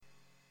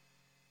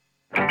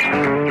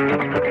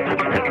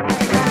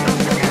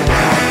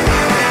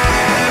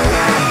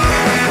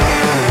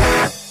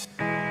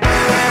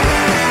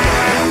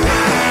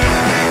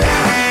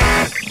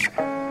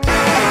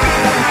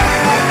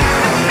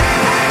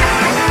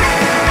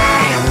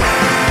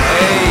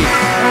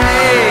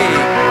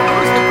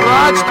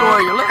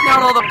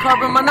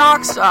carbon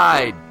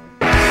monoxide.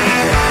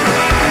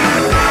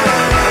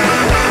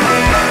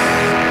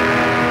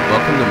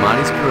 Welcome to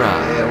Marty's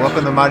Garage. Yeah,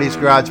 welcome to Marty's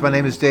Garage. My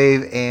name is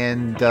Dave,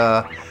 and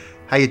how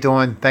you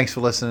doing? Thanks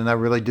for listening. I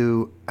really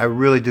do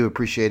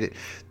appreciate it.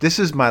 This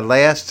is my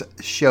last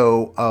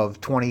show of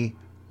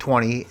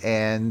 2020,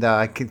 and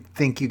I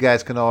think you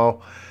guys can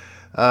all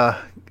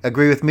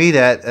agree with me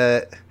that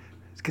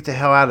let's get the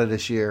hell out of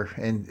this year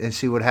and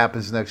see what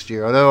happens next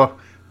year. Although it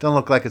don't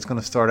look like it's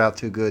going to start out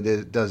too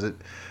good, does it?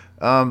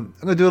 I'm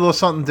going to do a little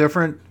something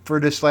different for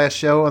this last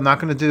show. I'm not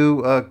going to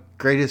do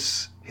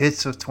greatest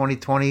hits of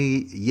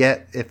 2020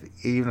 yet,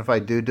 even if I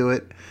do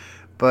it.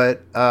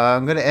 But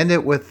I'm going to end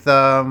it with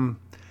some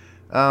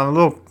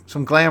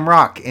glam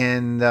rock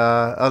and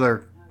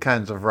other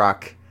kinds of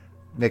rock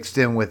mixed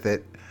in with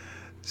it.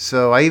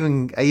 So I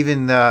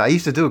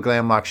used to do a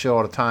glam rock show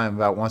all the time,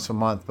 about once a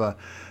month.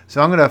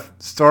 So I'm going to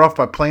start off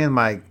by playing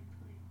my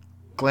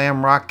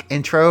glam rock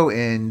intro,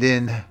 and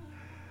then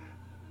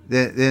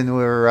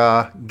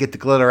we're get the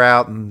glitter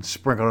out and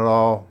sprinkle it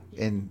all.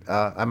 And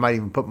I might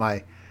even put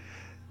my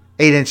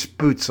 8-inch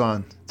boots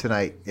on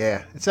tonight.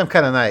 Yeah, it's some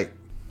kind of night.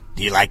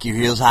 Do you like your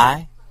heels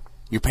high?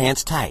 Your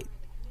pants tight?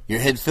 Your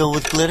head filled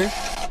with glitter?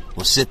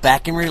 Well, sit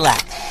back and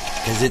relax,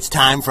 because it's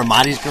time for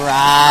Marty's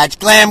Garage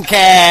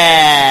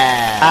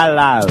Glamcast!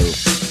 Hello.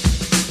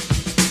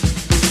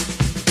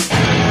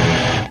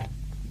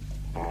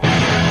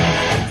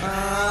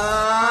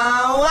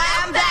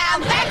 I'm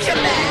down, betcha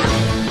now.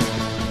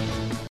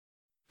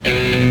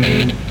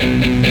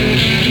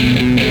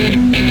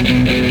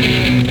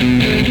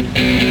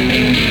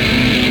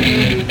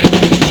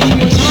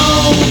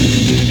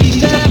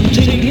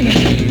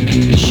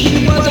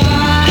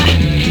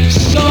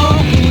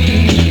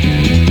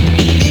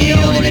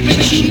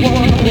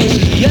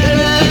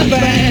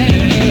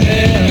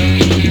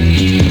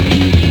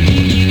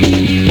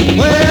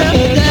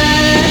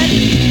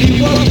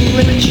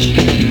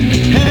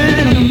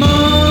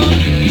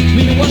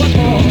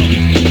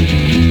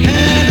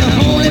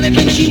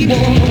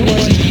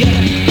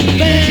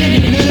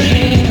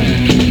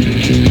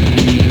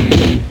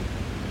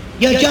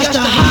 You're just a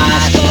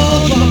high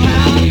school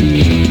dropout.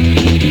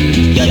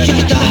 You're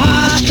just a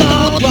high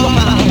school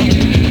dropout.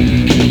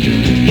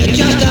 You're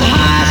just a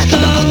high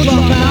school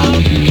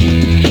dropout.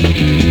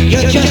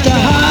 You're just a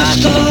high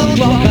school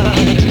dropout.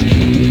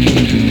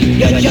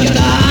 You're just a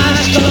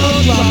high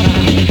school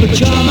dropout. But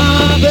you're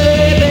my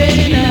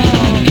baby now.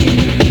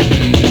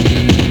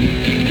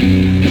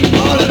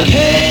 All the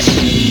kids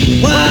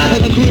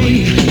will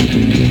agree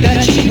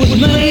that she was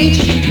made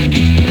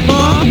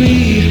for me.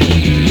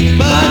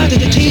 But the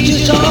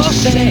teachers all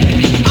said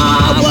I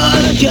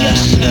was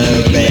just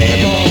a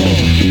rebel.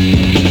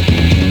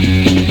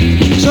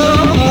 So I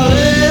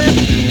left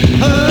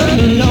her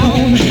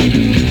alone.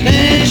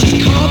 Then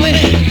she called me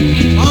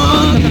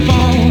on the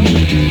phone.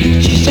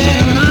 She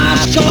said I'm a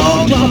high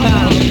school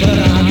dropout, but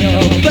I'm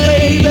your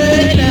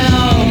baby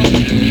now.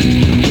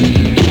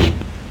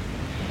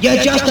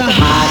 You're just a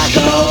high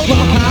school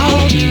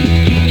dropout.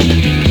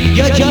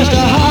 You're just a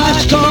high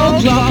school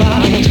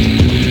dropout.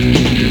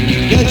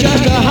 You're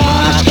just a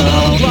high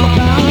school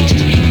dropout.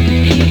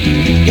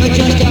 You're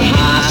just a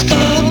high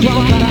school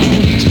dropout.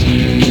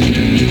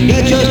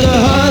 You're just a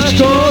high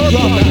school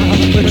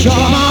dropout. But you're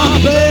my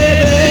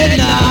baby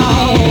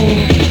now.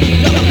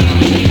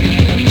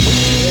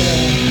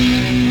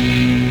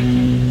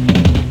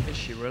 Is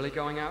she really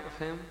going out with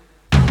him?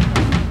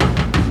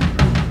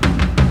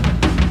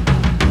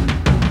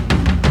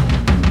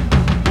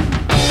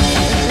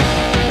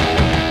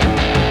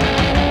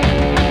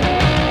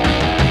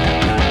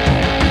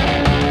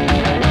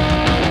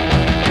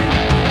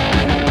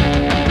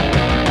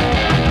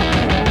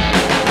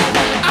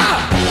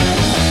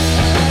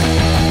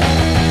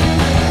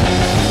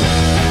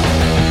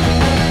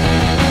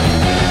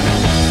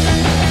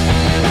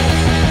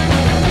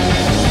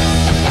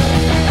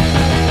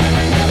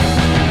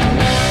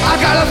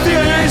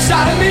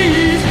 Inside of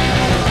me,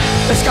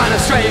 it's kinda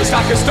strange,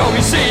 like a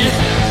stormy sea.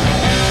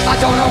 I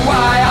don't know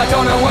why.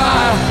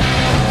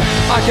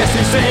 I guess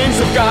these things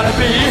have gotta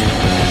be.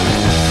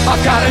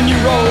 I've got a new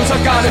rose,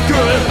 I've got a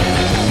good.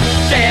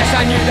 Guess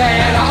I knew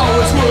that I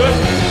always would.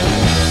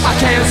 I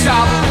can't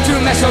stop to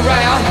mess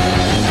around.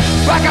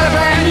 I got a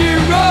brand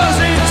new rose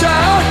in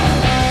town.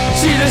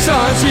 See the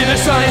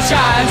sun, it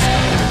shines.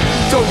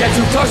 Don't get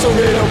too close or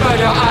it'll burn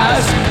your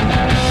eyes.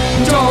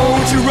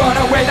 Don't you run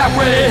away that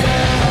way.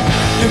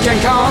 You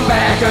can come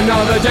back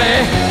another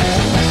day.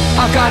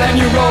 I've got a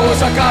new rose,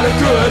 I've got a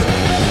good.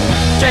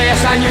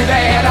 Guess I knew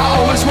that I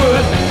always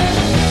would.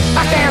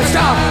 I can't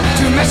stop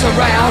to mess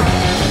around.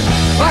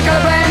 I got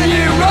a brand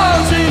new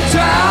rose in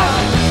town.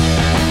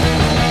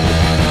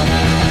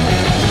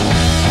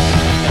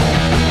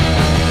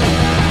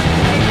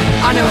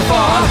 I never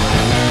thought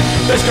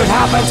this could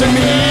happen to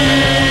me.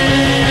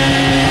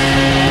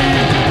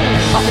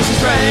 I feel so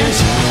strange.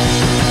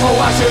 Oh,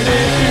 why should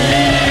it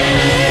be?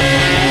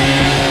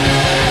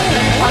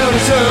 I don't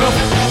deserve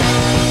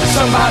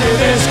somebody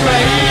this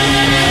great.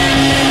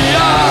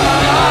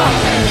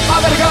 I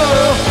better go,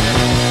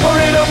 or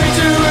it'll be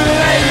too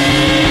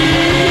late.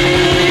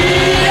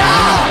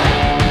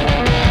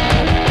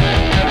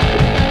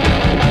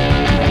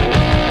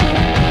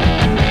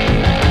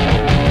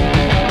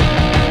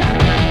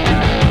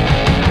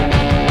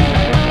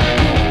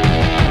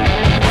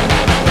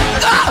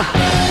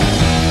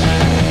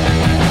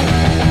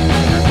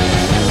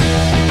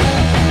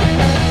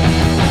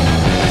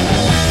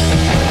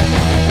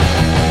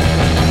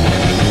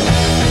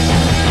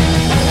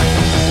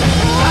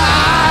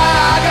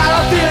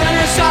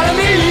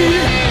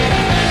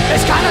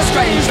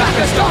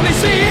 stormy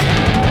sea.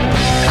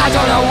 I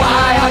don't know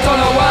why, I don't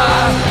know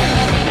why.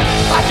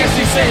 I guess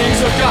these things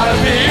have gotta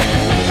be.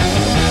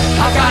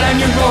 I got a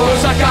new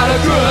rose, I got a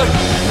good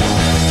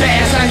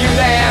dance, I knew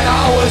that I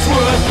always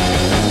would.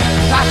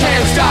 I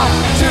can't stop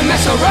to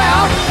mess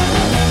around.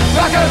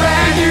 Like a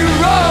brand new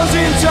rose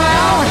in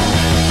town.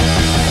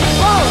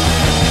 Whoa.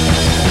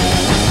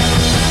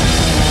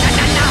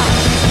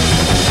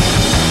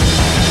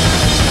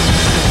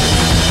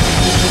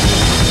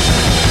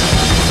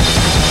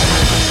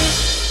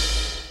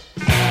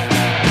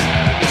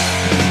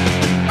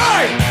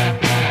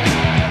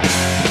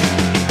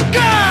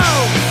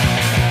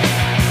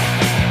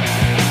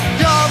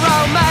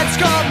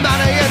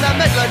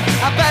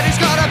 I bet he's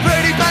got a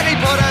pretty penny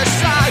put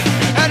aside,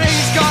 and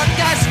he's got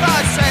gas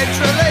for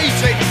central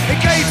heating. It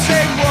keeps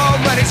him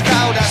warm when it's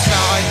cold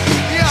outside.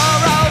 Your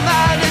old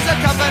man is a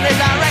company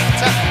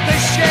director.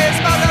 This year's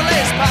model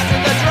is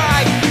passing the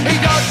drive. He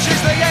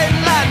dodges the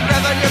inland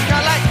revenue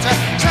collector.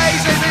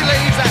 Chases he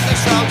leaves as the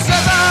strong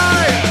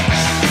survive.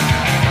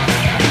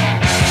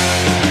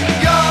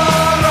 Your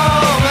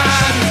old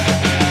man,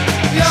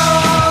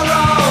 your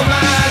old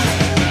man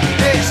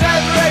is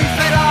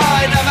everything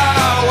I never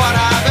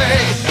wanna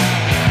be.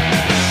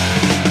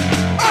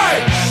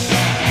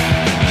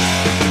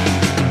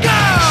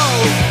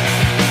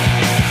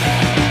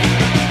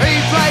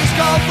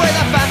 With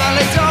a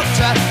family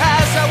doctor,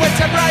 has a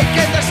winter break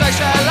in the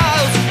social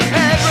lows.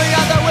 Every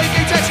other week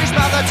he takes his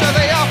mother to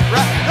the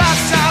opera,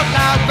 laughs out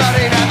loud but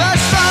he never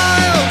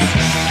smiles.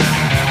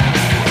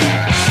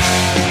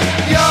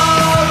 Your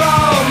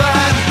old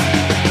man,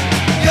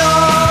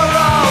 your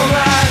old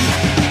man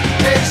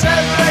is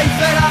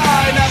everything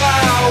I never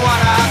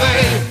wanna be.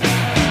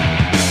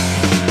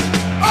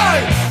 Oi!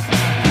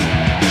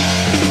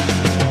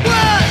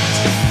 What?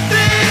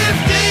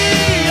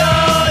 50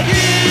 odd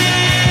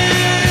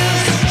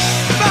years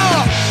for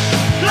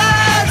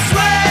blood,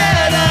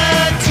 sweat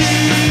and tears.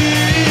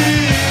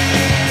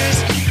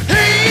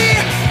 He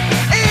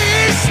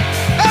is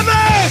a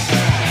man.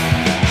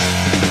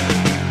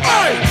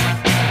 Oi!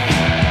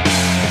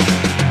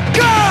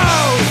 Go!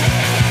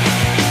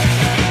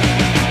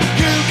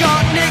 You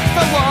got Nick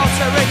for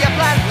water in your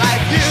plant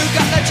life. You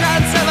got the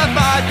chance of a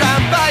 5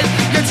 grand babe.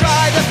 You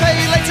try the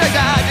peeling to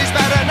daddy's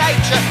better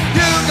nature.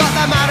 You got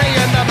the money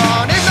in the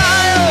morning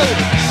mail.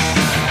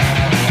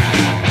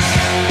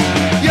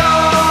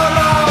 Your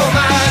old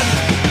man,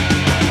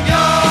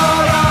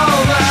 your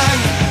old man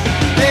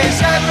is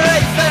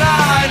everything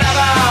I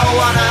never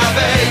wanna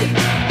be.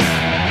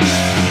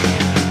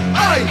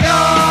 Oh,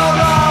 your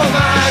old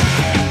man,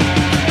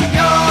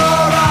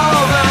 your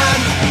old man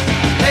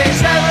is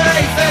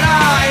everything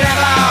I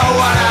never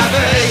wanna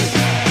be.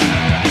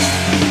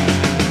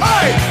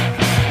 Oi!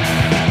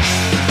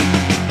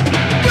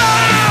 Go!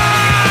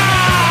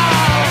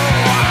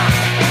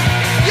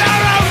 Your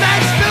old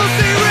man's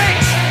filthy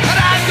rich, and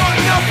I've got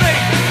nothing.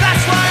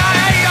 That's why I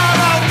hate your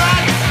old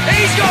man.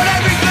 He's got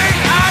everything,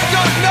 I've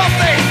got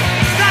nothing.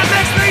 That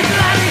makes me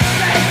bloody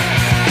sick.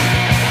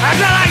 I'm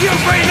not like you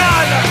free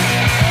neither.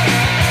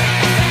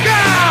 Go!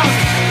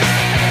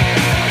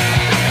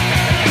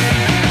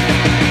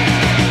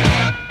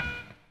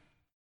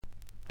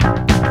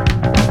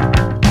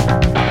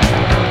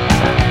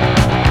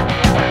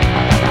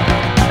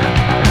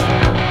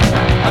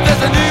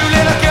 There's a new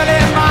little girl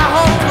in my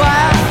home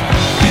class.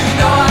 You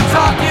know I'm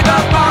talking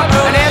about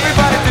Barbara. And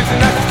everybody thinks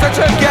that she's such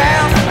a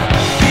gal.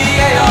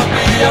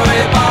 B-A-R-B-O-A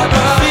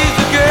Barbara. She's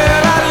the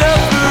girl I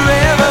love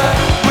forever.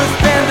 We'll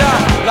spend our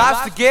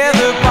lives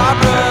together,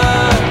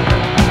 Barbara.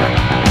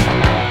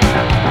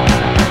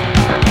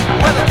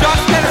 Well, the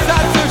drugs get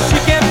aside so she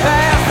can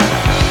pass.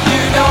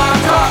 You know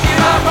I'm talking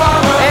about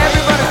Barbara.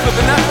 Everybody's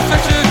looking at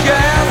such a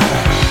gal.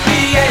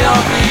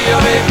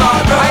 B-A-R-B-O-A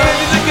Barbara. I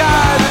envy the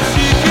guy that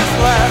she kissed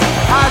last.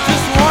 I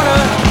just wanna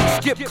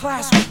skip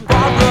class with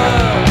Barbara.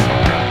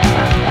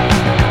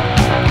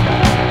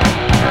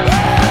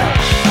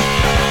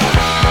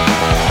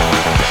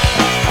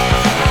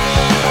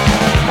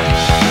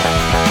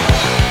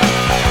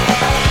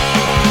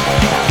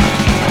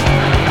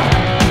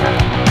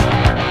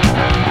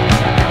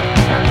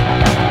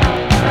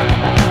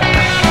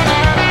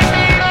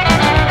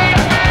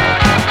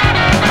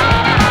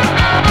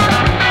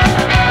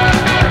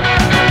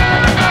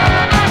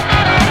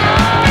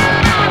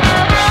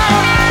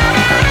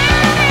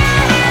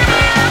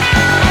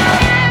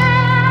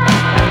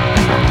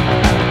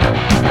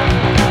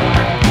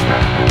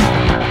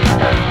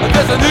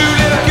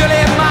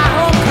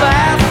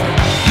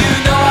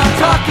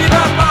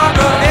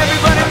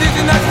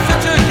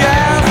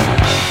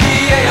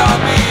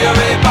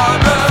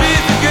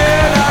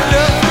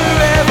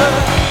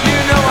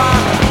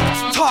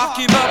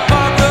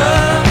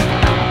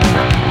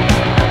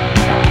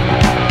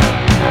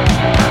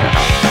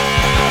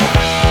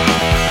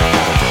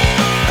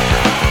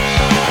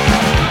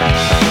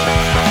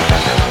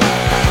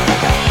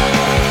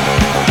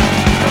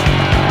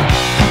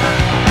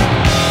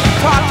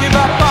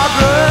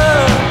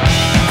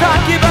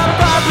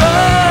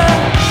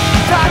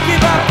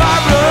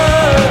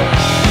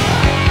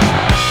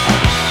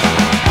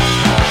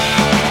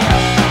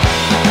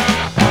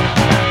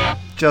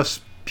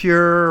 just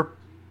pure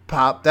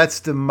pop.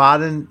 That's the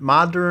Modern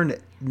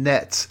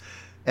Nets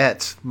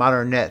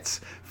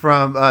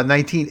from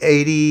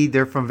 1980.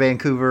 They're from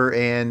Vancouver,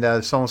 and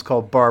the song's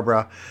called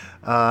Barbara.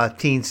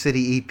 Teen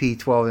City EP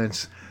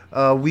 12-inch.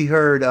 We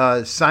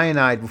heard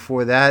Cyanide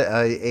before that,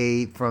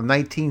 from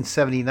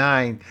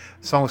 1979.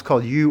 The song was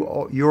called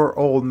Your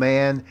Old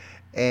Man,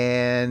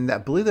 and I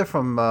believe they're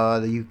from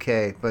the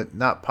UK, but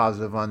not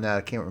positive on that.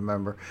 I can't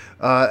remember.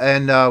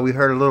 And we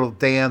heard a little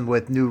Dan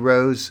with New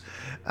Rose,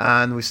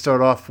 and we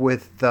start off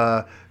with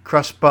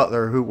Crush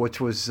Butler, which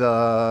was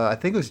I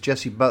think it was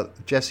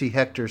Jesse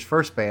Hector's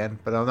first band,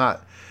 but I'm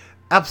not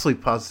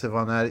absolutely positive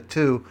on that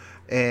too.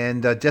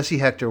 And Jesse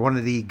Hector, one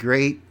of the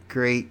great,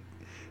 I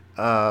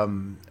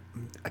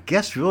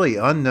guess really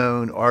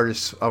unknown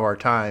artists of our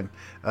time.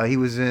 He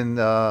was in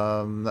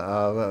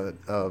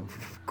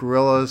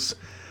Gorillaz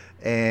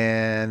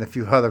and a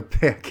few other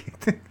bands.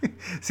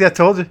 See, I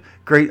told you,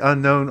 great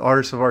unknown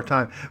artists of our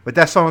time. But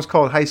that song is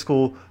called High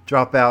School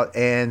Dropout,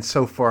 and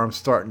so far I'm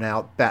starting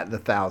out batting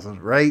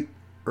 1,000. Right.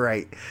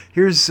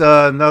 Here's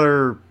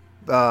another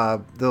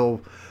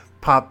little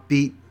pop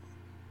beat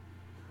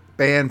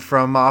band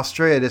from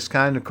Australia. This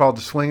kind of called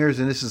the Swingers,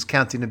 and this is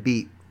Counting the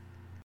Beat.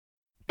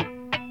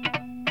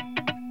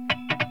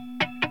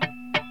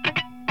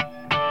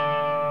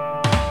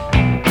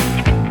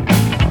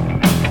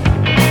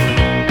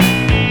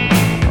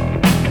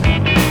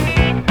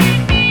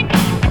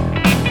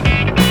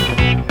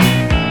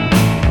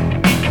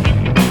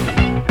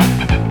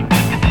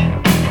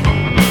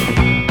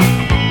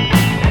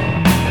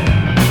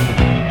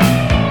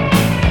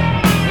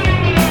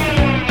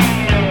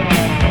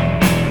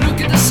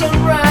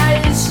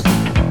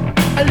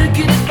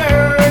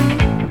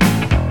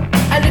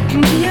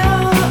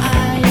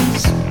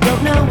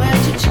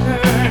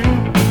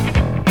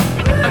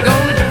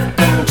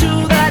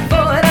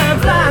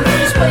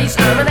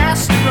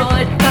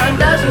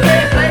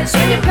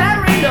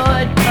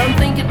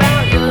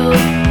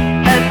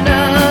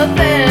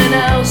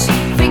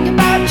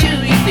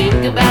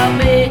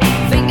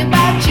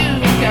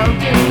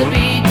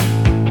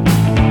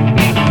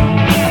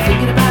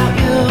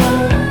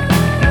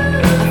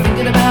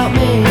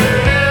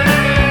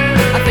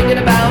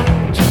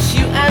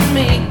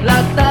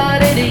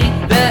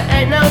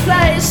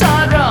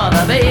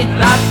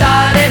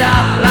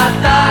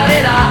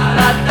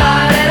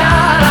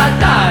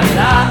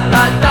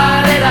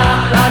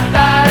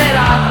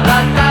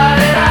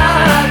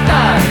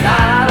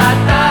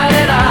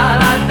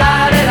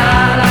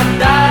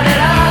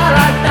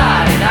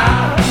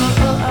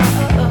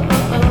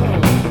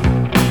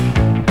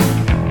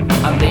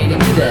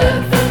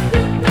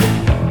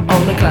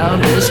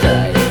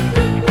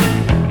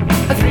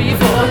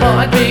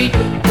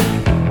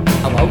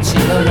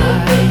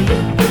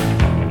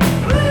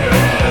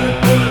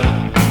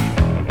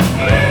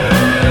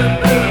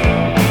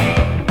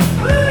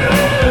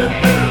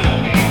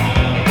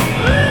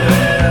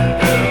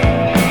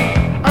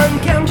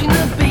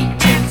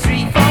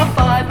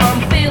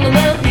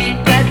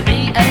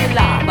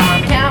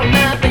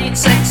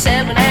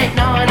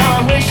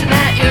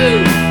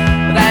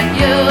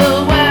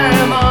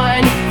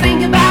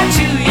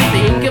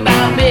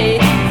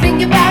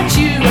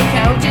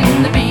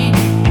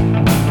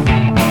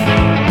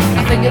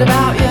 Thinking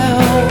about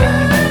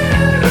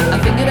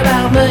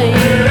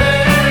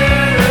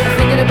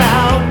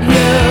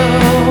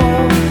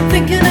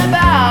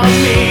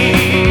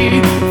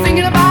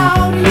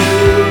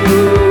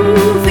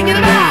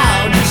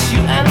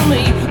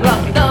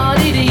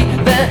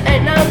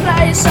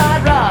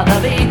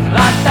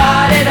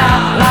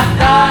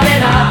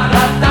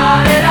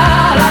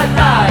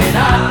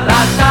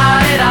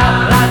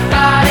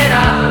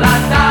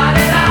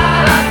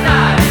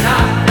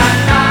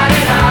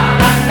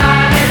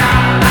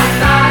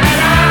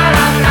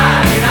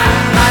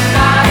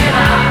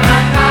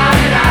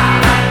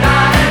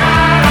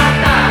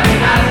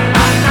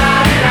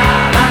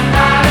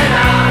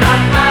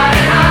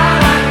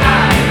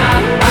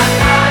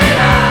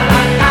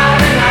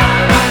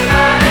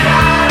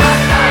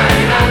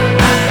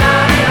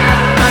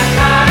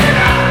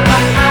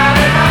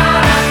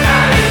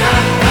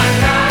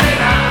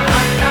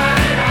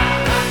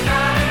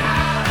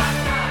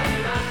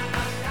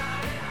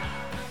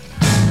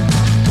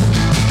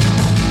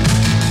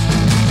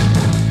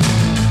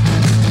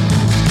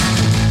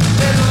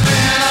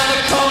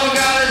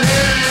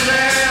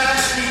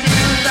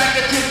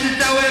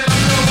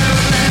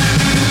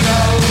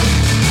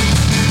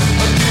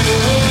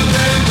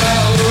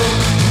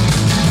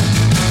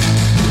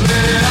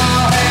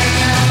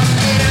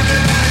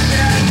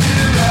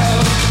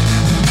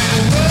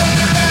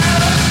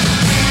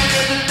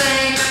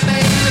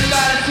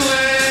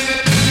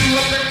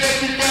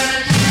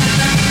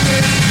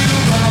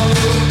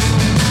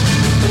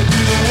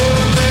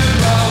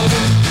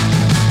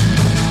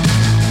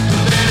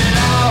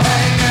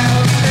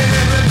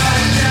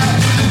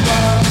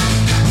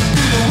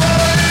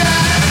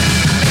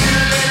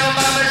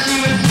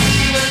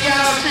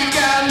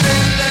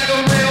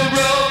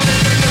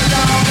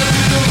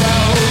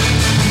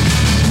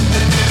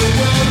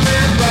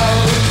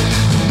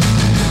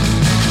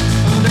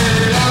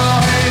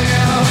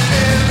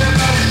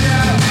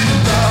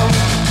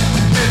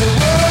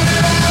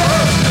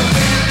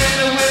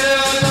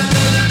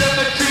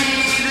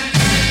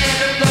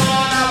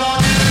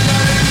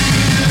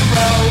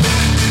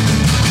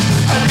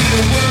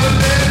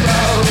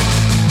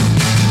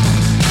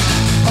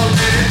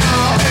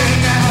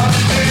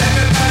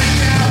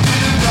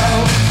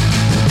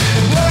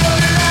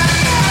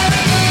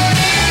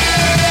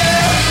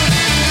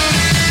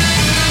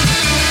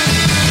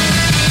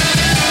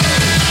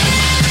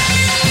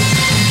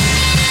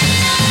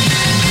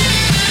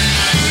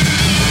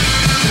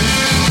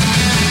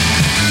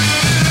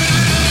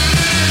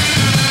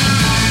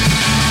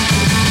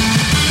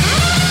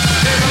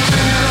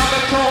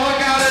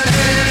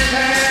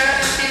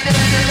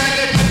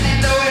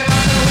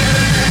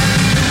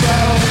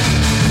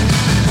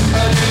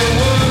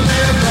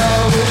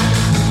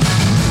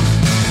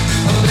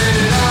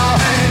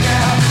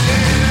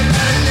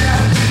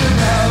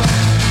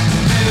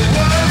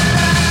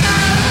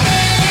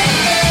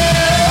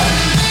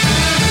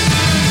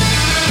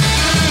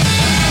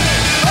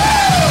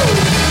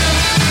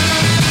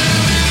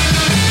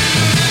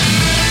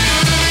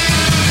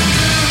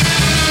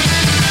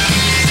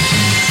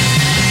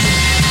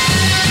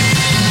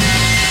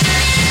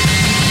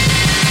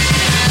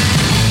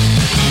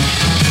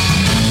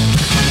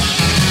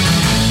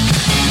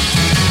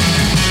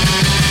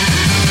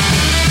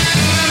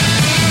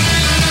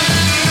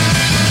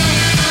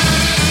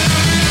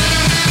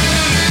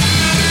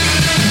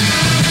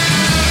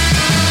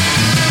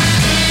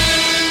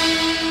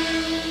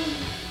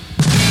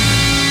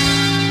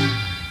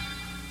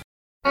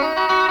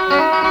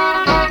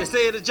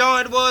the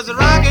joint was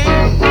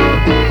rocking,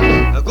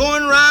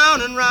 going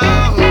round and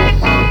round.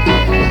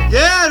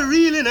 Yeah,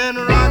 reeling and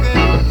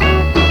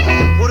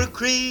rocking, what a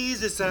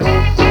crazy sound.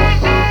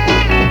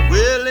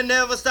 Well, it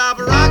never stopped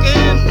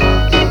rocking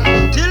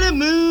till the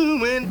moon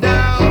went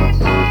down.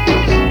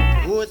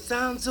 Oh, it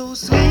sounds so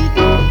sweet,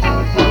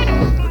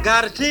 I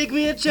gotta take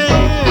me a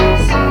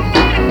chance.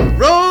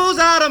 Rose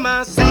out of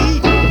my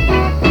seat,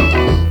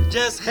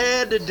 just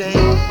had to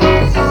dance.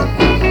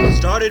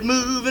 Started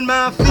moving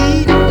my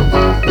feet,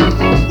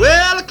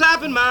 well,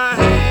 clapping my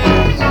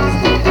hands.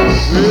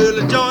 Well,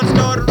 the joint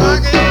started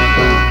rocking,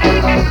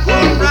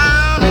 going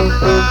round and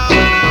round.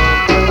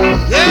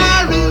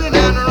 Yeah, reeling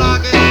and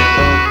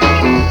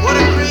rocking, what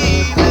a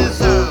crazy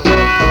sound.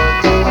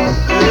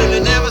 Well,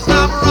 it never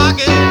stopped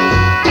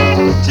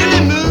rocking till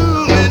the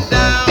moon went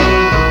down.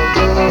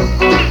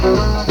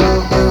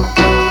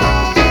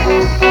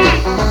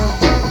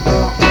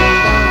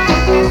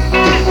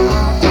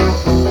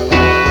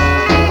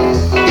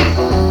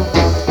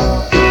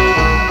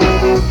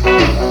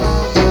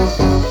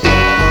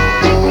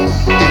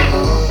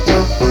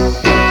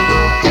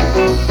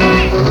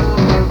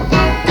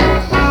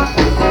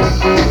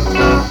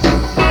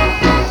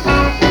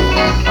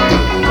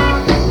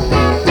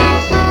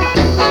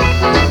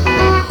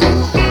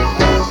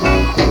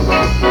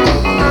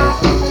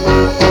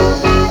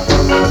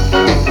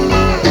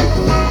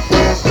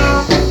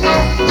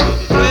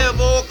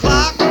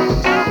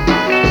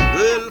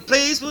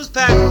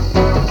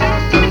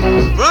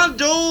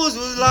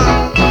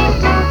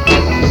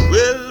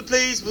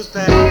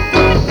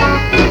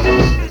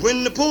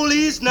 When the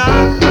police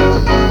knocked,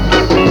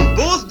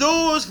 both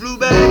doors flew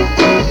back,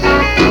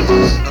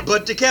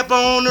 but they kept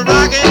on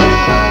rocking,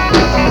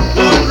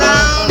 going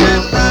round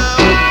and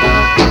round.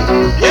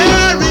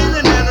 Yeah,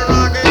 reeling and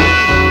rocking,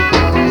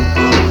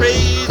 what a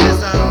crazy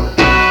sound.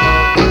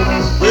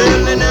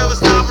 Well, they never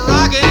stopped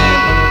rocking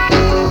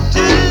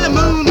till the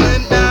moon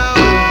went down.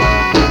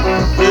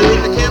 Well,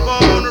 they kept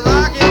on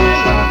rocking,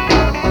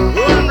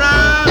 going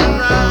round and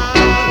round.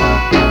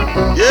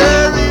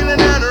 Yeah,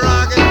 reeling and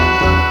rocking,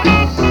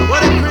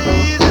 what a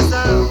crazy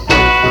sound.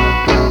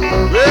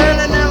 Well,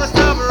 they never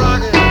stopped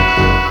rocking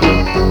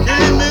till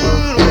the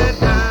moon went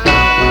down.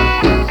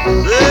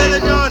 Well, the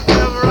joint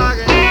kept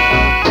rocking,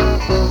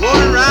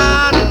 going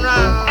round and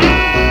round.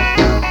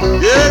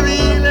 Yeah,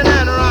 reeling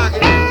and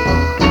rocking,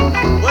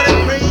 what a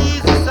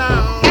crazy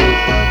sound.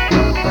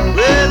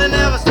 Well, they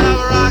never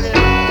stopped rocking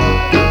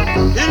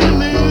till the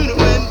moon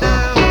went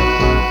down.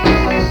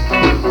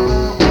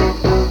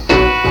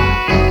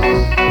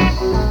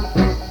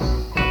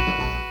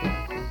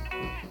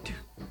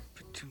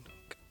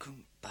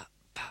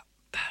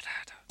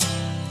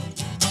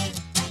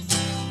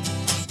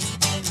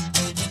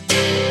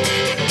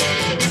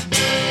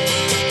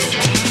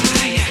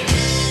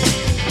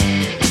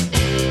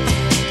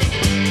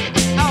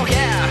 Oh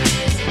yeah.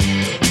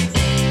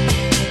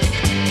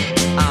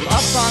 I'm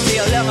up on the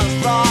 11th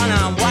floor and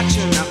I'm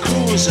watching the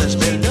cruisers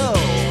below.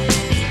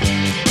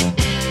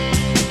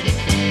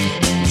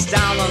 It's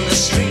down on the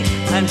street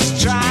and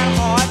it's trying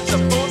hard to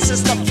force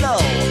us to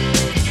flow.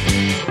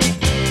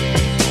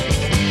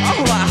 Oh,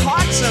 my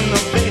heart's in the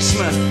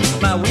basement,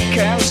 my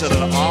weekend's at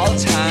an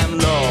all-time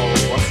low.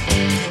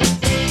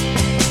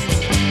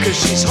 'Cause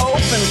she's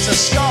hoping to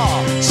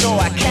score, so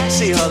I can't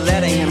see her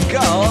letting him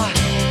go.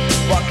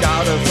 Walk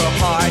out of her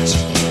heart,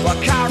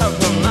 walk out of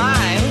her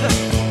mind.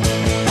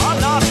 Oh,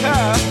 not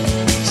her,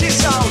 she's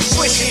so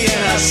swishy in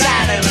her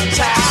satin and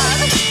tan,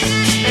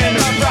 in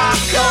her frock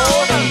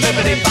coat and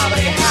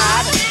bibbidi-bobbidi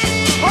hat.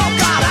 Oh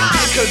God,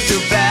 I could do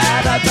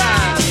better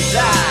than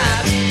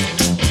that.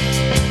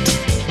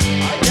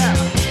 Oh yeah.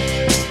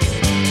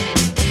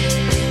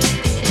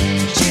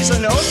 She's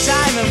an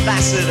old-time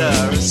ambassador,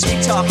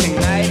 sweet-talking,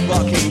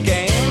 night-walking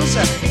games.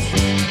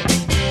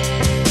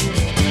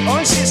 Oh,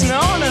 and she's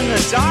known in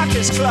the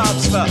darkest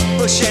clubs for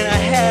pushing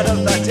ahead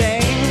of the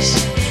dames.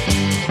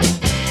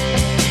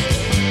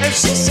 If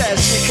she says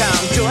she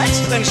can't do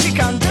it, then she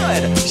can't do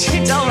it.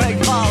 She don't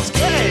make false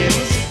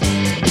claims.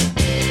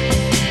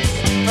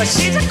 But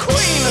she's a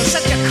queen, and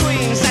such a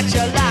queen that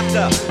your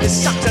laughter is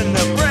sucked in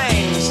the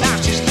brains. Now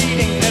she's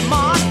leading them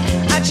on,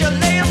 and she'll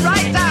lay it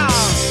right down.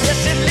 Yes,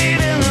 she's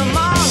leading them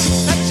on,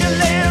 and she'll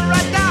lay it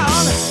right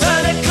down.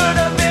 And it could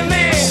have been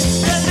me,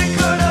 yes, it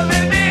could have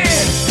been me.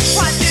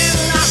 Why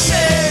didn't I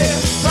say,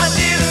 why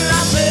didn't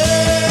I say?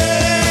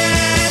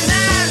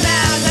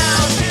 Now,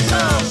 she's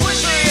so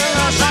swishy in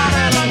her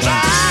satin and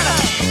tan,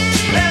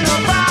 in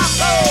her frock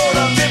coat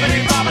and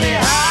bibbidi-bobbidi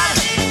hat.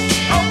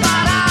 Oh,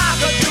 but I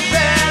could do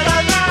better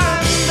than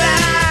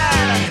that.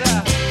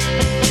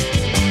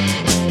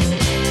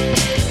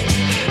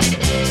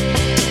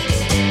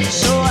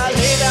 So I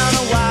lay down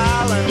a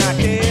while and I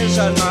gaze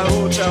at my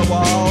hotel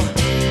wall.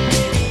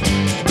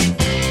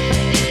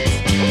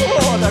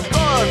 Oh, the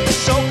good is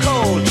so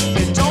cold,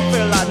 it don't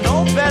feel like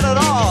no bed at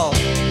all.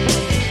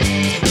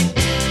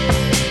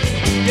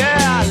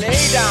 Yeah, I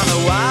lay down a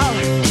while,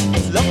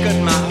 look at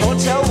my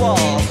hotel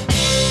wall.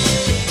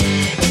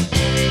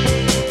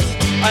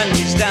 And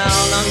he's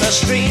down on the the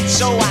street,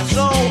 so I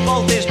throw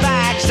both his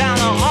bags down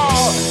the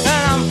hall.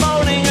 And I'm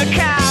phoning a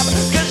cab,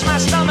 cause my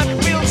stomach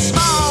feels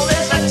small.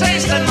 There's a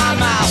taste in my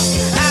mouth,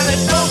 and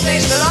it don't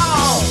taste at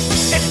all.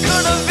 It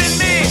could have been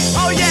me,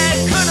 oh yeah,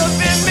 it could have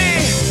been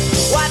me.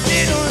 Why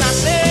didn't I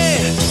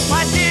say?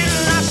 Why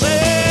didn't I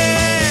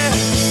say?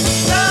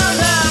 No,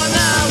 no,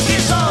 no,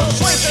 he's so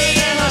swishy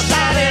in a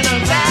satin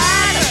and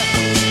tan,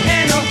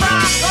 in a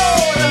frock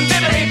coat and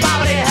bibbity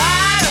bobbity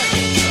hat.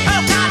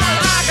 Oh, kinda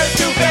like her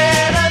to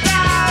better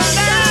down,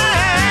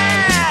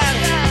 down.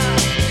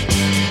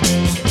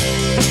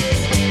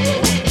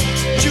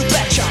 You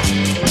betcha.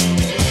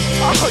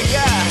 Oh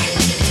yeah.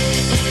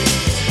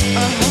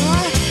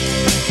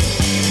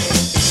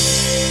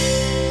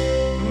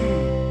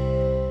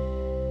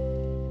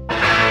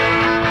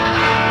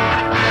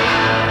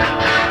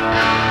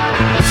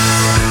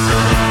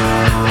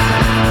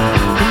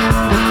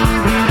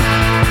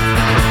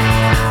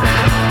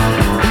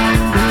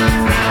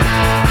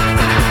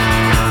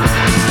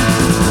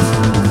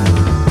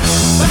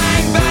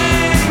 Bang,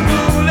 bang,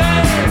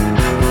 bullet.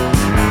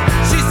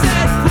 She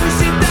said, push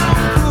it,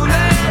 don't pull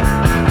it.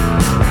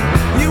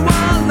 You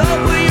want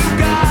love, well, you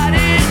got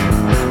it.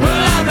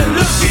 Well, I've been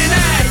looking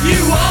at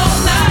you all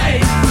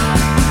night.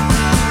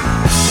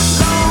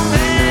 Long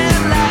hair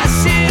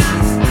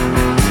lashes.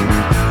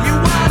 You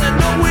wanna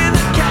know where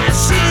the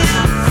cash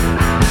is.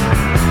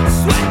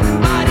 Sweating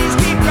bodies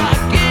keep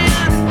rocking.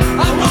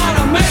 I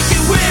wanna make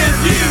it with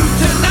you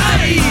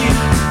tonight.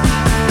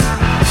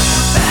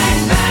 Bang,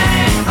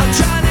 bang, I'm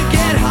trying to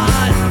get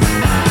hot.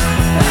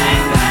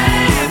 Bang,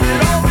 bang, give it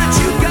all that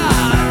you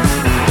got.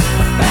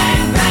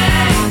 Bang,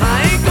 bang, I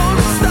ain't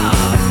gonna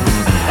stop.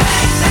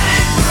 Bang,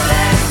 bang,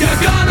 you're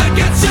gonna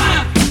get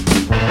shot.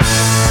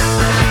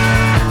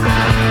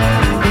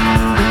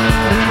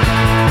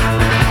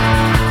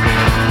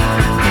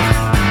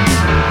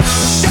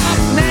 Sharp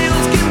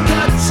nails can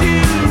cut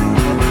you.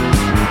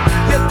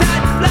 Your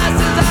tight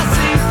glasses I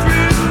see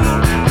through.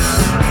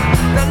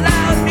 The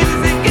loud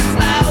music gets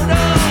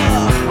louder.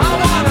 I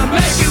wanna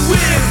make it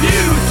with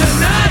you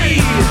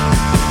tonight.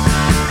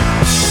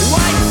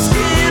 White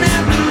skin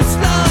and loose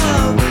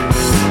love.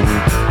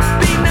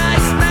 Be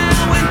nice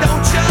now and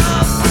don't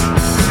shove.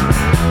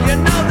 You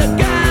know the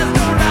guys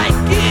don't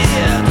like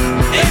it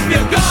if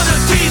you're gonna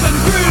tease and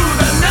groove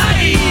the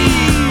night.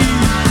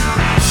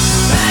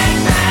 Bang,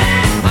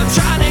 bang, I'm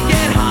trying to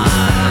get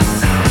hot.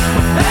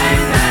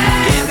 Bang, bang,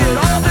 give it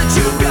all that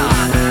you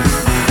got.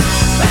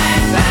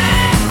 Bang,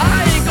 bang, I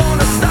ain't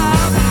gonna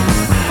stop.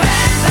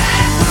 Bang,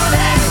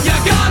 bang,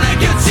 you're gonna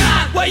get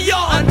shot. Well,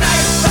 you're a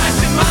nice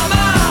fashion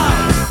mama,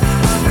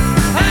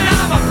 and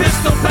I'm a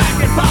pistol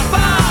packing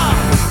papa.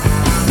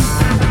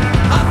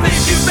 I think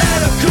you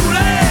better cool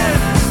it,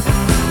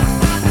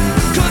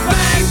 'cause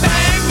bang,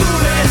 bang,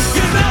 bullet,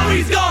 you know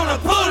he's gonna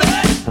pull it.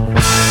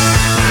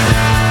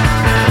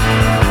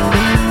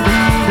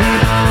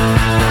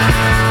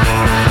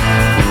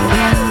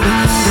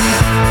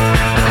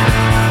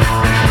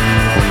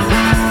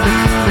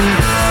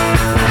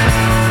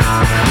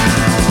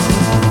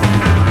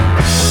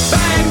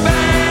 Bang,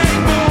 bang,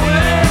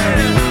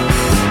 bullet.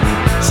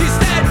 She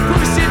said,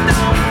 push it,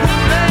 don't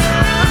pull it.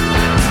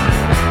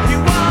 You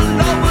want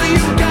love, well,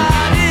 you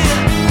got it.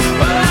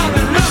 Well, I've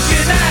been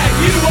looking at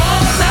you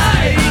all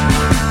night.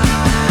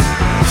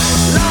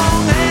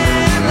 Long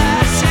hair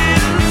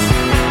lashes.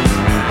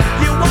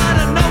 You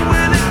wanna know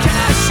where the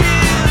cash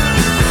is.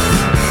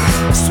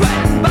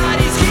 Sweating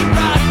bodies keep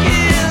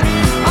rocking.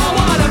 I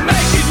wanna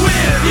make it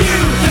with you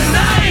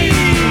tonight.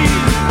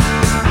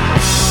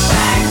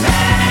 Bang,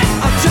 bang,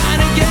 I'm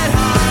trying to get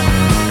hot.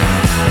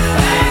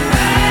 Bang,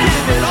 bang,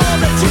 give it all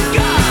that you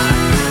got.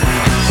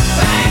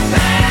 Bang,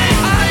 bang,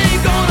 I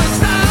ain't gonna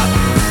stop.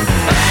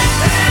 Bang,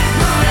 bang,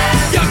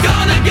 you're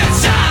gonna get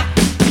shot.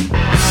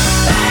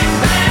 Bang,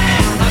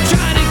 bang, I'm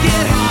trying to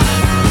get hot.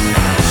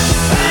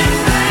 Bang,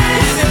 bang,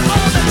 give it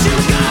all that you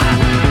got.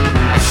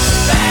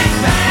 Bang,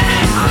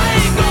 bang, I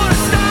ain't gonna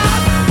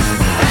stop.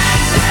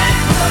 Bang,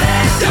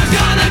 bang, you're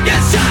gonna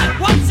get shot.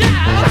 Watch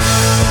out.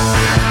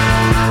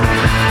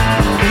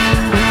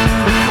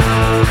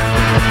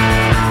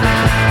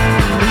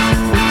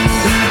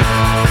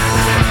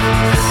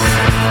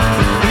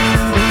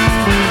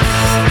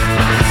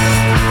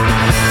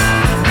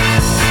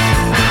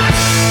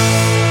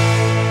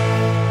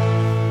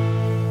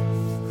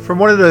 From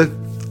one of the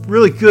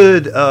really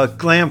good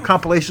glam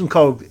compilations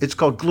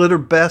called Glitter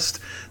Best.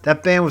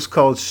 That band was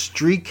called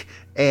Streak,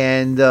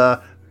 and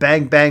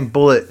Bang Bang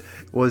Bullet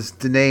was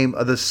the name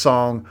of the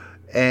song.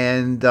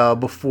 And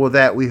before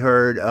that, we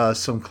heard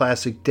some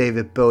classic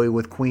David Bowie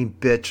with Queen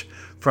Bitch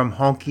from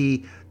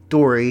Honky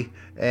Dory,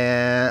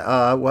 and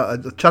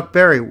Chuck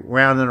Berry,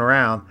 Round and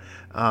Around.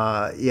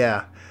 Ty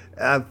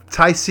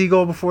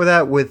Segall before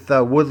that with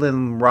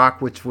Woodland Rock,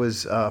 which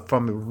was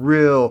from a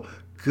real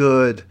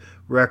good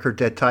record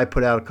that Ty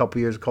put out a couple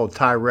years called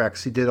Ty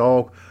Rex. He did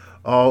all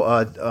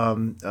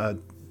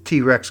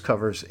T-Rex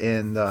covers,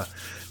 and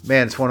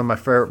man, it's one of my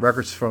favorite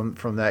records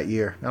from that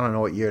year. I don't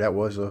know what year that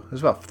was. It was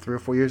about 3 or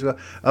 4 years ago.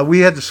 We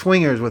had the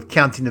Swingers with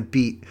Counting the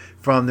Beat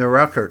from their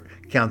record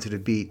Count to the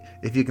Beat.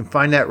 If you can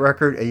find that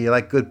record and you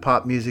like good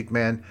pop music,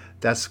 man,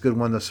 that's a good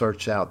one to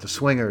search out. The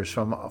Swingers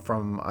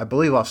from I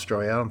believe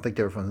Australia. I don't think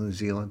they were from New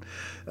Zealand.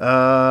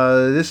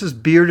 This is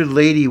Bearded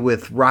Lady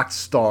with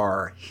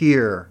Rockstar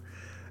here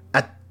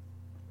at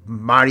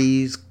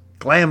Marty's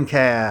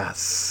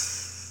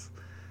Glamcast.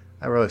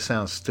 That really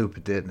sounds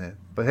stupid, didn't it?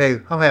 But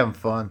hey, I'm having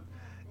fun.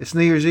 It's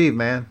New Year's Eve,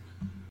 man.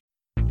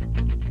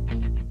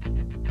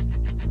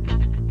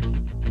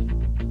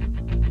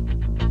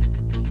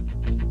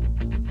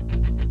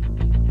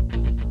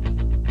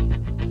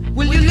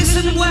 Will you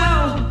listen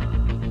well?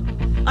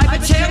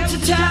 I've a tale to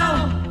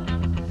tell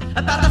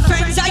about the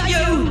friends I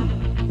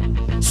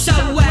knew so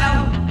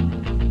well.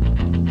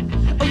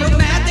 Oh, you're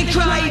mad, they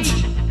cried.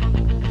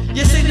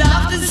 Yes, they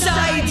laughed and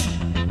sighed.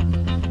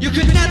 You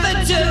could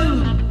never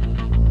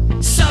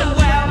do so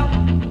well.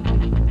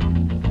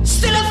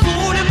 Still a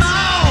fool them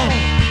all.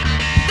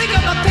 They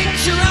got my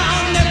picture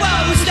on their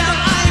walls. Now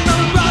I'm a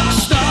rock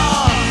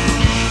star.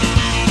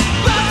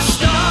 Rock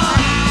star.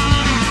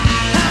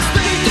 Has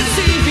been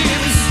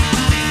deceived.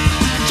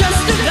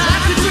 Just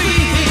like a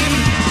dream.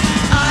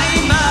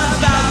 I'm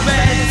about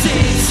ready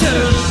to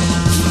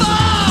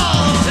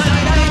fall.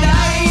 Die, die,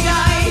 die,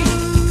 die.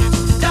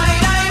 Die,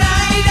 die,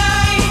 die,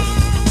 die.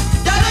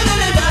 Die, die,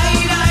 die, die.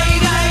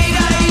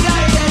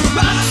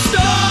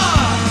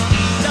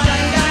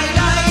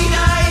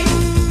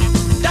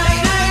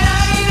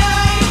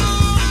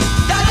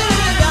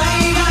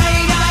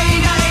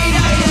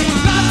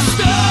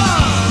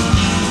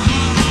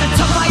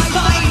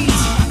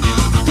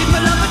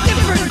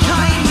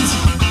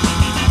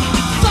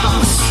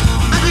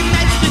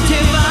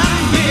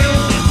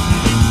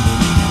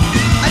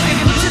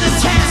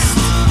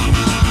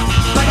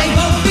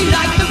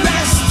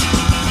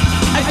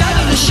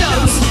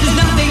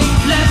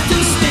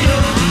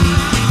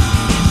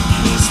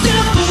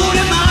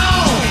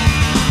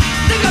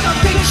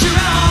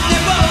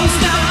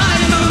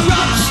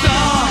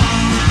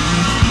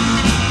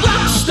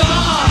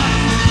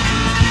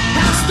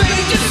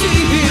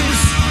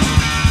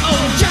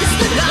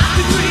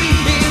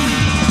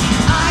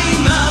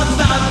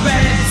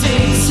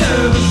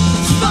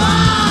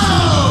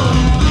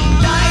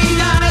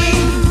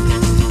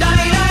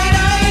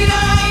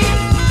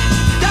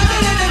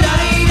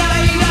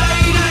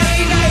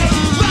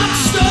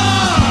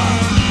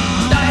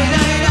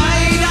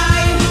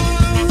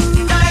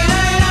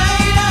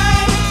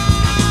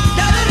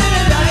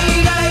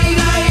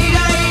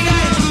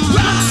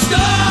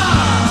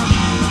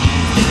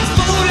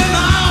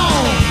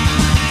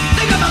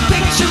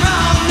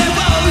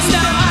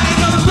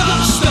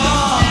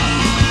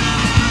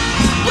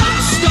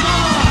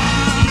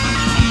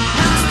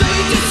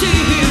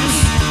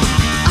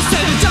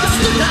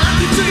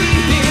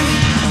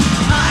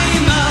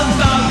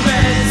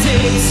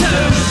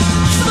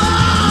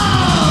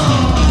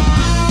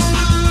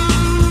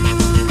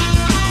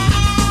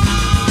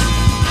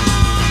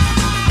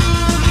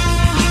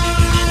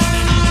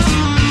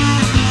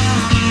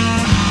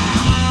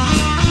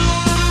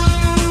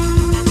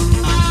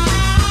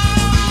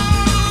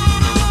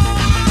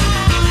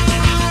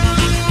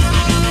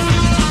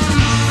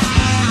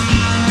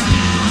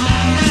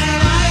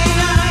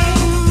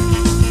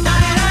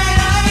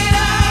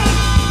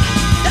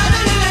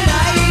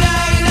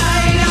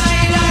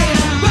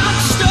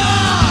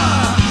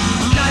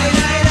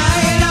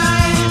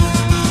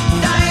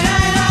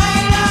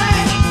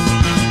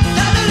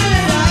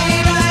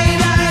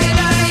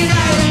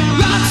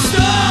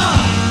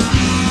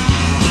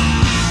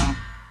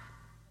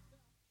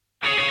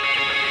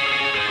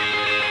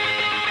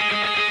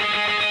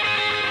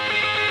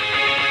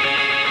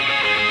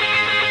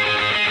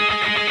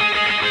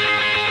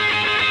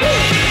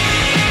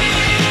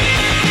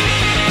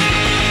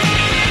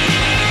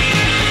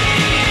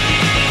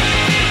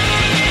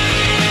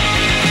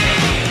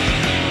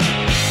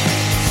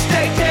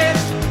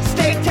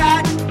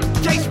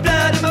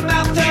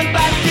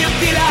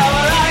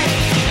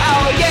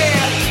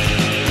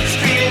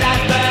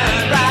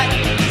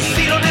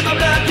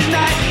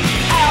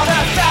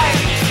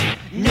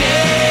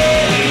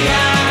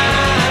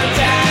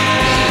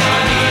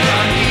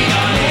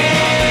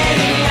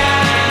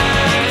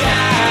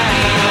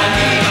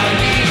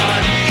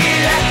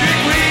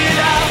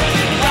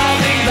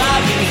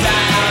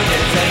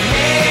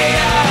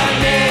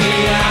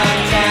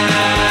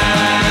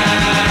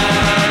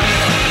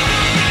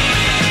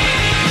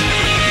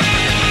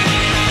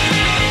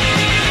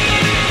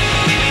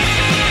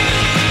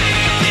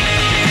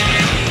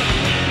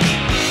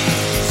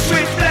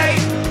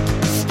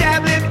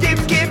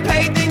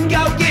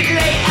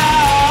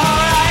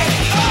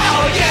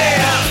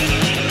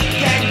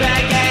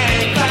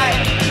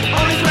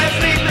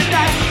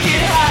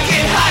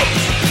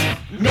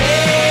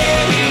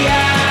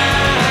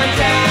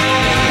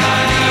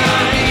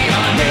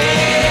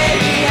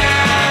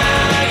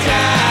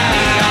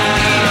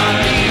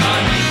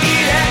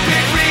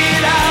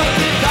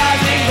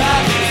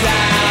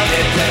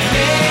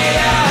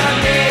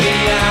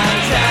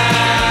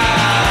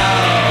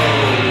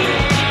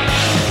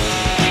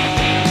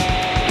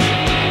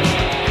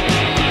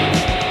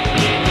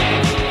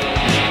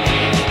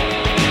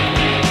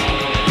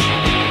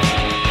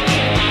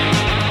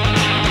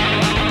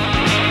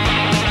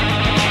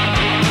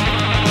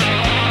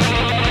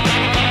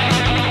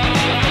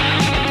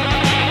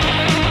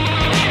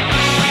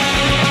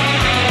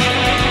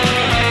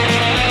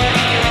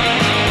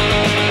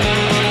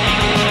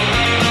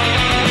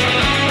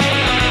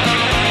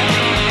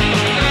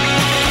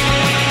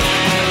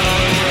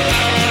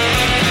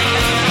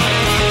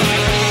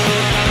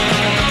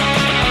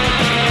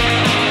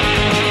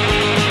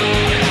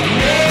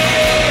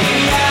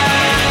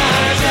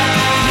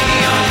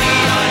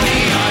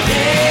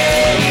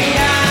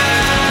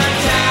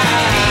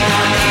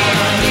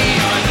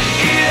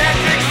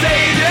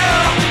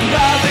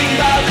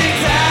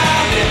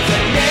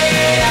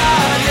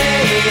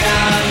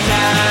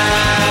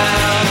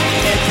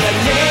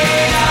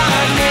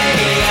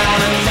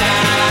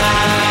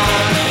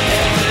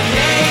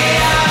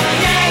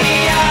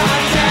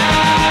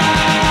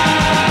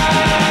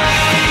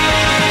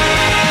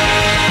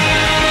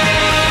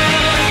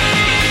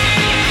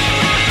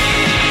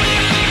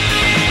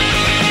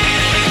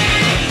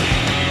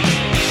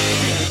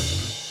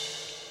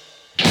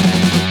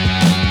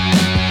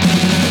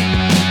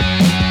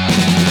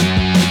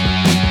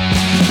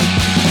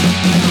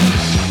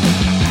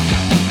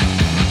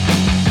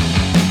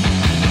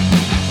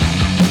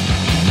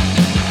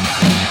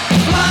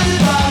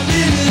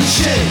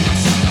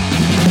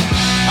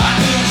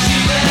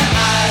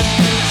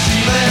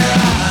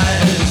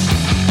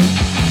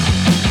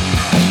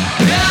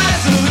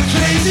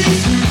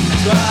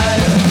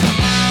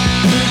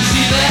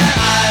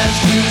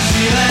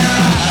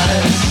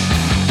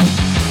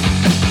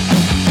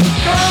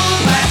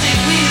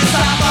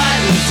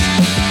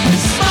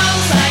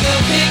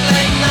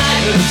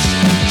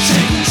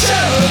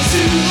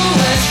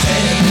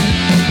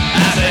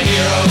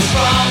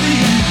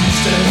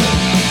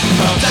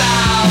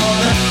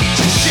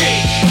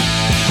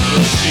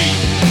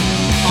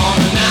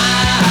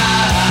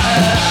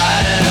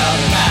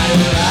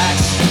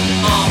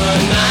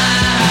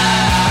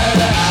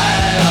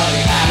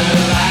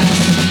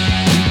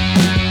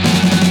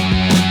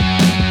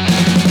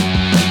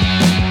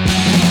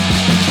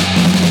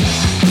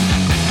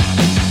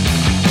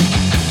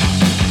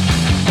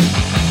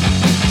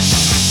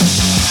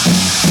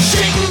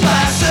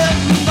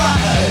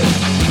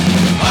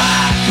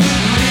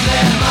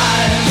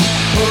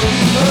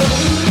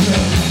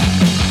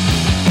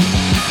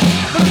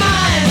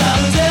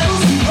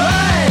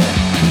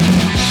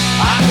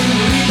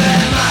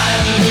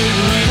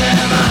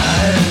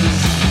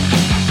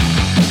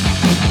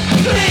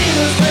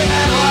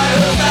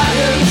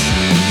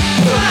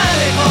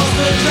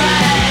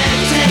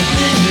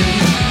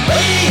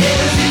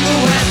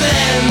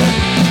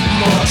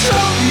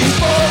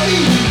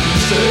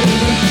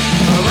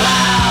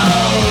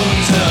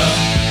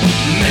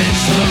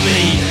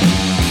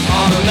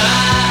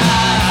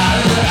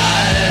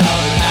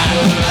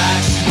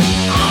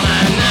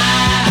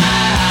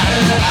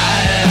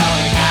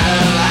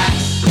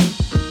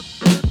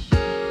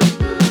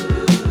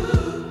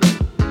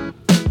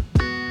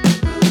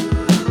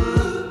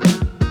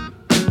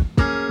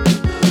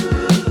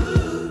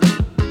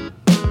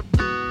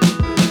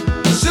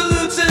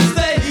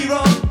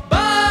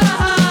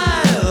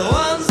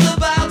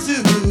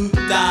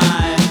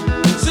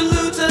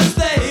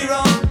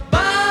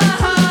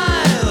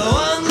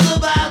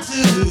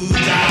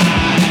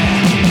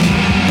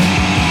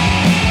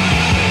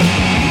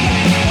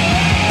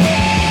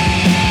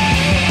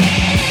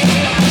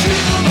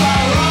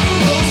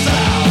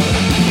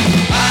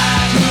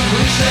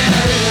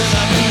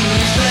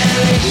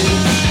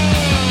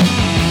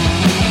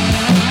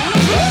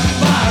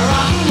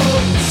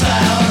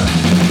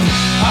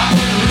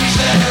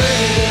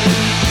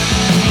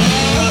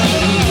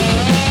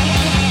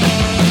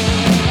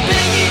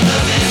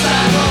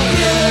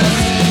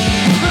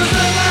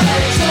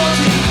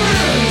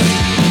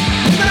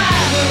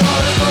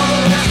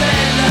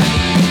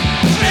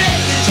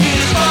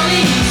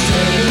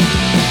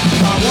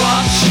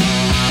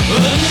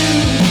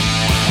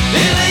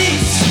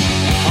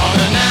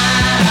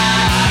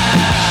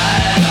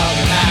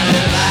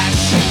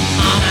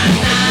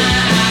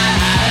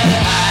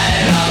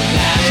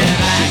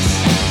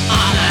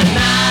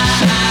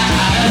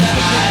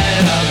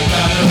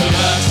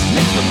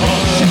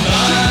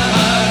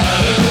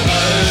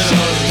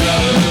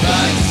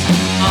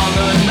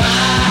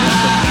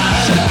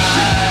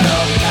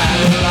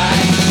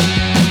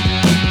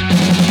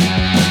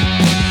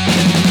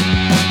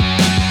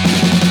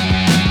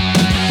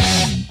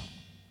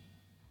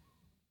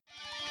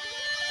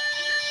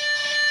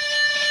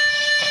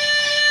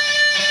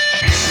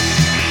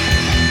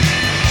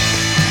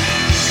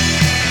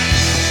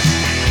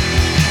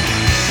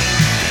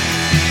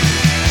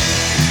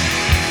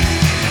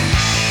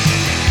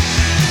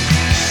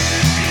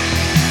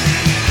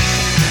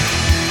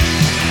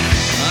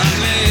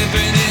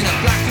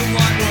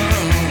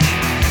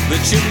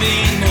 you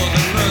mean more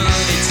than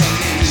money to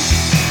me.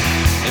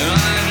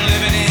 I'm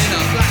living in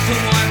a black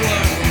and white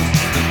world,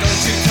 and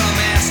don't you come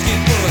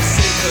asking for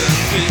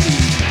sympathy.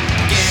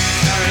 Get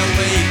carried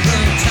away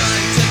from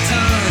time to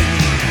time.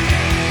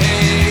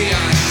 Hey,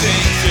 I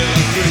think you'll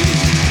agree,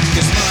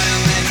 'cause my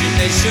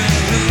imagination,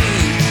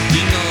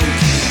 you know,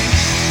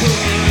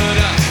 put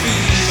a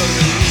fever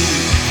in me.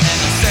 And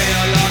I say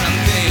a lot of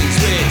things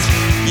which,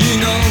 you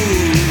know,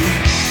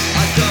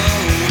 I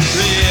don't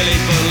really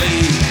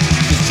believe.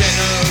 'Cause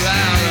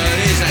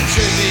generalities and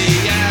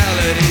trivialities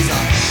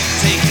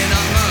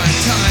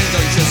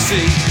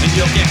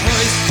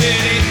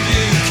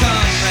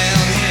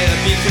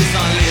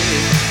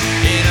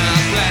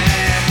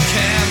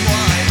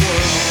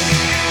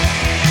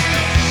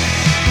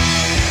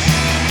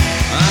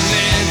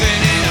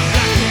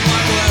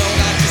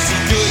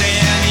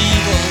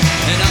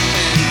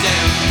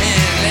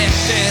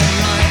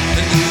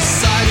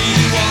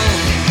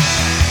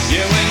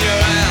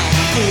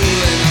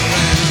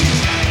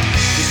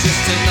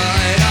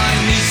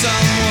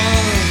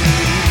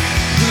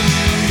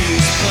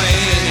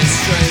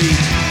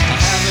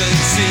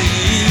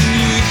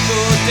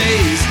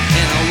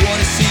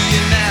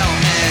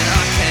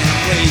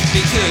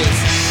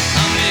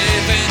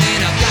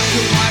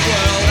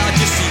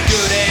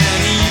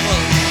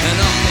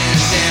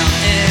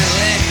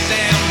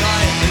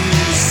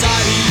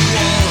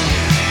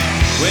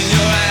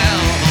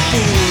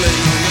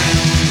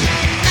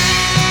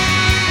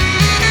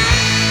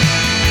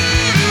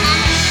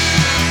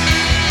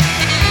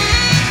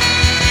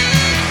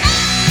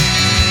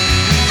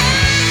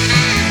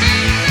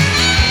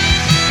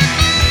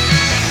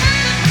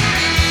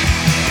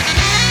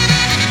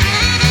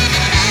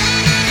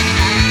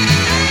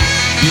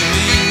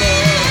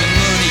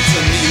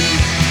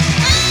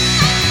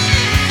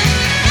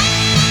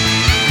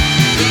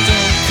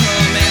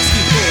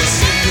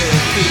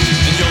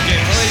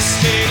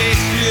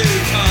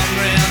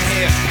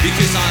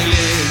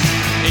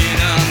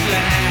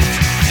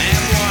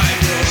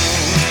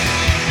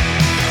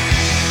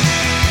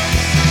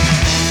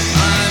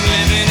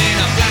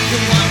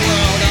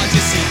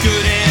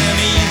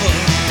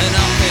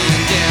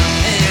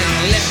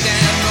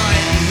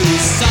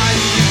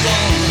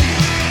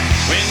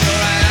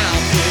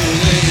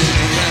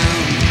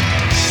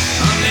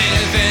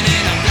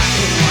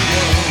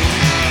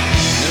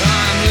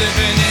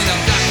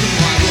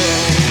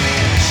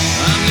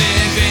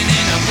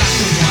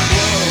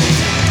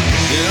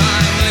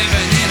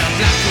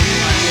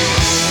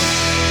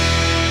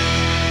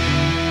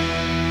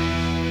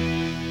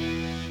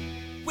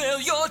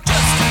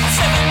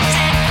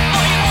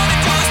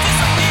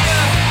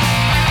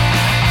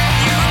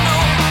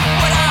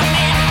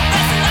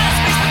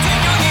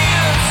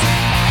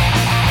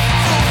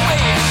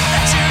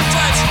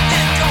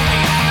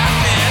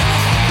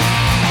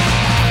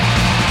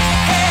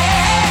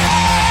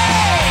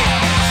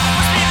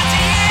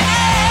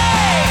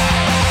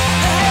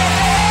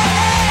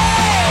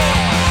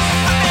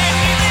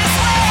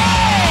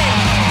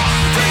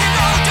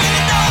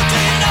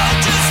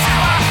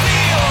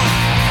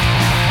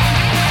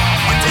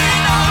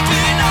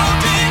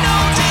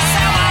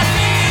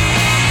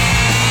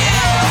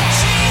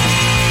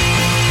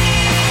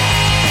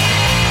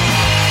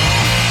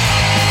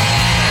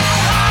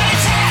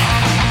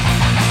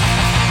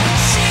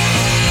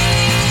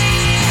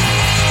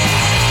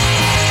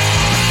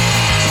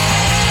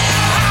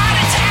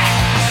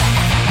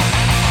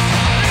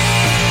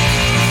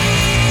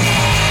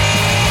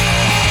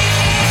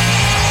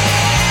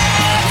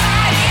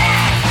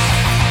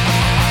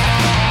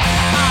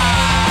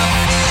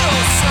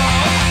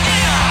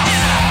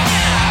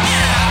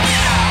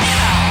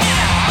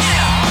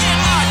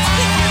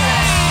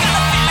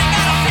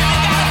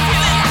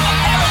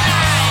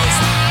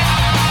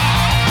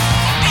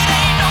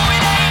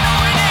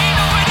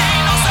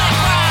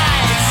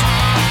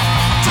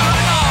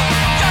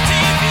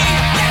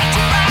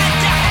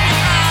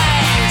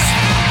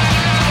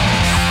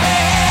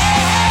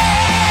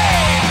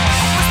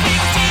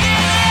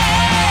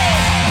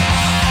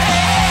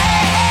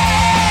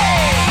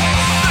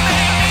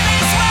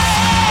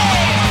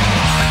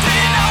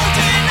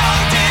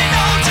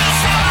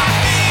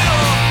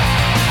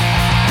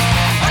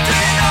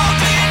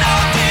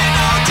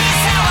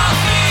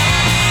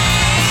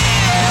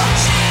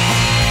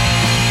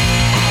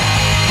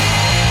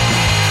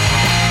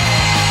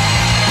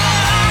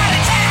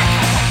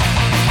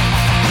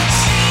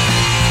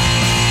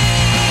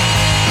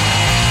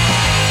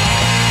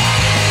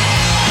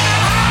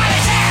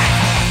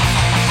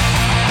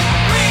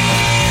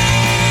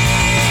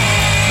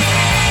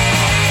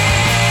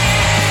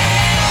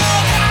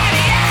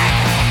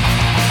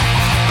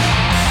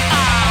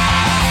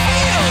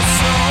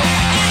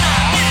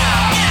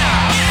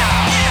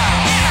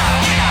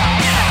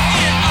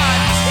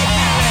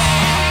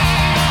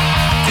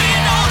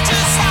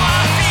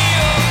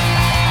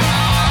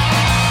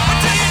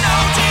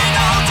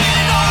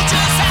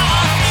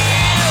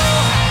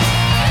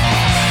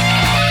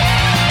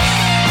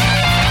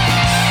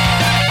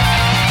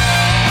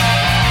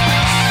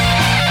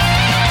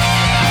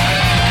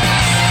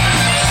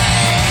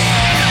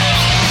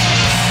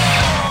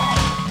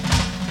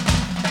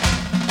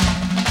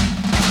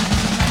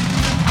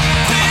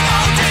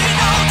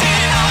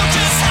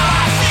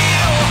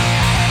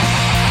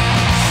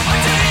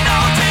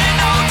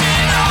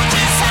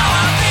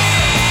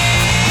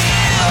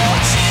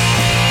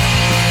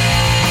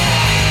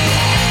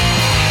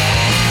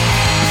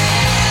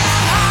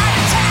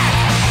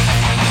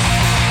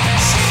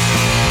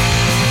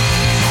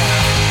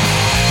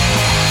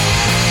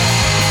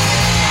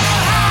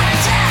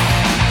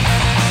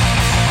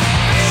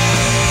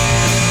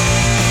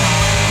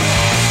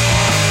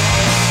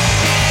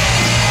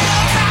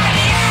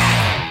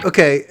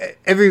okay,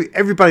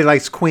 everybody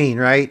likes Queen,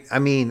 right? I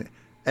mean,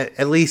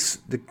 at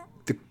least the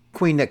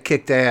Queen that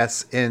kicked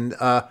ass, and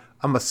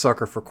I'm a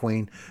sucker for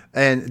Queen.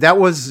 And that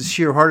was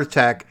Sheer Heart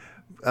Attack,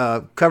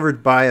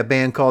 covered by a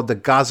band called the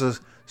Gaza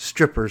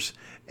Strippers.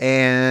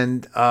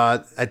 And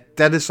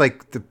that is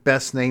like the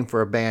best name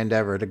for a band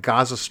ever, the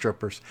Gaza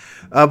Strippers.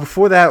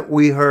 Before that,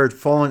 we heard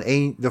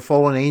the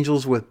Fallen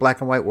Angels with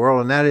Black and White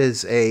World, and that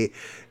is a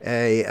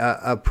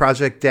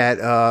project that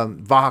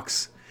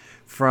Vox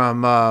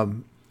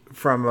from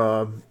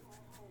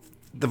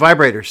the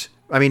Vibrators.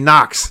 I mean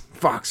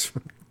Vox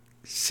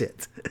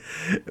shit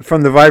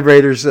from the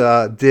Vibrators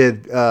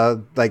did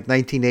like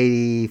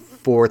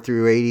 1984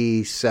 through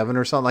 87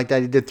 or something like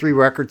that. He did 3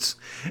 records,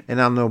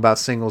 and I don't know about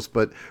singles,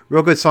 but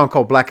real good song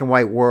called Black and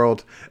White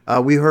World.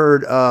 We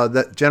heard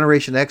the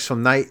Generation X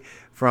from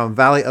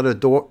Valley of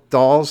the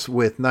Dolls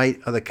with Night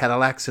of the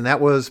Cadillacs, and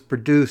that was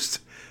produced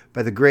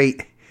by the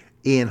great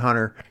Ian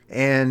Hunter.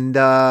 And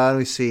let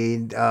me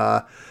see,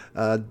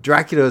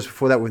 Dracula's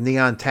before that with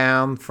Neon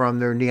Town from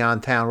their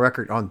Neon Town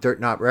record on Dirt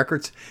Knot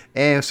Records.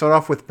 And start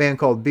off with a band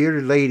called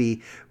Bearded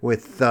Lady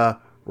with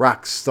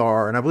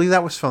Rockstar, and I believe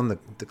that was from the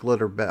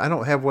Glitter Band. I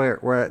don't have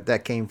where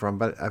that came from,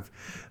 but I've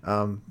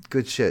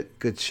good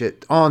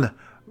shit on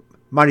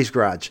Marty's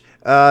Garage.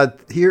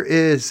 Here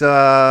is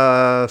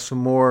some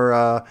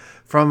more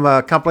from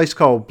a compilation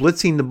called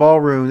Blitzing the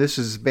Ballroom. This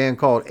is a band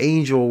called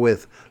Angel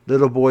with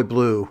Little Boy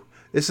Blue.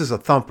 This is a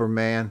thumper,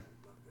 man.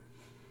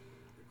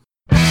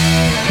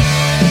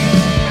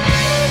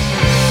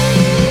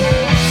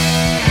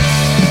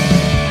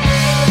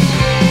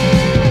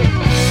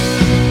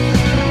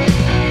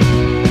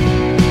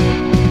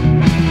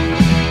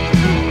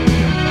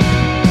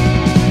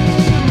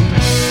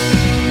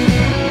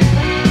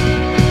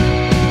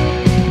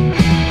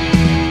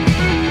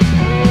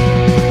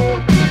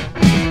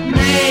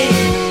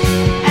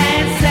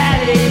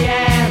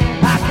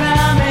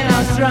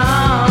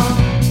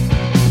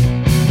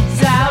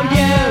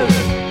 You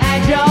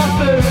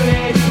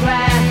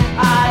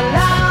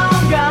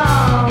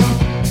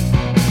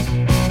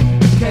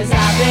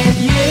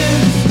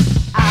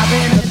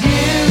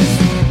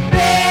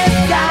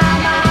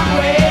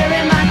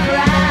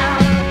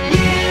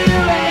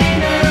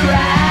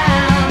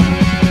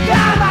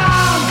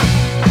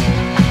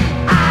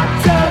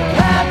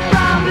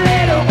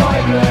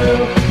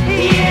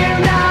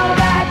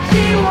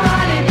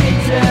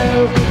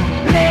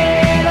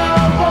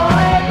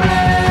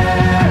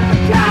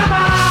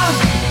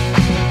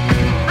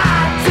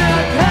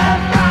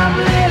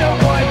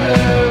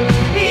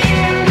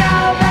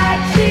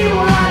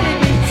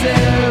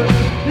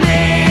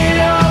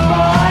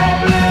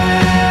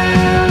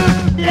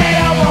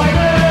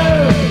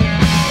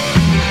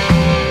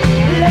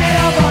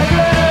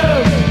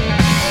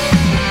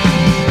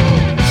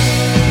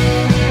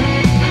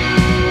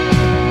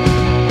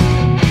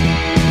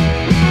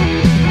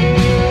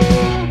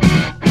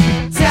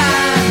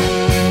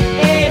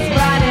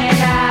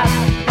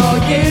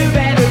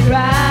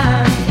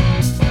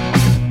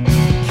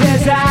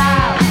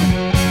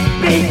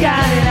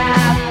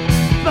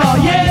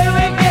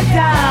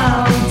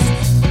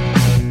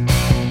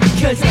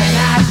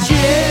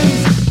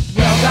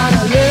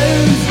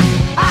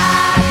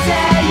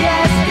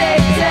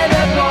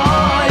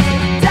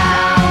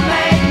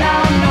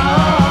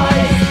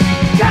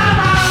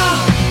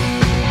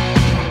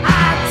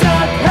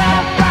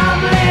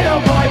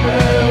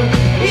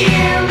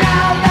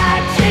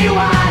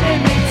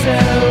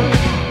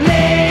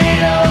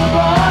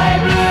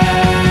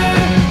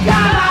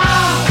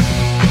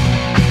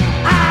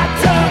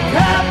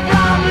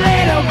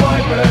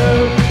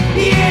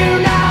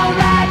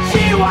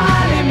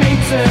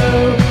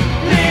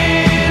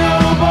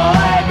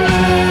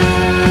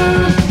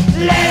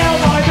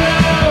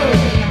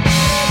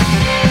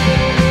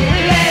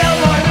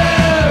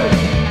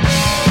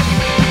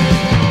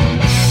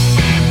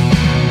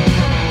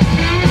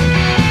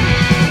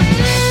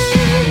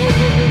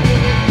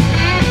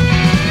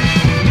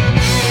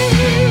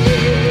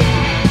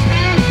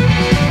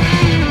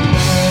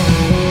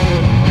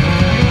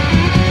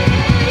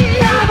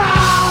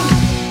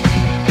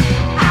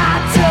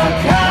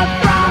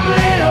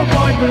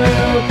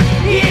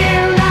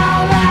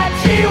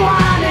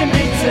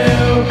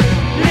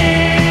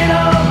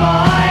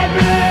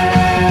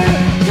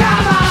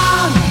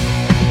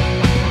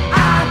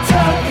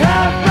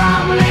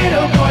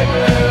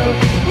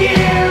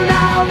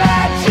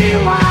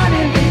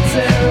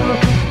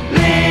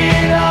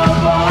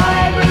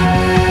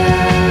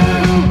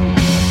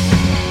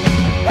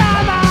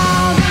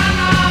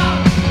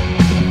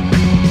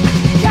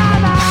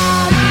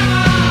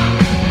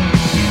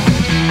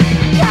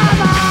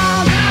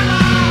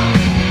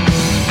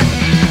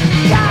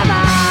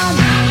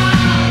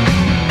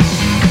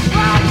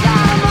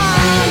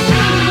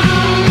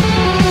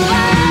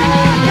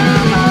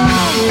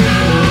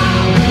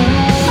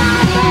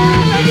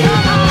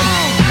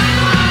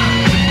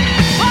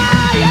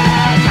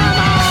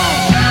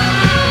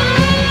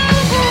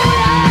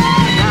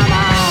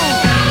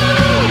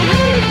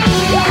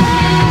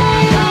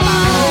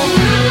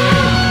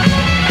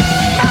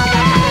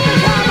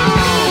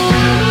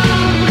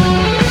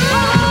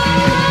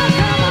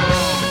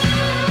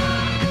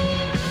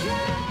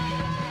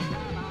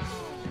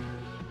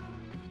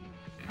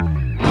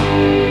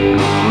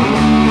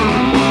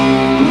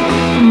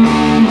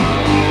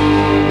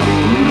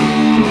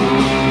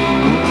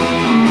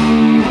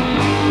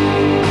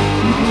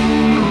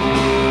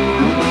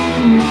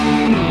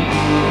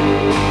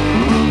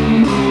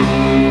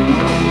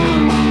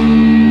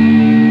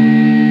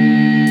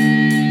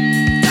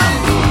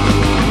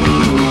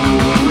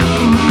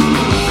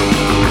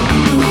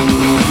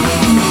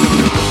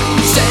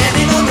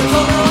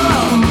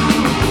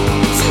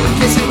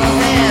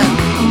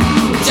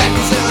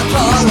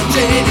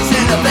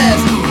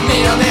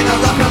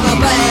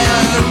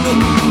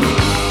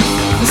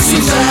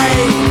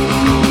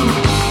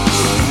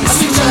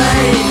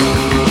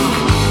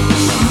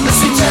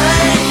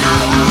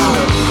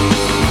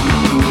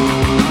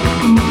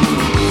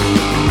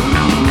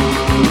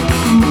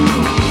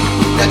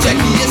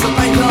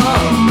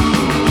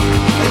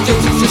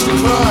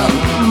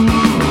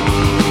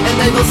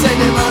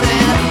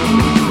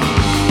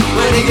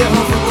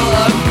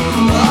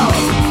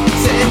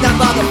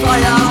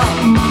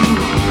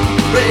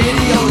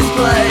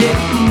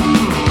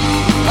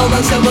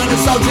amongst the wooden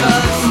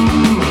soldiers.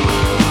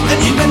 And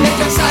you can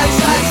lift and say,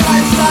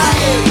 sweet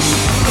day,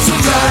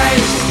 sweet day,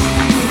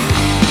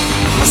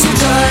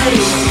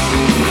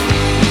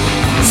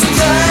 sweet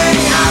day,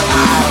 oh,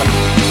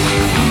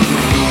 oh.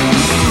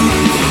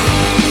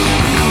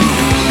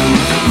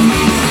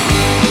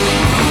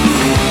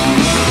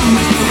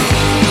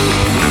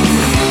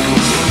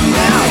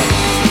 Now,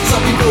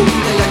 some people,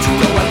 they let you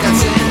go while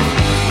dancing.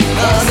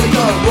 Others, they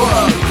go to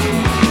work.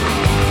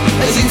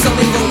 They sing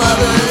something for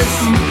mothers.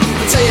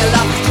 They tell you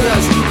life is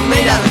just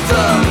made out of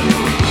dirt.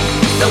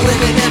 The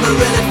women never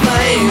really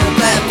play. The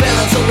bad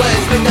parents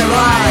always make their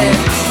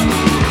rights.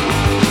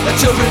 The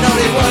children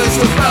only words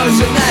for first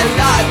in their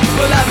life.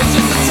 But life is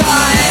just a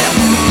time.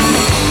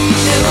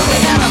 They're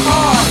looking at a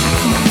heart.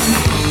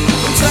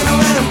 Turn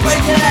around and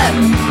break it.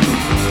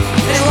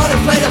 They wanna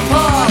play the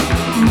part.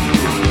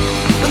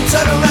 And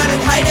turn around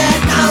and hate it.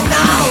 No,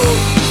 no.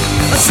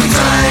 A sweet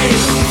day.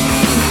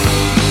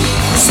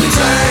 A sweet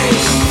day.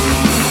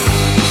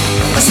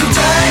 A sweet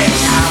day.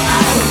 Oh,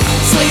 oh.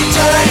 Sweet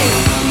day.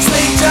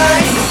 Sweet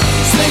day.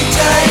 Sweet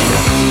day.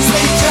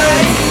 Sweet day.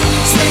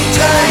 Sweet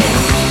day.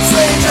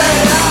 Sweet day.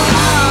 Oh,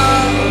 oh.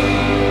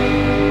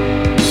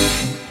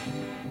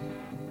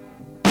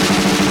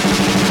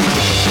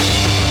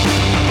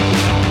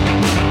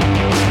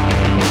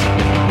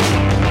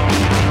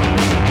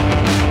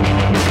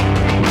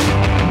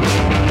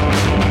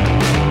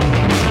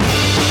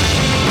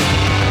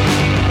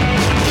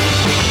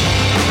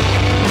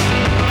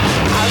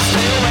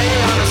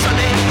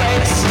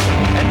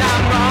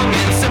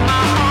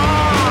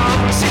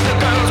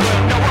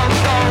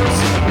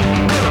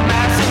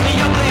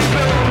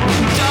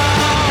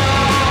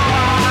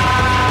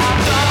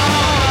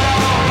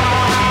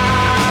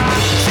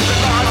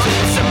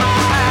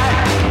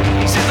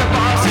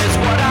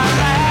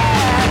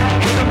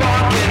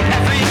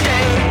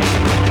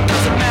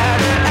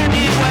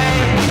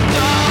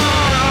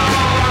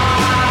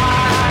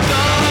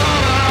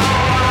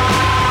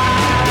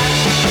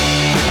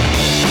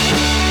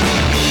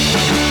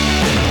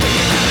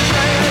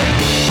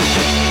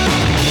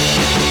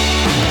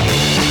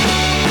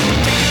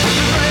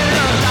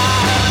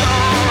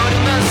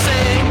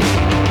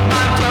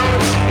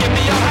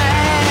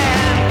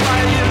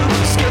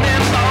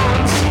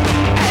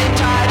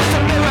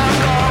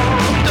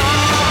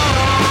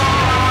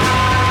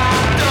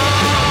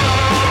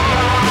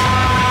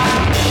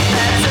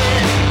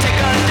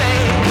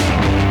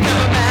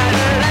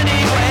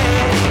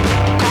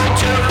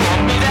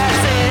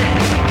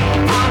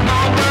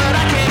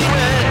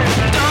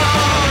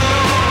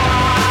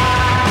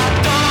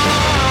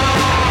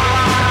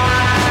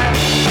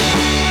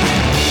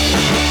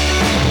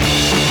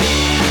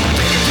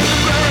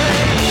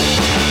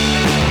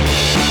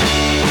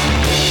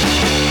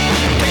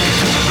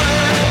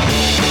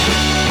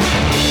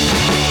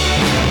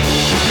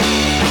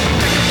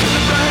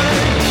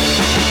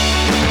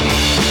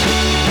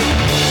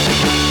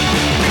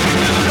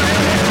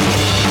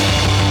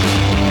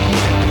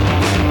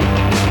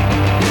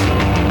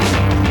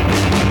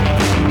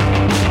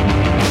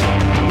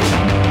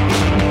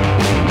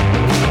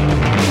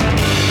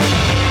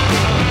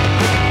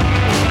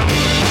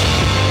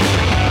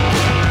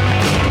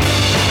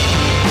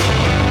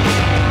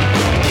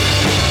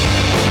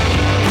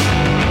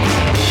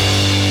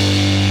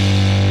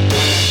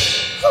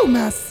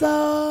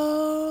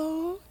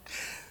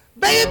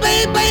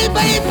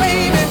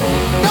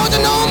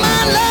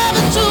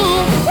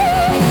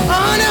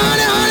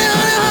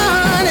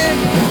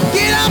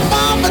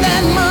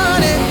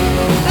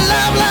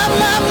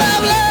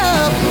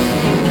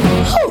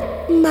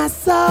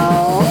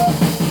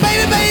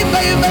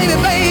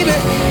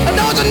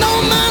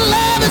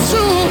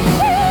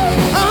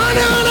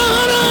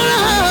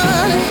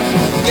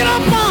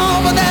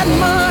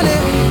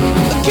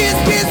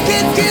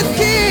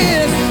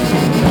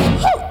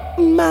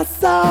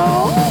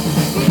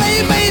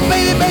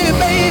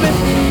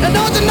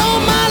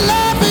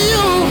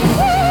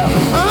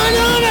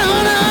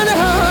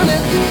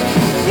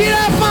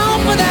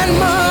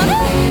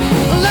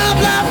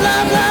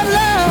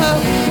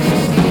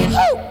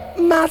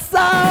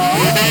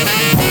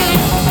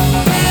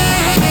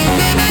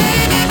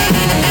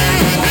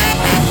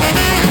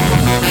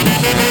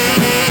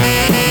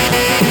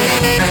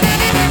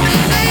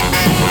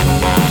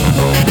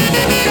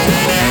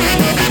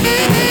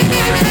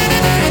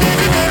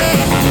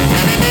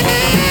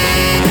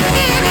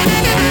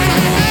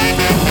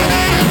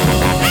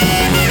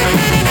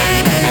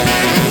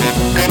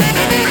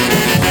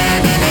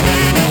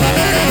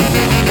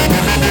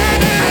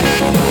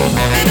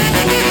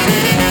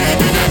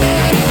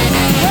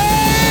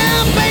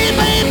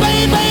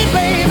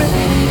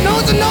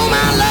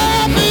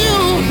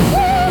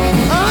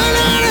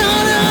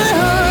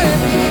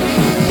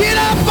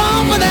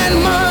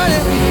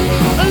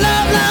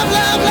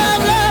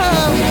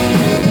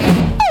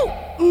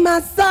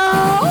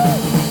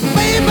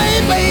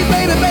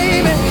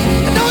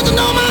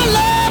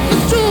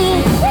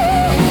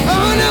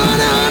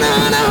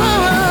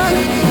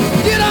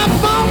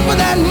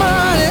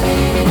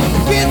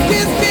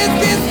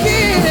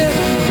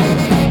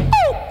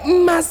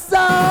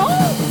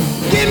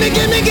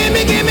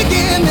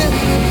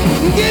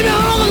 Give me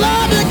all the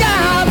love you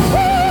got.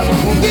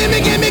 Woo. Give me,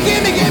 give me,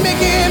 give me, give me,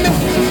 give me.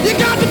 You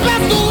got the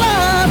best of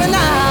love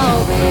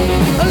now.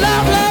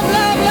 Love, love,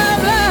 love,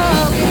 love,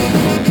 love.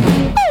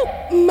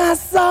 Ooh, my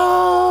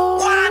soul.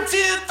 1, 2,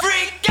 3,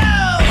 go!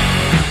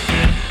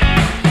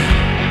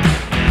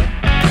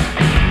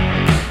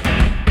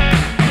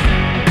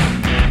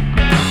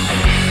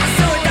 I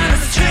saw it down the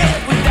street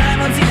with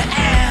diamonds in the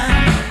air.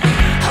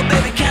 Oh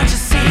baby, can't you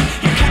see?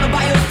 You cannot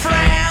buy your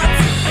friends.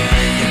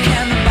 You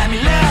cannot buy me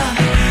love.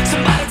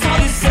 Somebody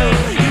told you so.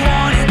 You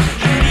want it,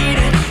 you need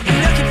it.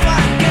 You're looking for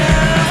a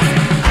girl.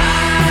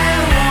 I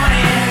want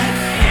it,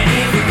 and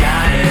if you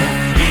got it,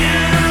 you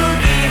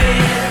give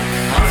it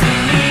all to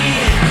me.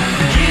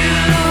 You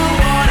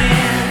want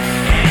it,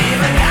 and if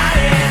I got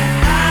it,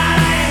 I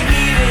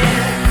give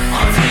it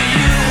all to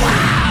you.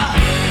 Wow.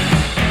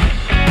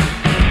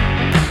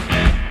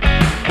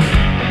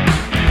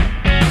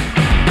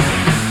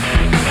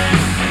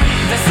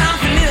 There's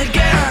something, little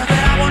girl,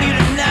 that I want you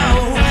to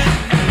know.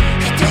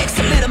 It takes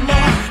a little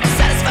more to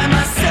satisfy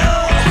my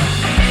soul.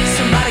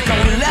 Somebody call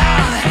it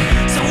love.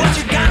 So what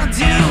you gonna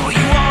do?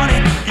 You want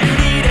it, you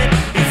need it.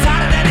 It's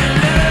harder than it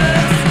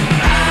looks.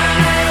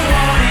 I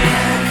want it,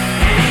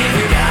 and if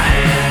you got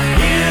it,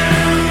 you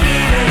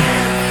give it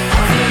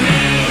all to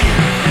me.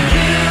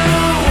 You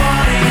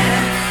want it,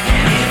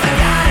 and if I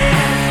got it,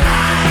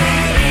 I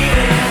give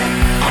it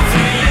all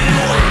to you.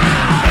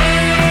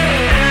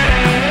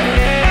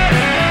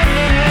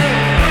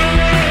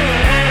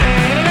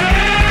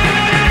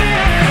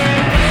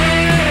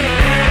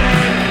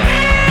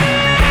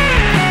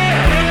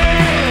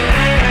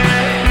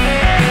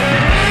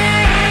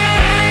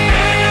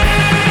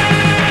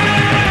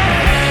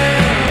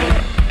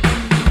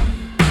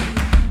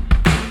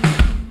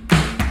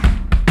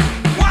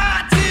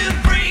 One, two,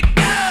 three,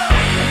 go!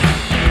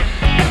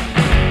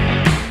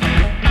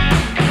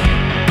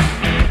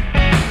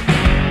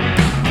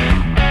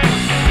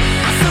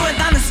 I saw it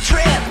down the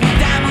street with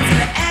diamonds in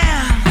the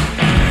air.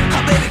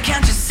 Oh baby,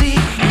 can't you see?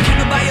 You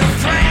cannot buy your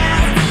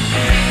friends.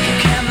 You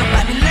cannot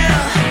buy me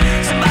love.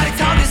 Somebody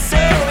told you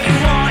so. You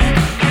want it,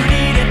 you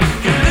need it.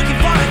 You're looking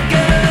for a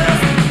girl.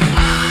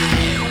 I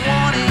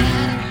want it,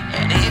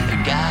 and if you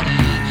got it,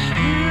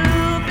 you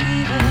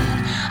give it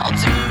all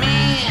to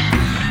me.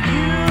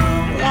 You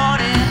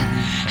want it,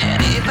 and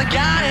if I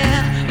got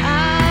it,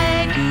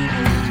 I give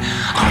it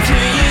all to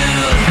you.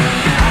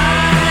 I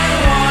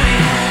want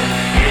it,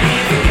 and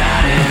if you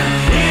got it,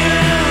 you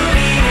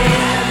give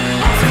it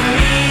all to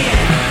me.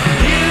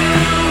 You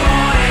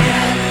want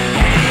it,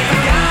 and if I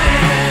got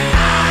it,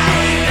 I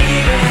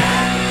give it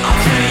all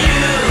to you.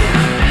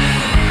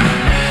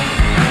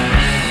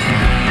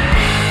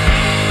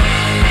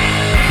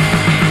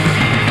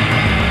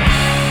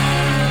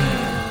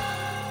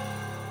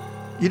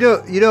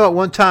 You know, at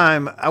one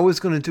time I was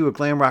going to do a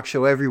glam rock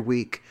show every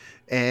week,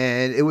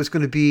 and it was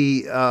going to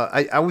be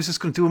I was just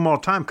going to do them all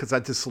the time because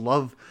I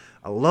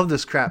love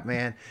this crap,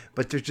 man.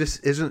 But there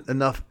just isn't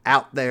enough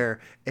out there,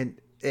 and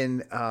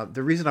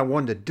the reason I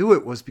wanted to do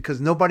it was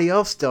because nobody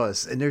else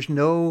does, and there's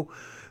no.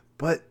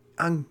 But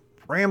I'm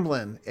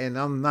rambling, and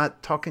I'm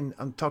talking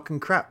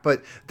crap.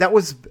 But that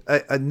was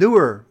a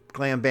newer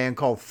glam band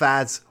called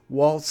Fats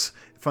Waltz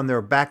from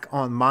their Back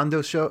on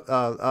Mondo show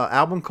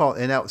album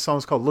and that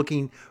song's called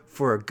Looking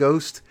for a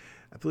Ghost.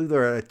 I believe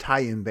they're an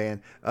Italian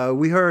band.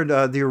 We heard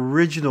the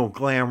original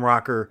glam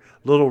rocker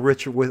Little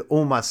Richard with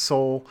Oh My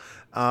Soul.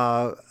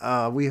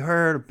 We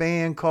heard a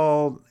band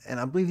called, and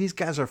I believe these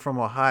guys are from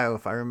Ohio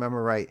if I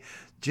remember right,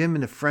 Jim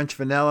and the French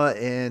Vanilla,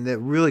 and a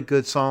really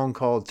good song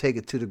called Take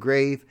It to the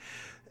Grave.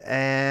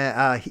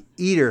 And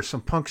Eater,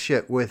 some punk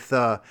shit with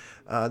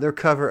their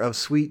cover of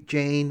Sweet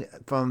Jane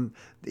from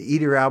the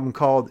Eater album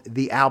called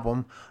The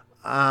Album.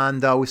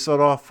 And we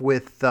start off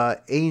with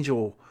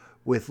Angel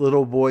with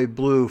Little Boy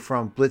Blue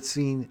from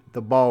Blitzing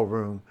the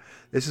Ballroom.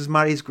 This is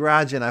Marty's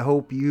Garage, and I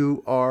hope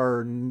you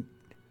are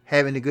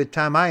having a good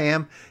time. I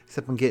am,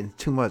 except I'm getting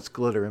too much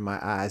glitter in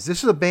my eyes.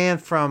 This is a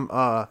band from,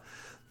 I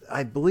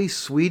believe,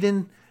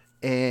 Sweden,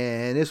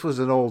 and this was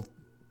an old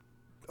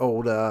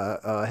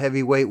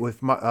heavyweight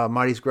with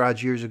Marty's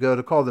Garage years ago.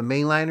 They're called the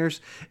Mainliners,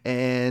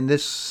 and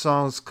this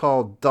song's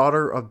called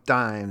Daughter of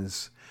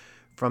Dimes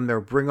from their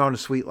Bring On the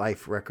Sweet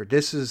Life record.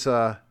 This is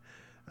a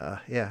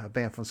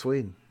band from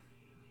Sweden.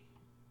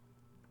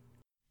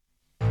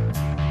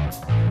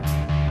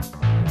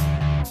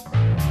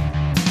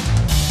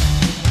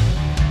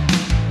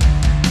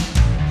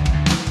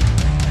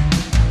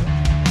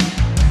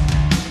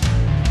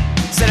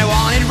 Said I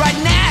want it right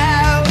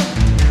now.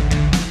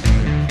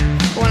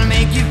 Wanna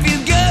make you feel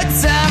good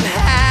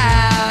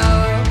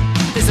somehow.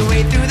 There's a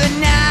way through the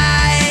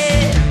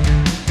night,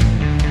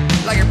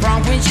 like a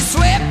prom queen, she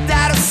swept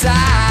out of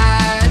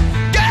sight.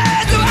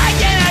 Girl, so what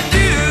can I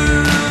do?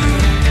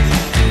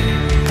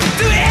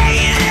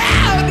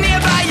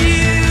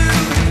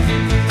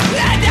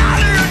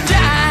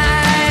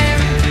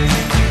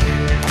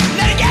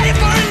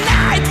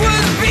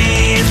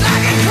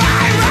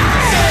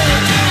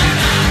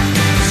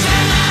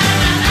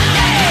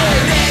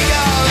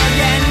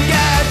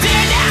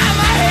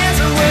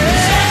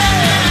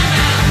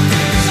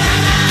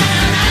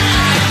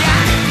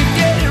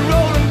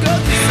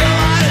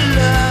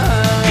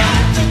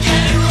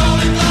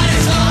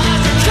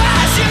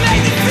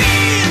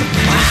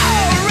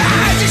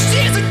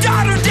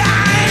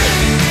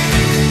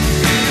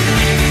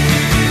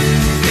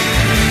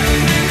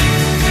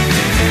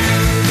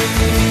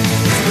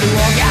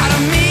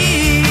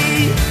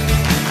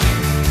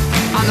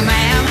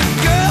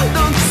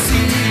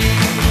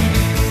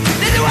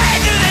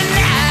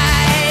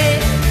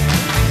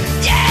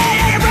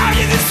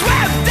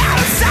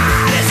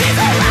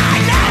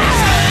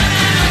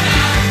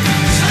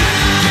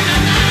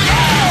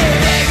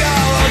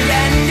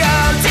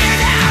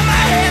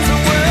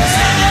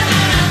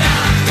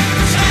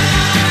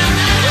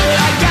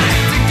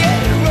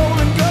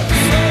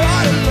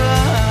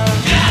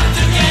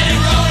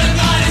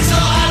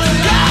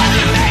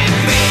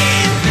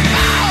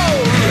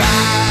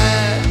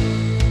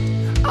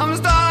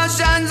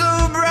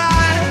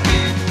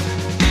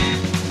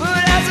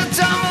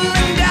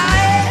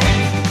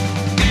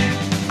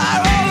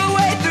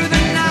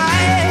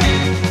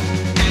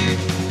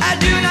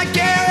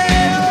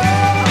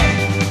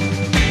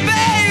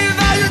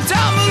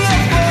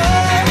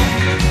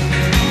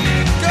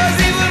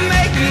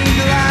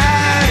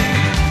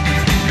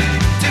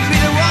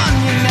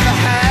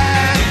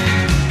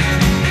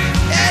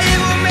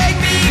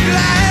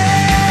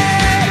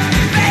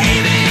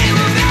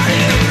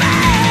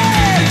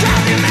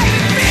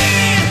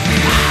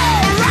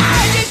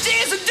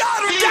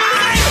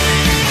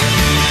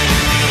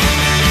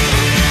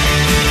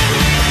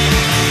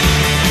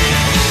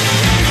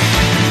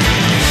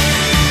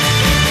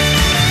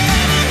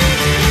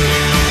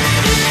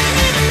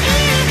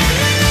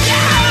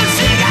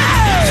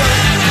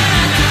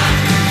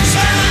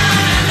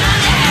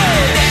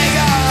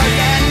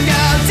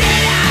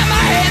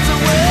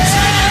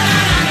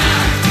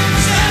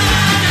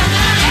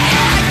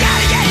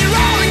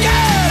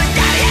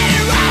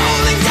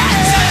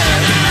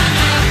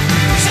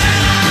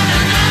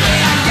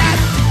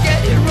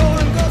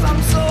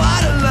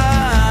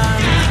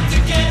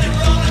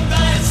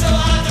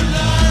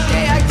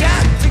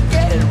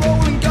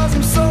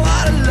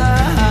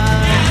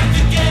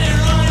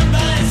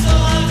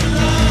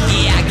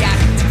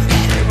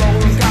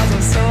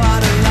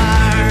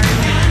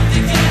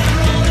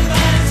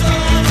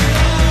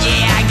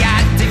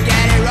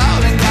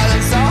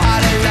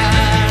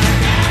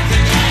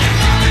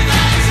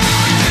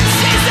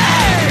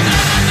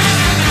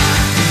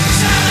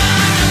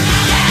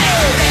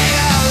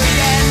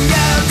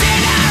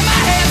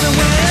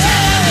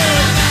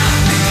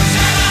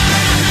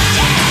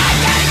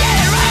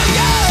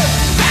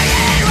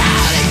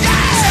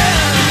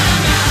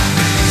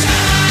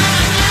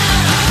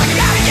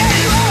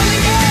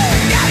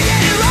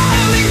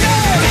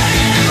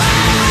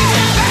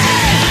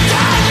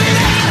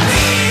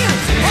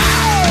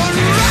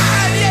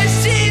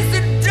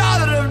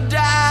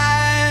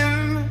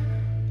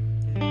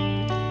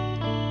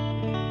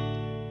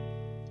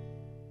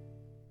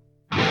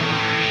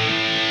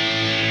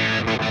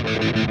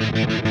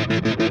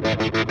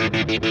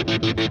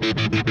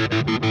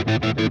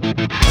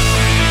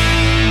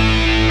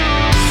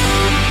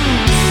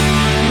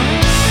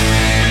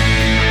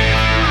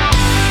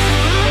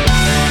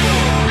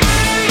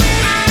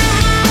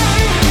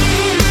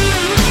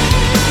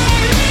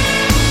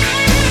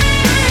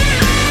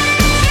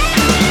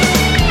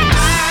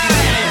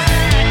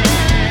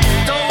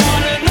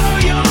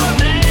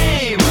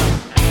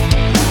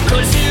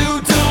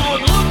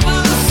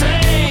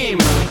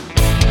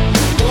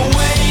 The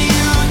way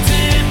you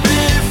did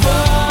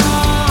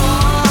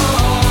before.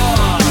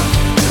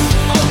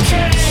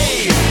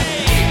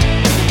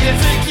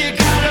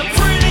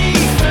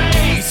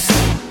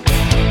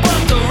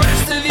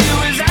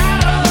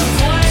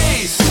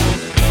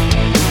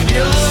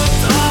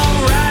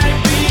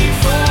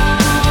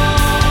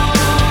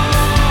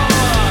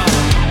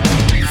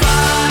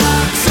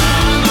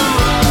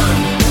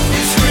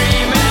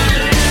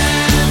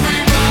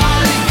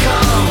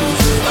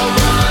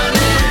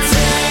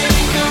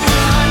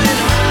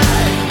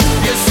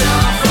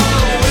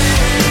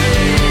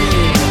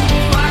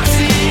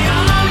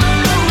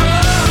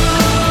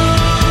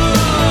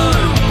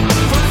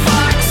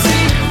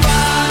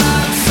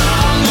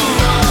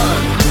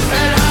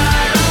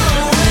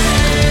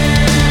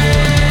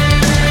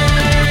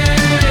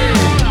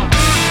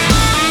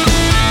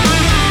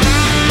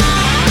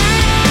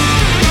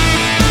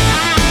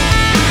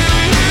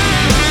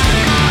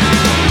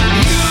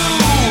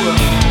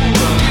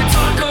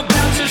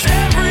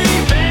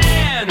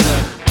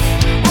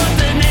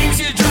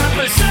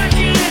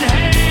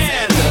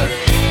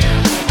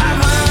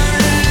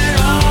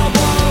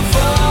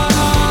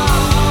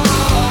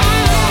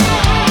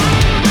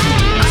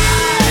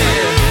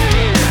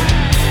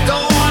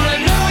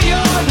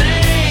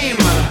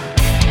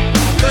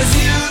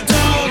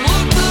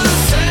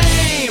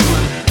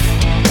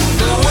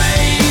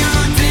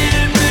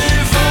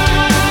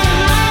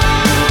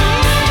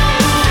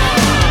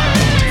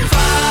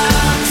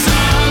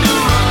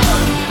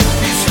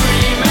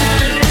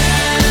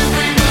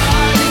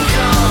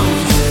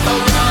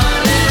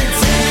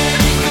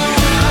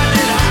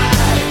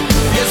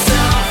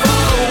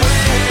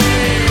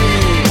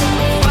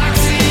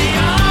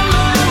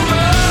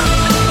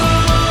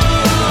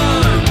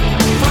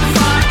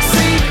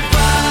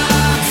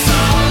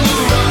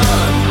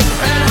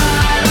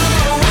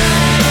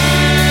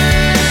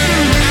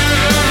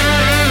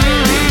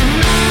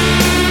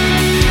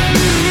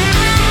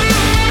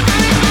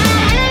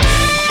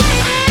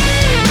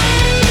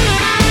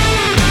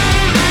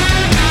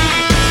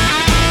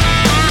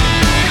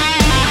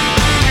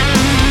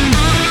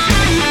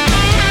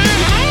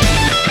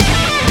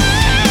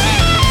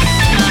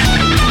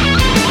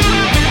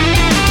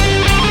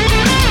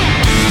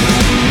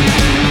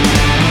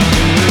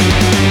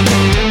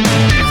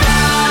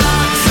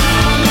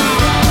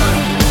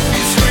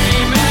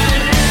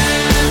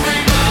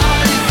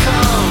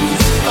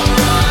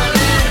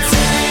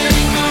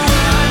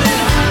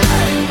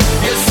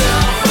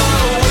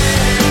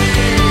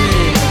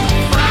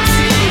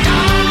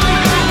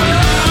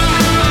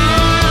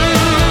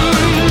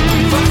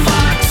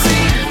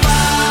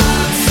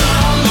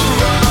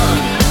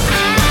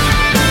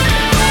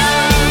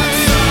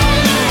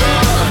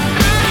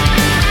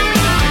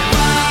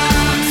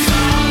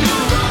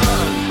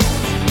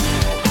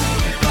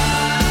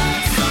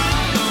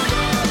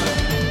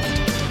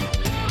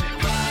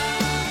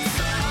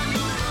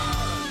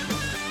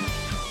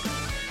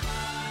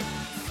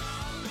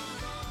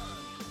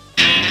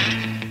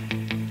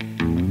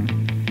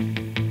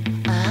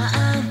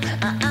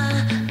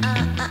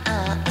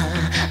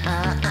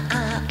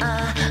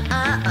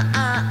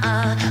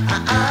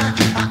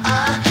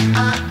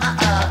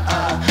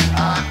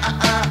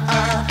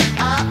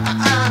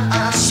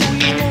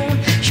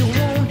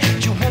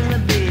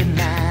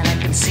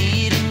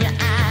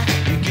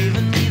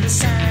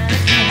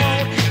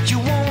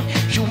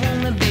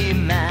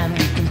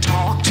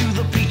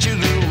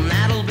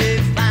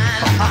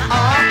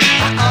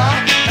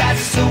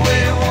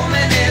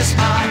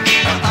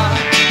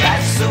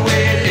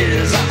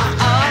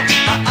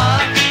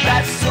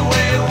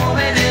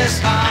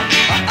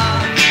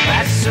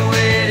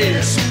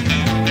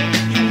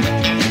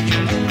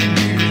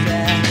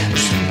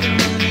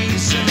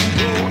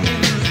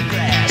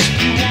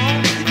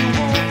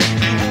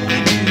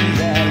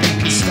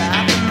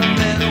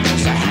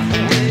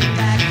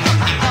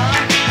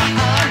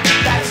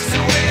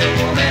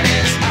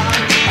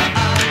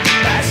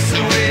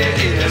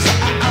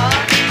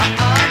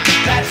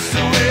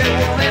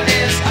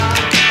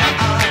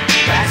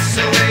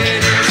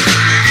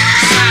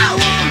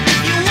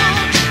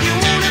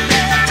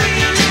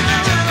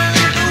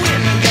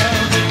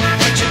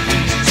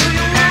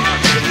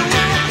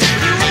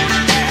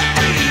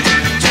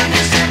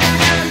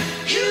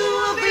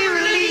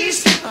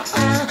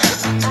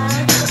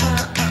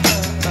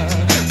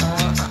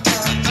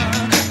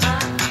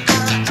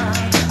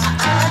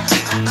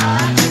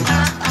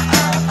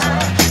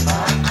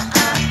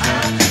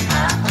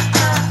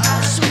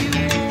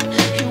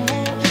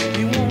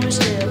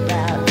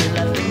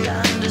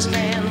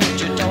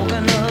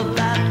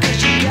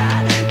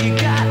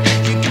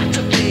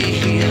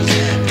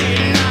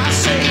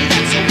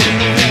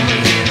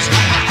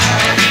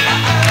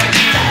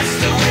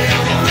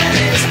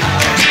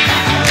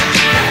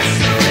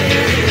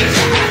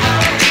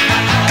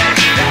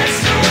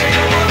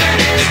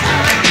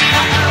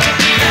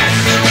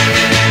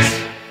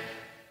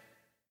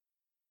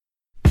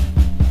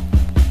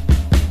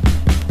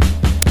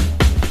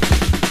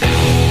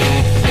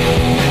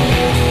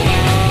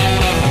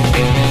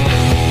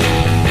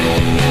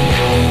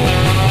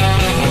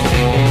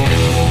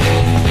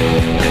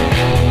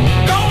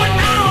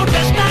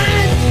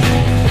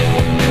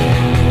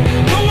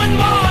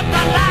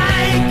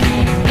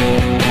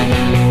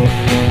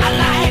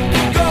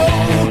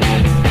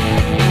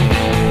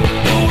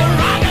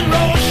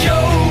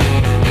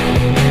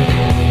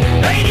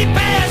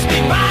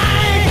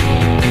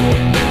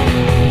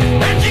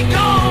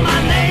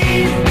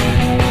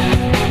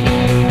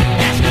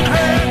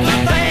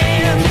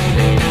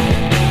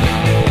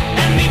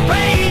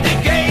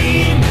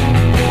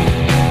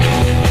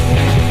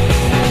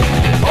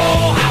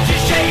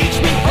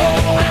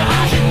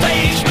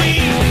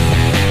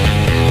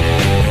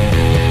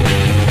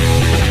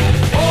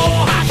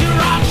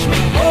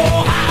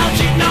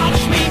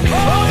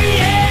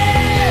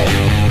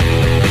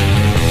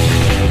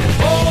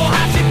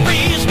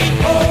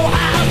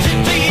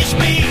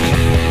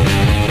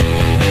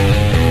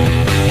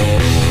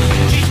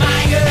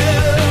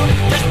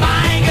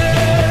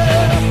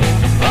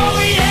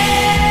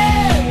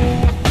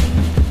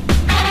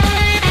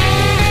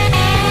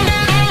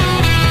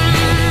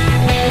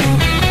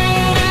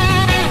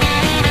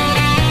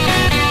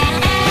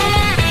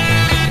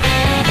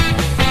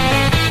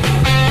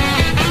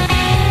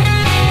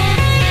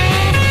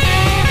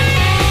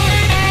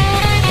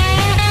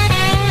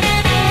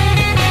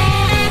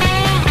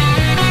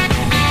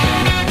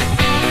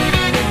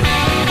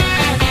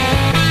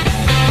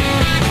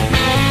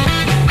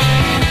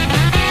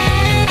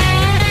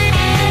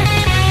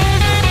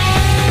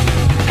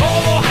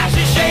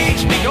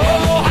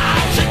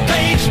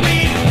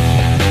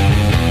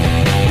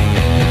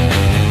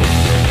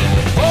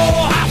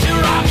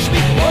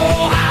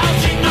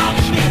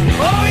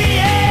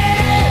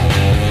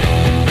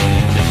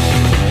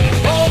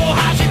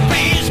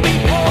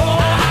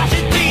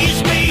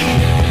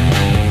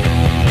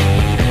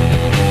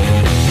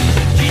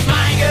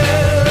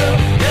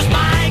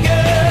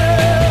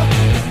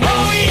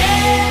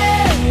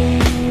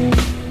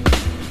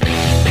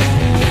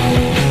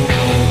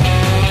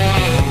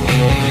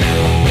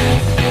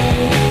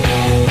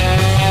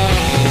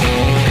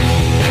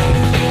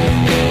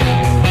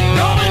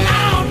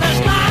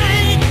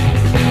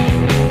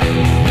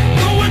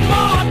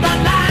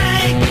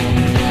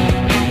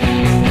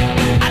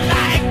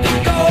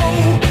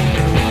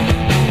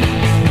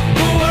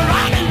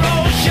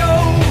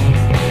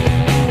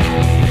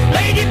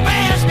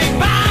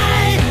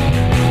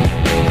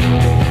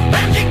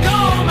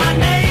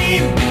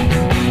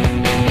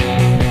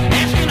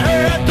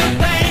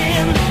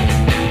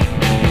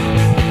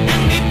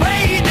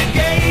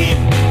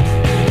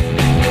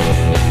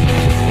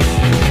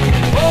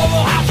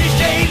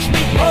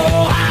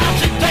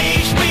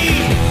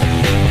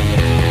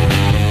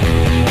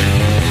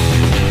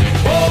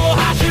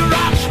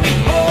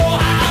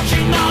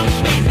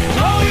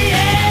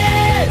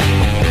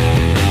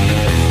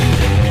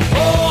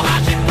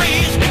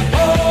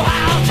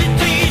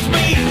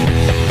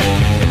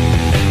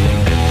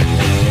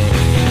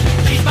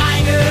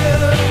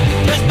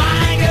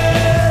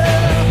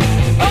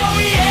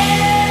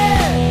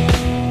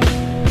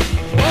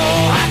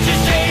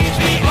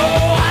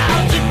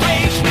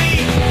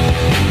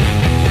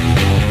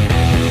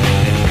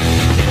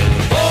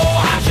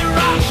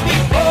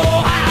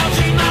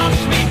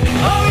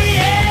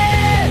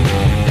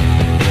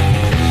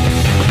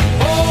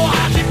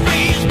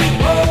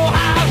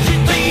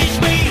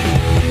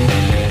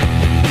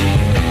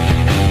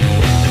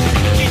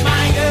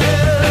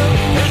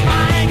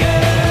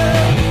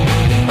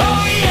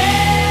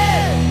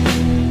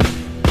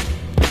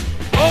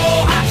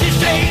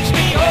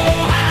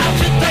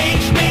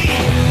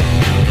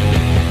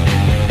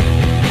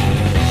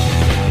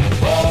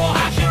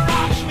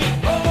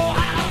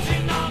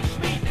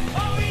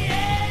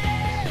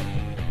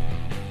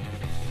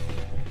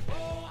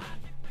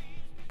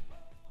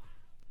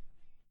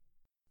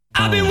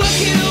 I've been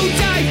working all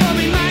day for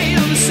me mate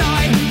on the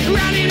side,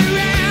 running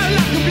around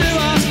like a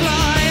blue-ass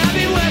fly. I've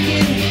been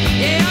working,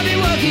 yeah, I've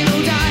been working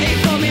all day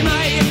for me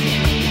mate.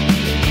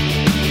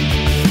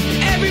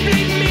 Every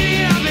bleeding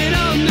minute I've been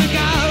on the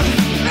go,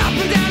 up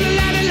and down the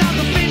ladder like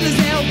a fiddler's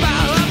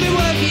elbow. I've been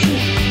working,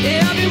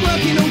 yeah, I've been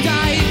working all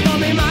day for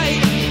me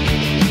mate.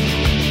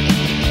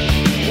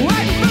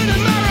 Waiting for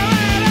tomorrow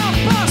at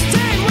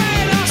 10:30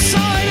 when I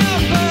sign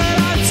up, but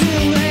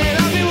until then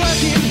I've been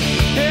working,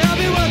 yeah, I've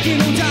been working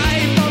all day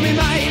for me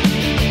mate.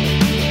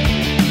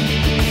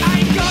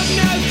 Ain't got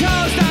no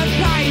cars, don't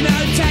pay no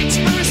tax,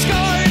 for a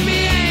score in me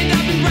hand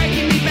I've been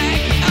breaking me back.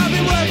 I've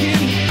been working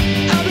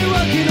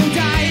all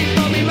day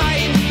for me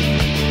mate.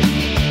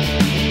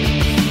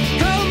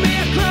 Call me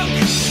a crook,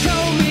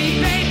 call me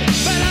bent,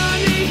 but I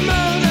need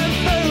more than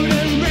food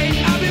and rent.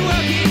 I've been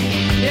working,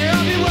 yeah,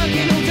 I've been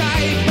working all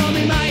day for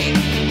me mate.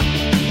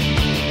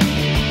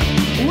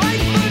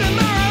 Wait for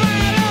tomorrow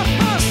at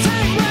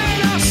 10:30 when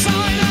I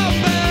sign up,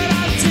 but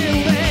until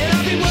then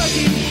I've been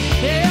working,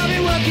 yeah, I've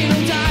been working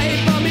all day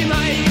for me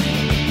mate.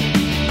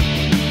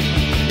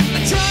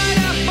 They try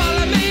to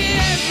follow me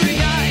every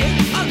day,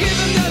 I'll give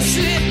them the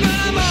slip but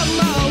I'm on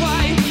my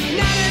way.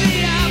 None of the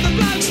other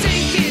blokes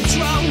think it's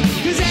wrong,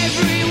 'cause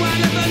every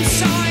one of them's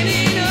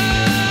signing up.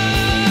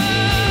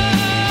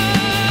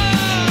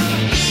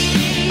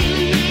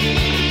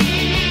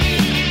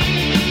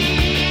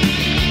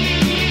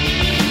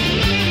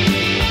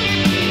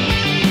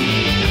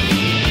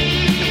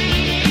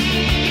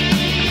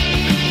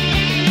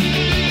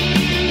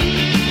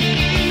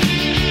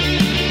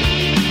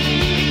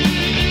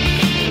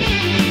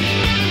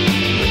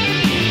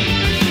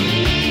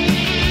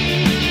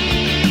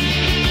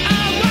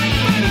 I'll wait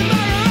for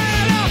tomorrow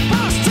at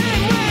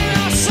 10:30 when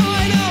I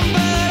sign up,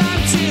 but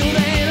until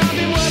then I've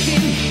been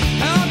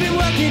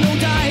working all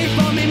day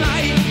for me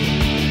mate.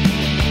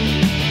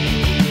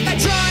 They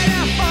try to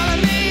follow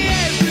me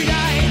every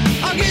day,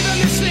 I'll give them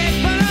the slip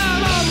but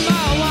I'm on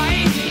my way.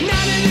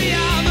 None of the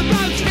other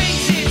blokes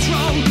thinks it's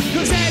wrong,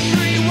 'cause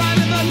every one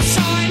of them's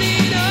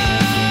signing up.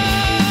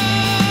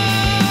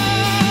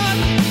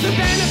 The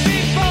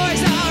benefit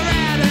boys are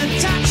out of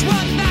touch,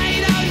 what they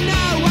don't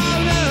know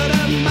won't hurt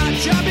them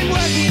much. I've been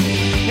working,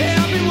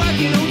 yeah, I've been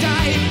working all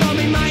day for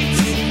me mate.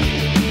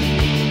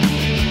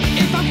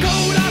 If I'm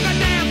cold I'll go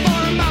down for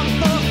a month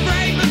for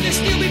free, but they'll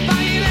still be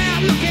paying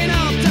out looking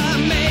after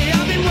me.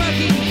 I've been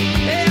working,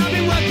 yeah, I've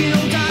been working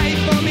all day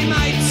for me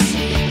mates.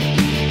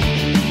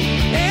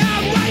 Yeah,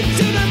 I'll wait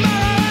till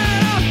tomorrow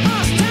at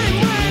 10:30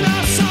 when I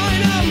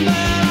sign up,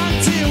 but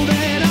until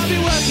then I'll be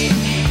working,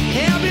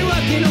 yeah, I'll be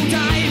working all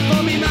day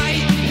for me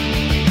mate.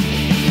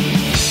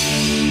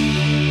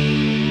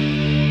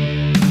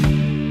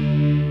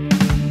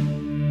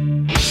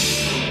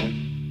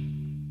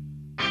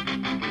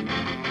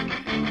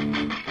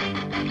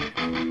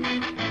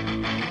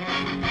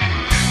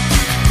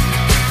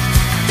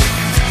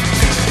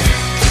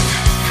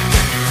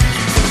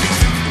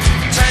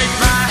 Take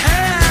my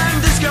hand,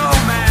 disco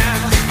man.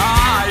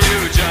 Are you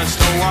just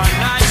a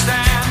one-night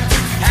stand?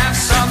 Have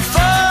some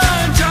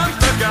fun, jump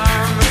the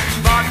gun.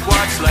 But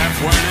what's left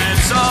when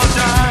it's all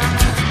done?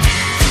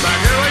 But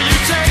who are you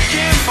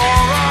taking for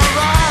a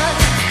ride?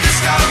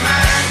 Disco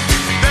man.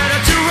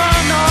 Better to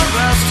run or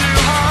else to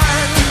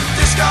hide.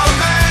 Disco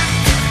man,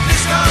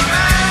 disco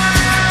man.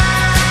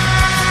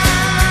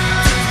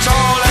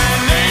 Tall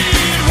and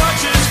neat,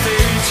 watch his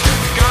feet.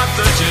 Got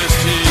the gist,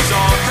 he's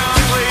all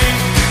complete.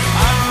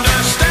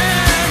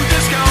 Understand,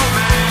 disco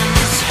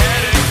man's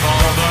heading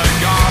for the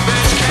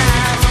garbage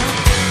can.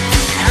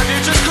 Have you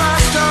just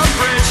crossed a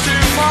bridge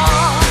too far?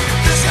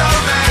 Disco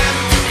man.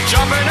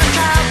 Jump in a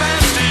cab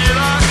and steal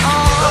a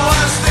car. The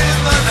worst in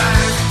the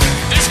land.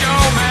 Disco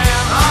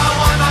man. I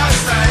wanna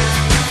stay.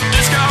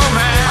 Disco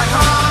man. I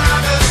can't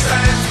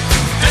understand.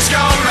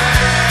 Disco man.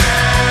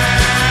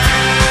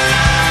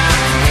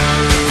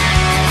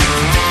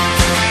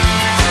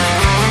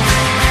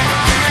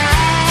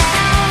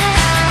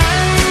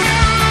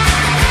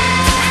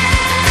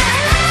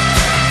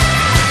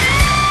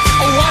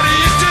 What are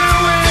you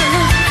doing?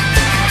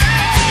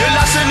 You're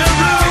lost in a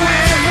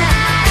ruin.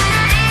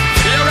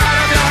 You're out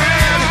of your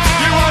head.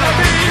 You wanna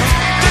be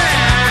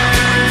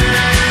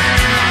dead.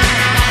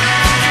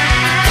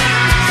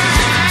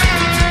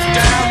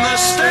 Down the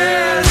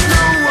stairs,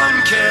 no one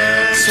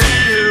cares. He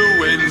who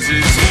wins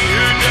is he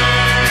who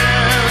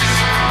dares.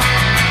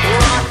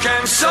 Rock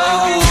and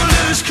soul,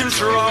 lose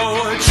control.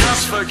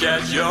 Just forget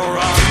you're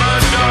on the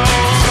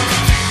door.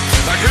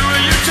 Like who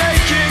are you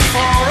taking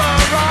for a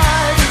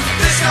ride?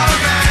 Disco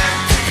man.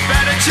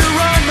 Better to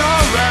run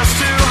or else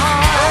to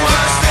hide. The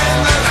worst in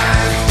the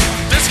land.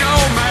 Disco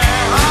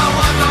man. I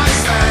want my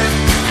stand.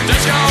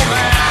 Disco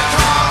man. I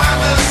can't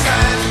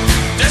understand.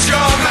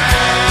 Disco man.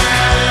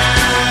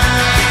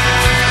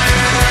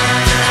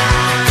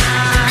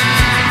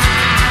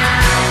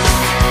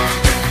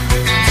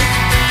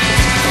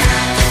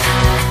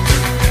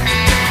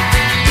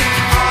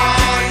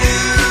 Are you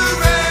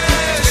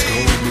ready?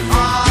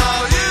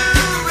 Are you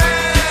ready?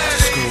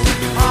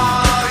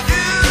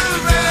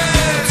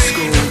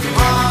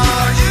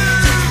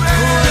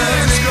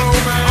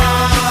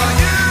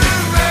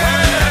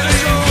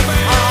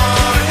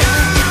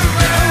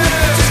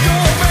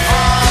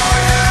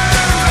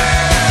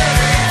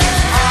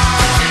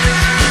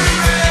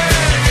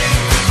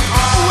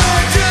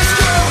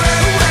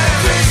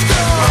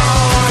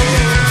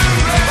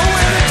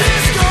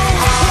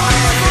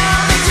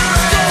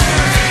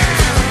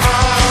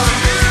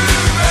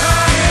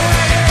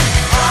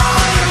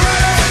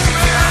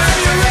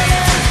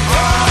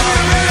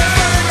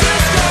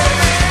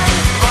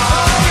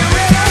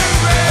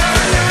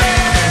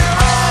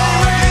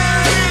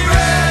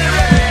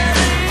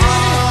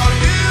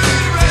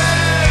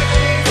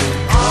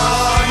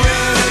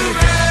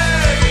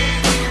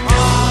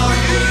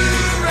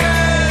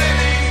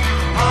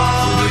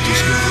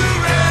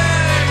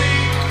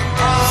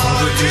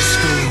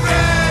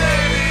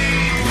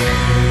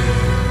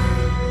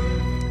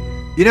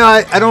 You know,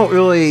 I don't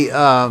really,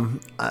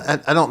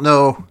 I don't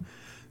know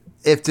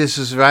if this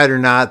is right or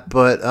not,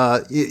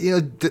 but you know,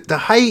 the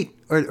height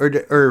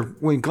or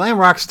when glam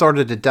rock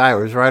started to die,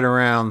 it was right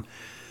around,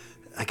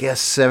 I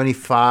guess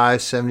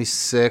 75,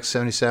 76,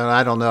 77.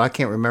 I don't know. I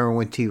can't remember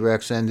when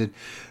T-Rex ended,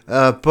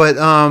 but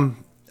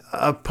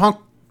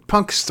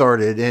punk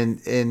started,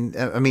 and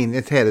I mean,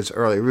 it had its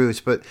early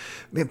roots, but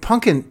I mean,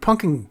 punk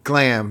and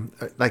glam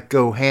like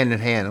go hand in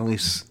hand, at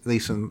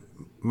least in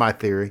my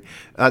theory.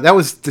 That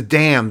was The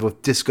Damned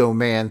with Disco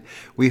Man.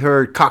 We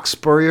heard Cock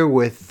Spurrier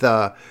with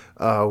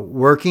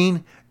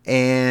Working,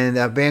 and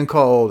a band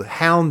called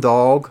Hound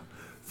Dog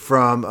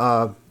from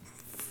a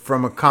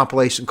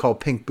compilation called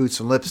Pink Boots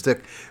and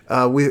Lipstick.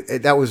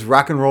 That was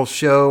Rock and Roll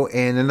Show,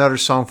 and another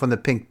song from the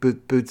Pink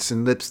Boots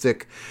and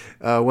Lipstick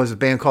was a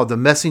band called The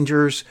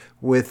Messengers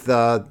with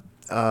what's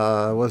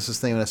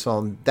the name of that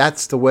song?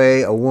 That's the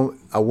Way a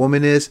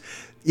Woman Is.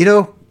 You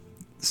know,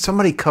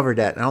 somebody covered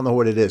that. I don't know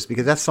what it is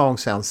because that song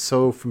sounds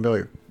so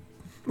familiar.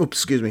 Oops,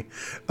 excuse me.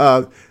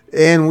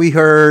 And we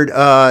heard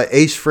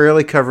Ace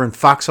Frehley covering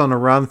Fox on the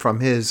Run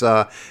from his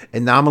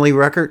Anomaly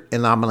record.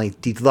 Anomaly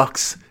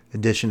Deluxe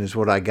edition is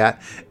what I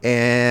got.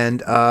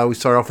 And we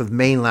start off with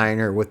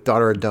Mainliner with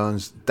Daughter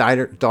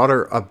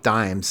of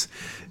Dimes.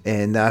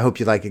 And I hope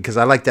you like it because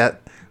I like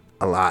that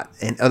a lot.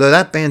 And although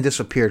that band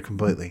disappeared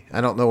completely, I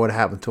don't know what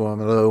happened to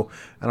them. Although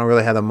I don't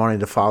really have the money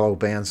to follow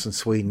bands in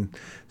Sweden,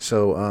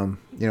 so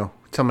you know,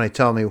 somebody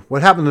tell me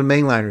what happened to the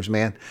Mainliners,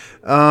 man.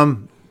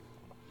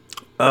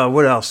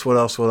 What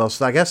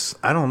else? I guess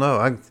I don't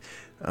know.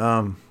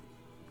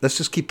 Let's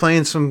just keep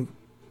playing some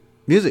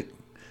music.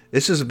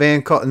 This is a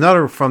band called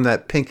another from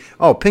that Pink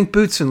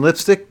Boots and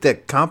Lipstick.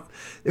 That comp.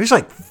 There's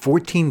like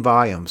 14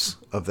 volumes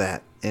of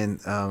that, and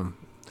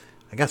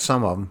I got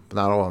some of them, but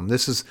not all of them.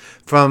 This is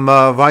from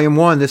Volume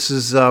 1. This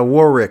is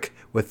Warwick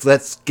with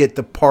Let's Get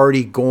the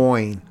Party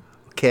Going.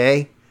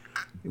 Okay?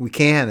 We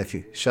can if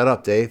you... Shut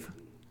up, Dave.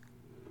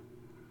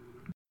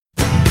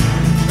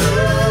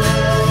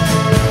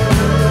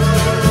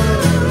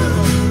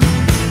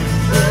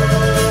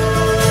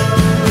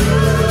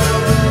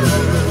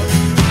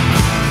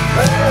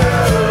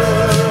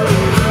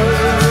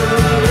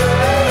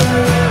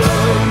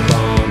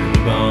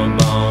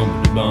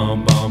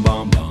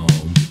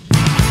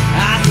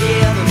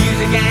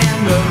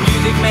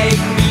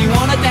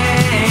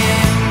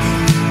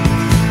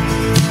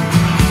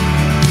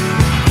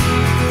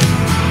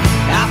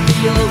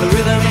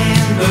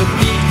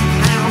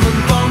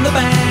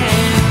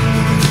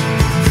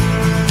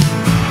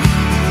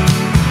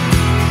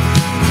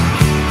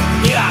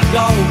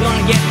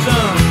 Gonna get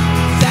some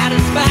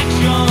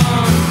satisfaction.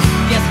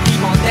 Just keep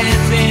on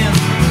dancing.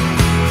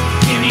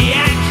 Give me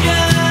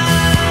action.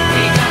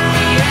 We got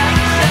the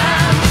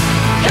action.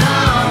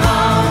 Come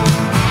on,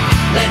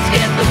 let's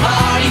get the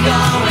party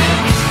going.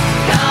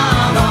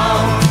 Come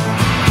on,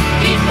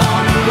 keep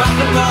on rock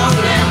and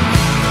rolling.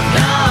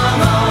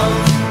 Come on,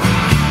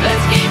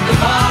 let's keep the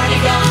party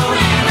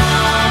going.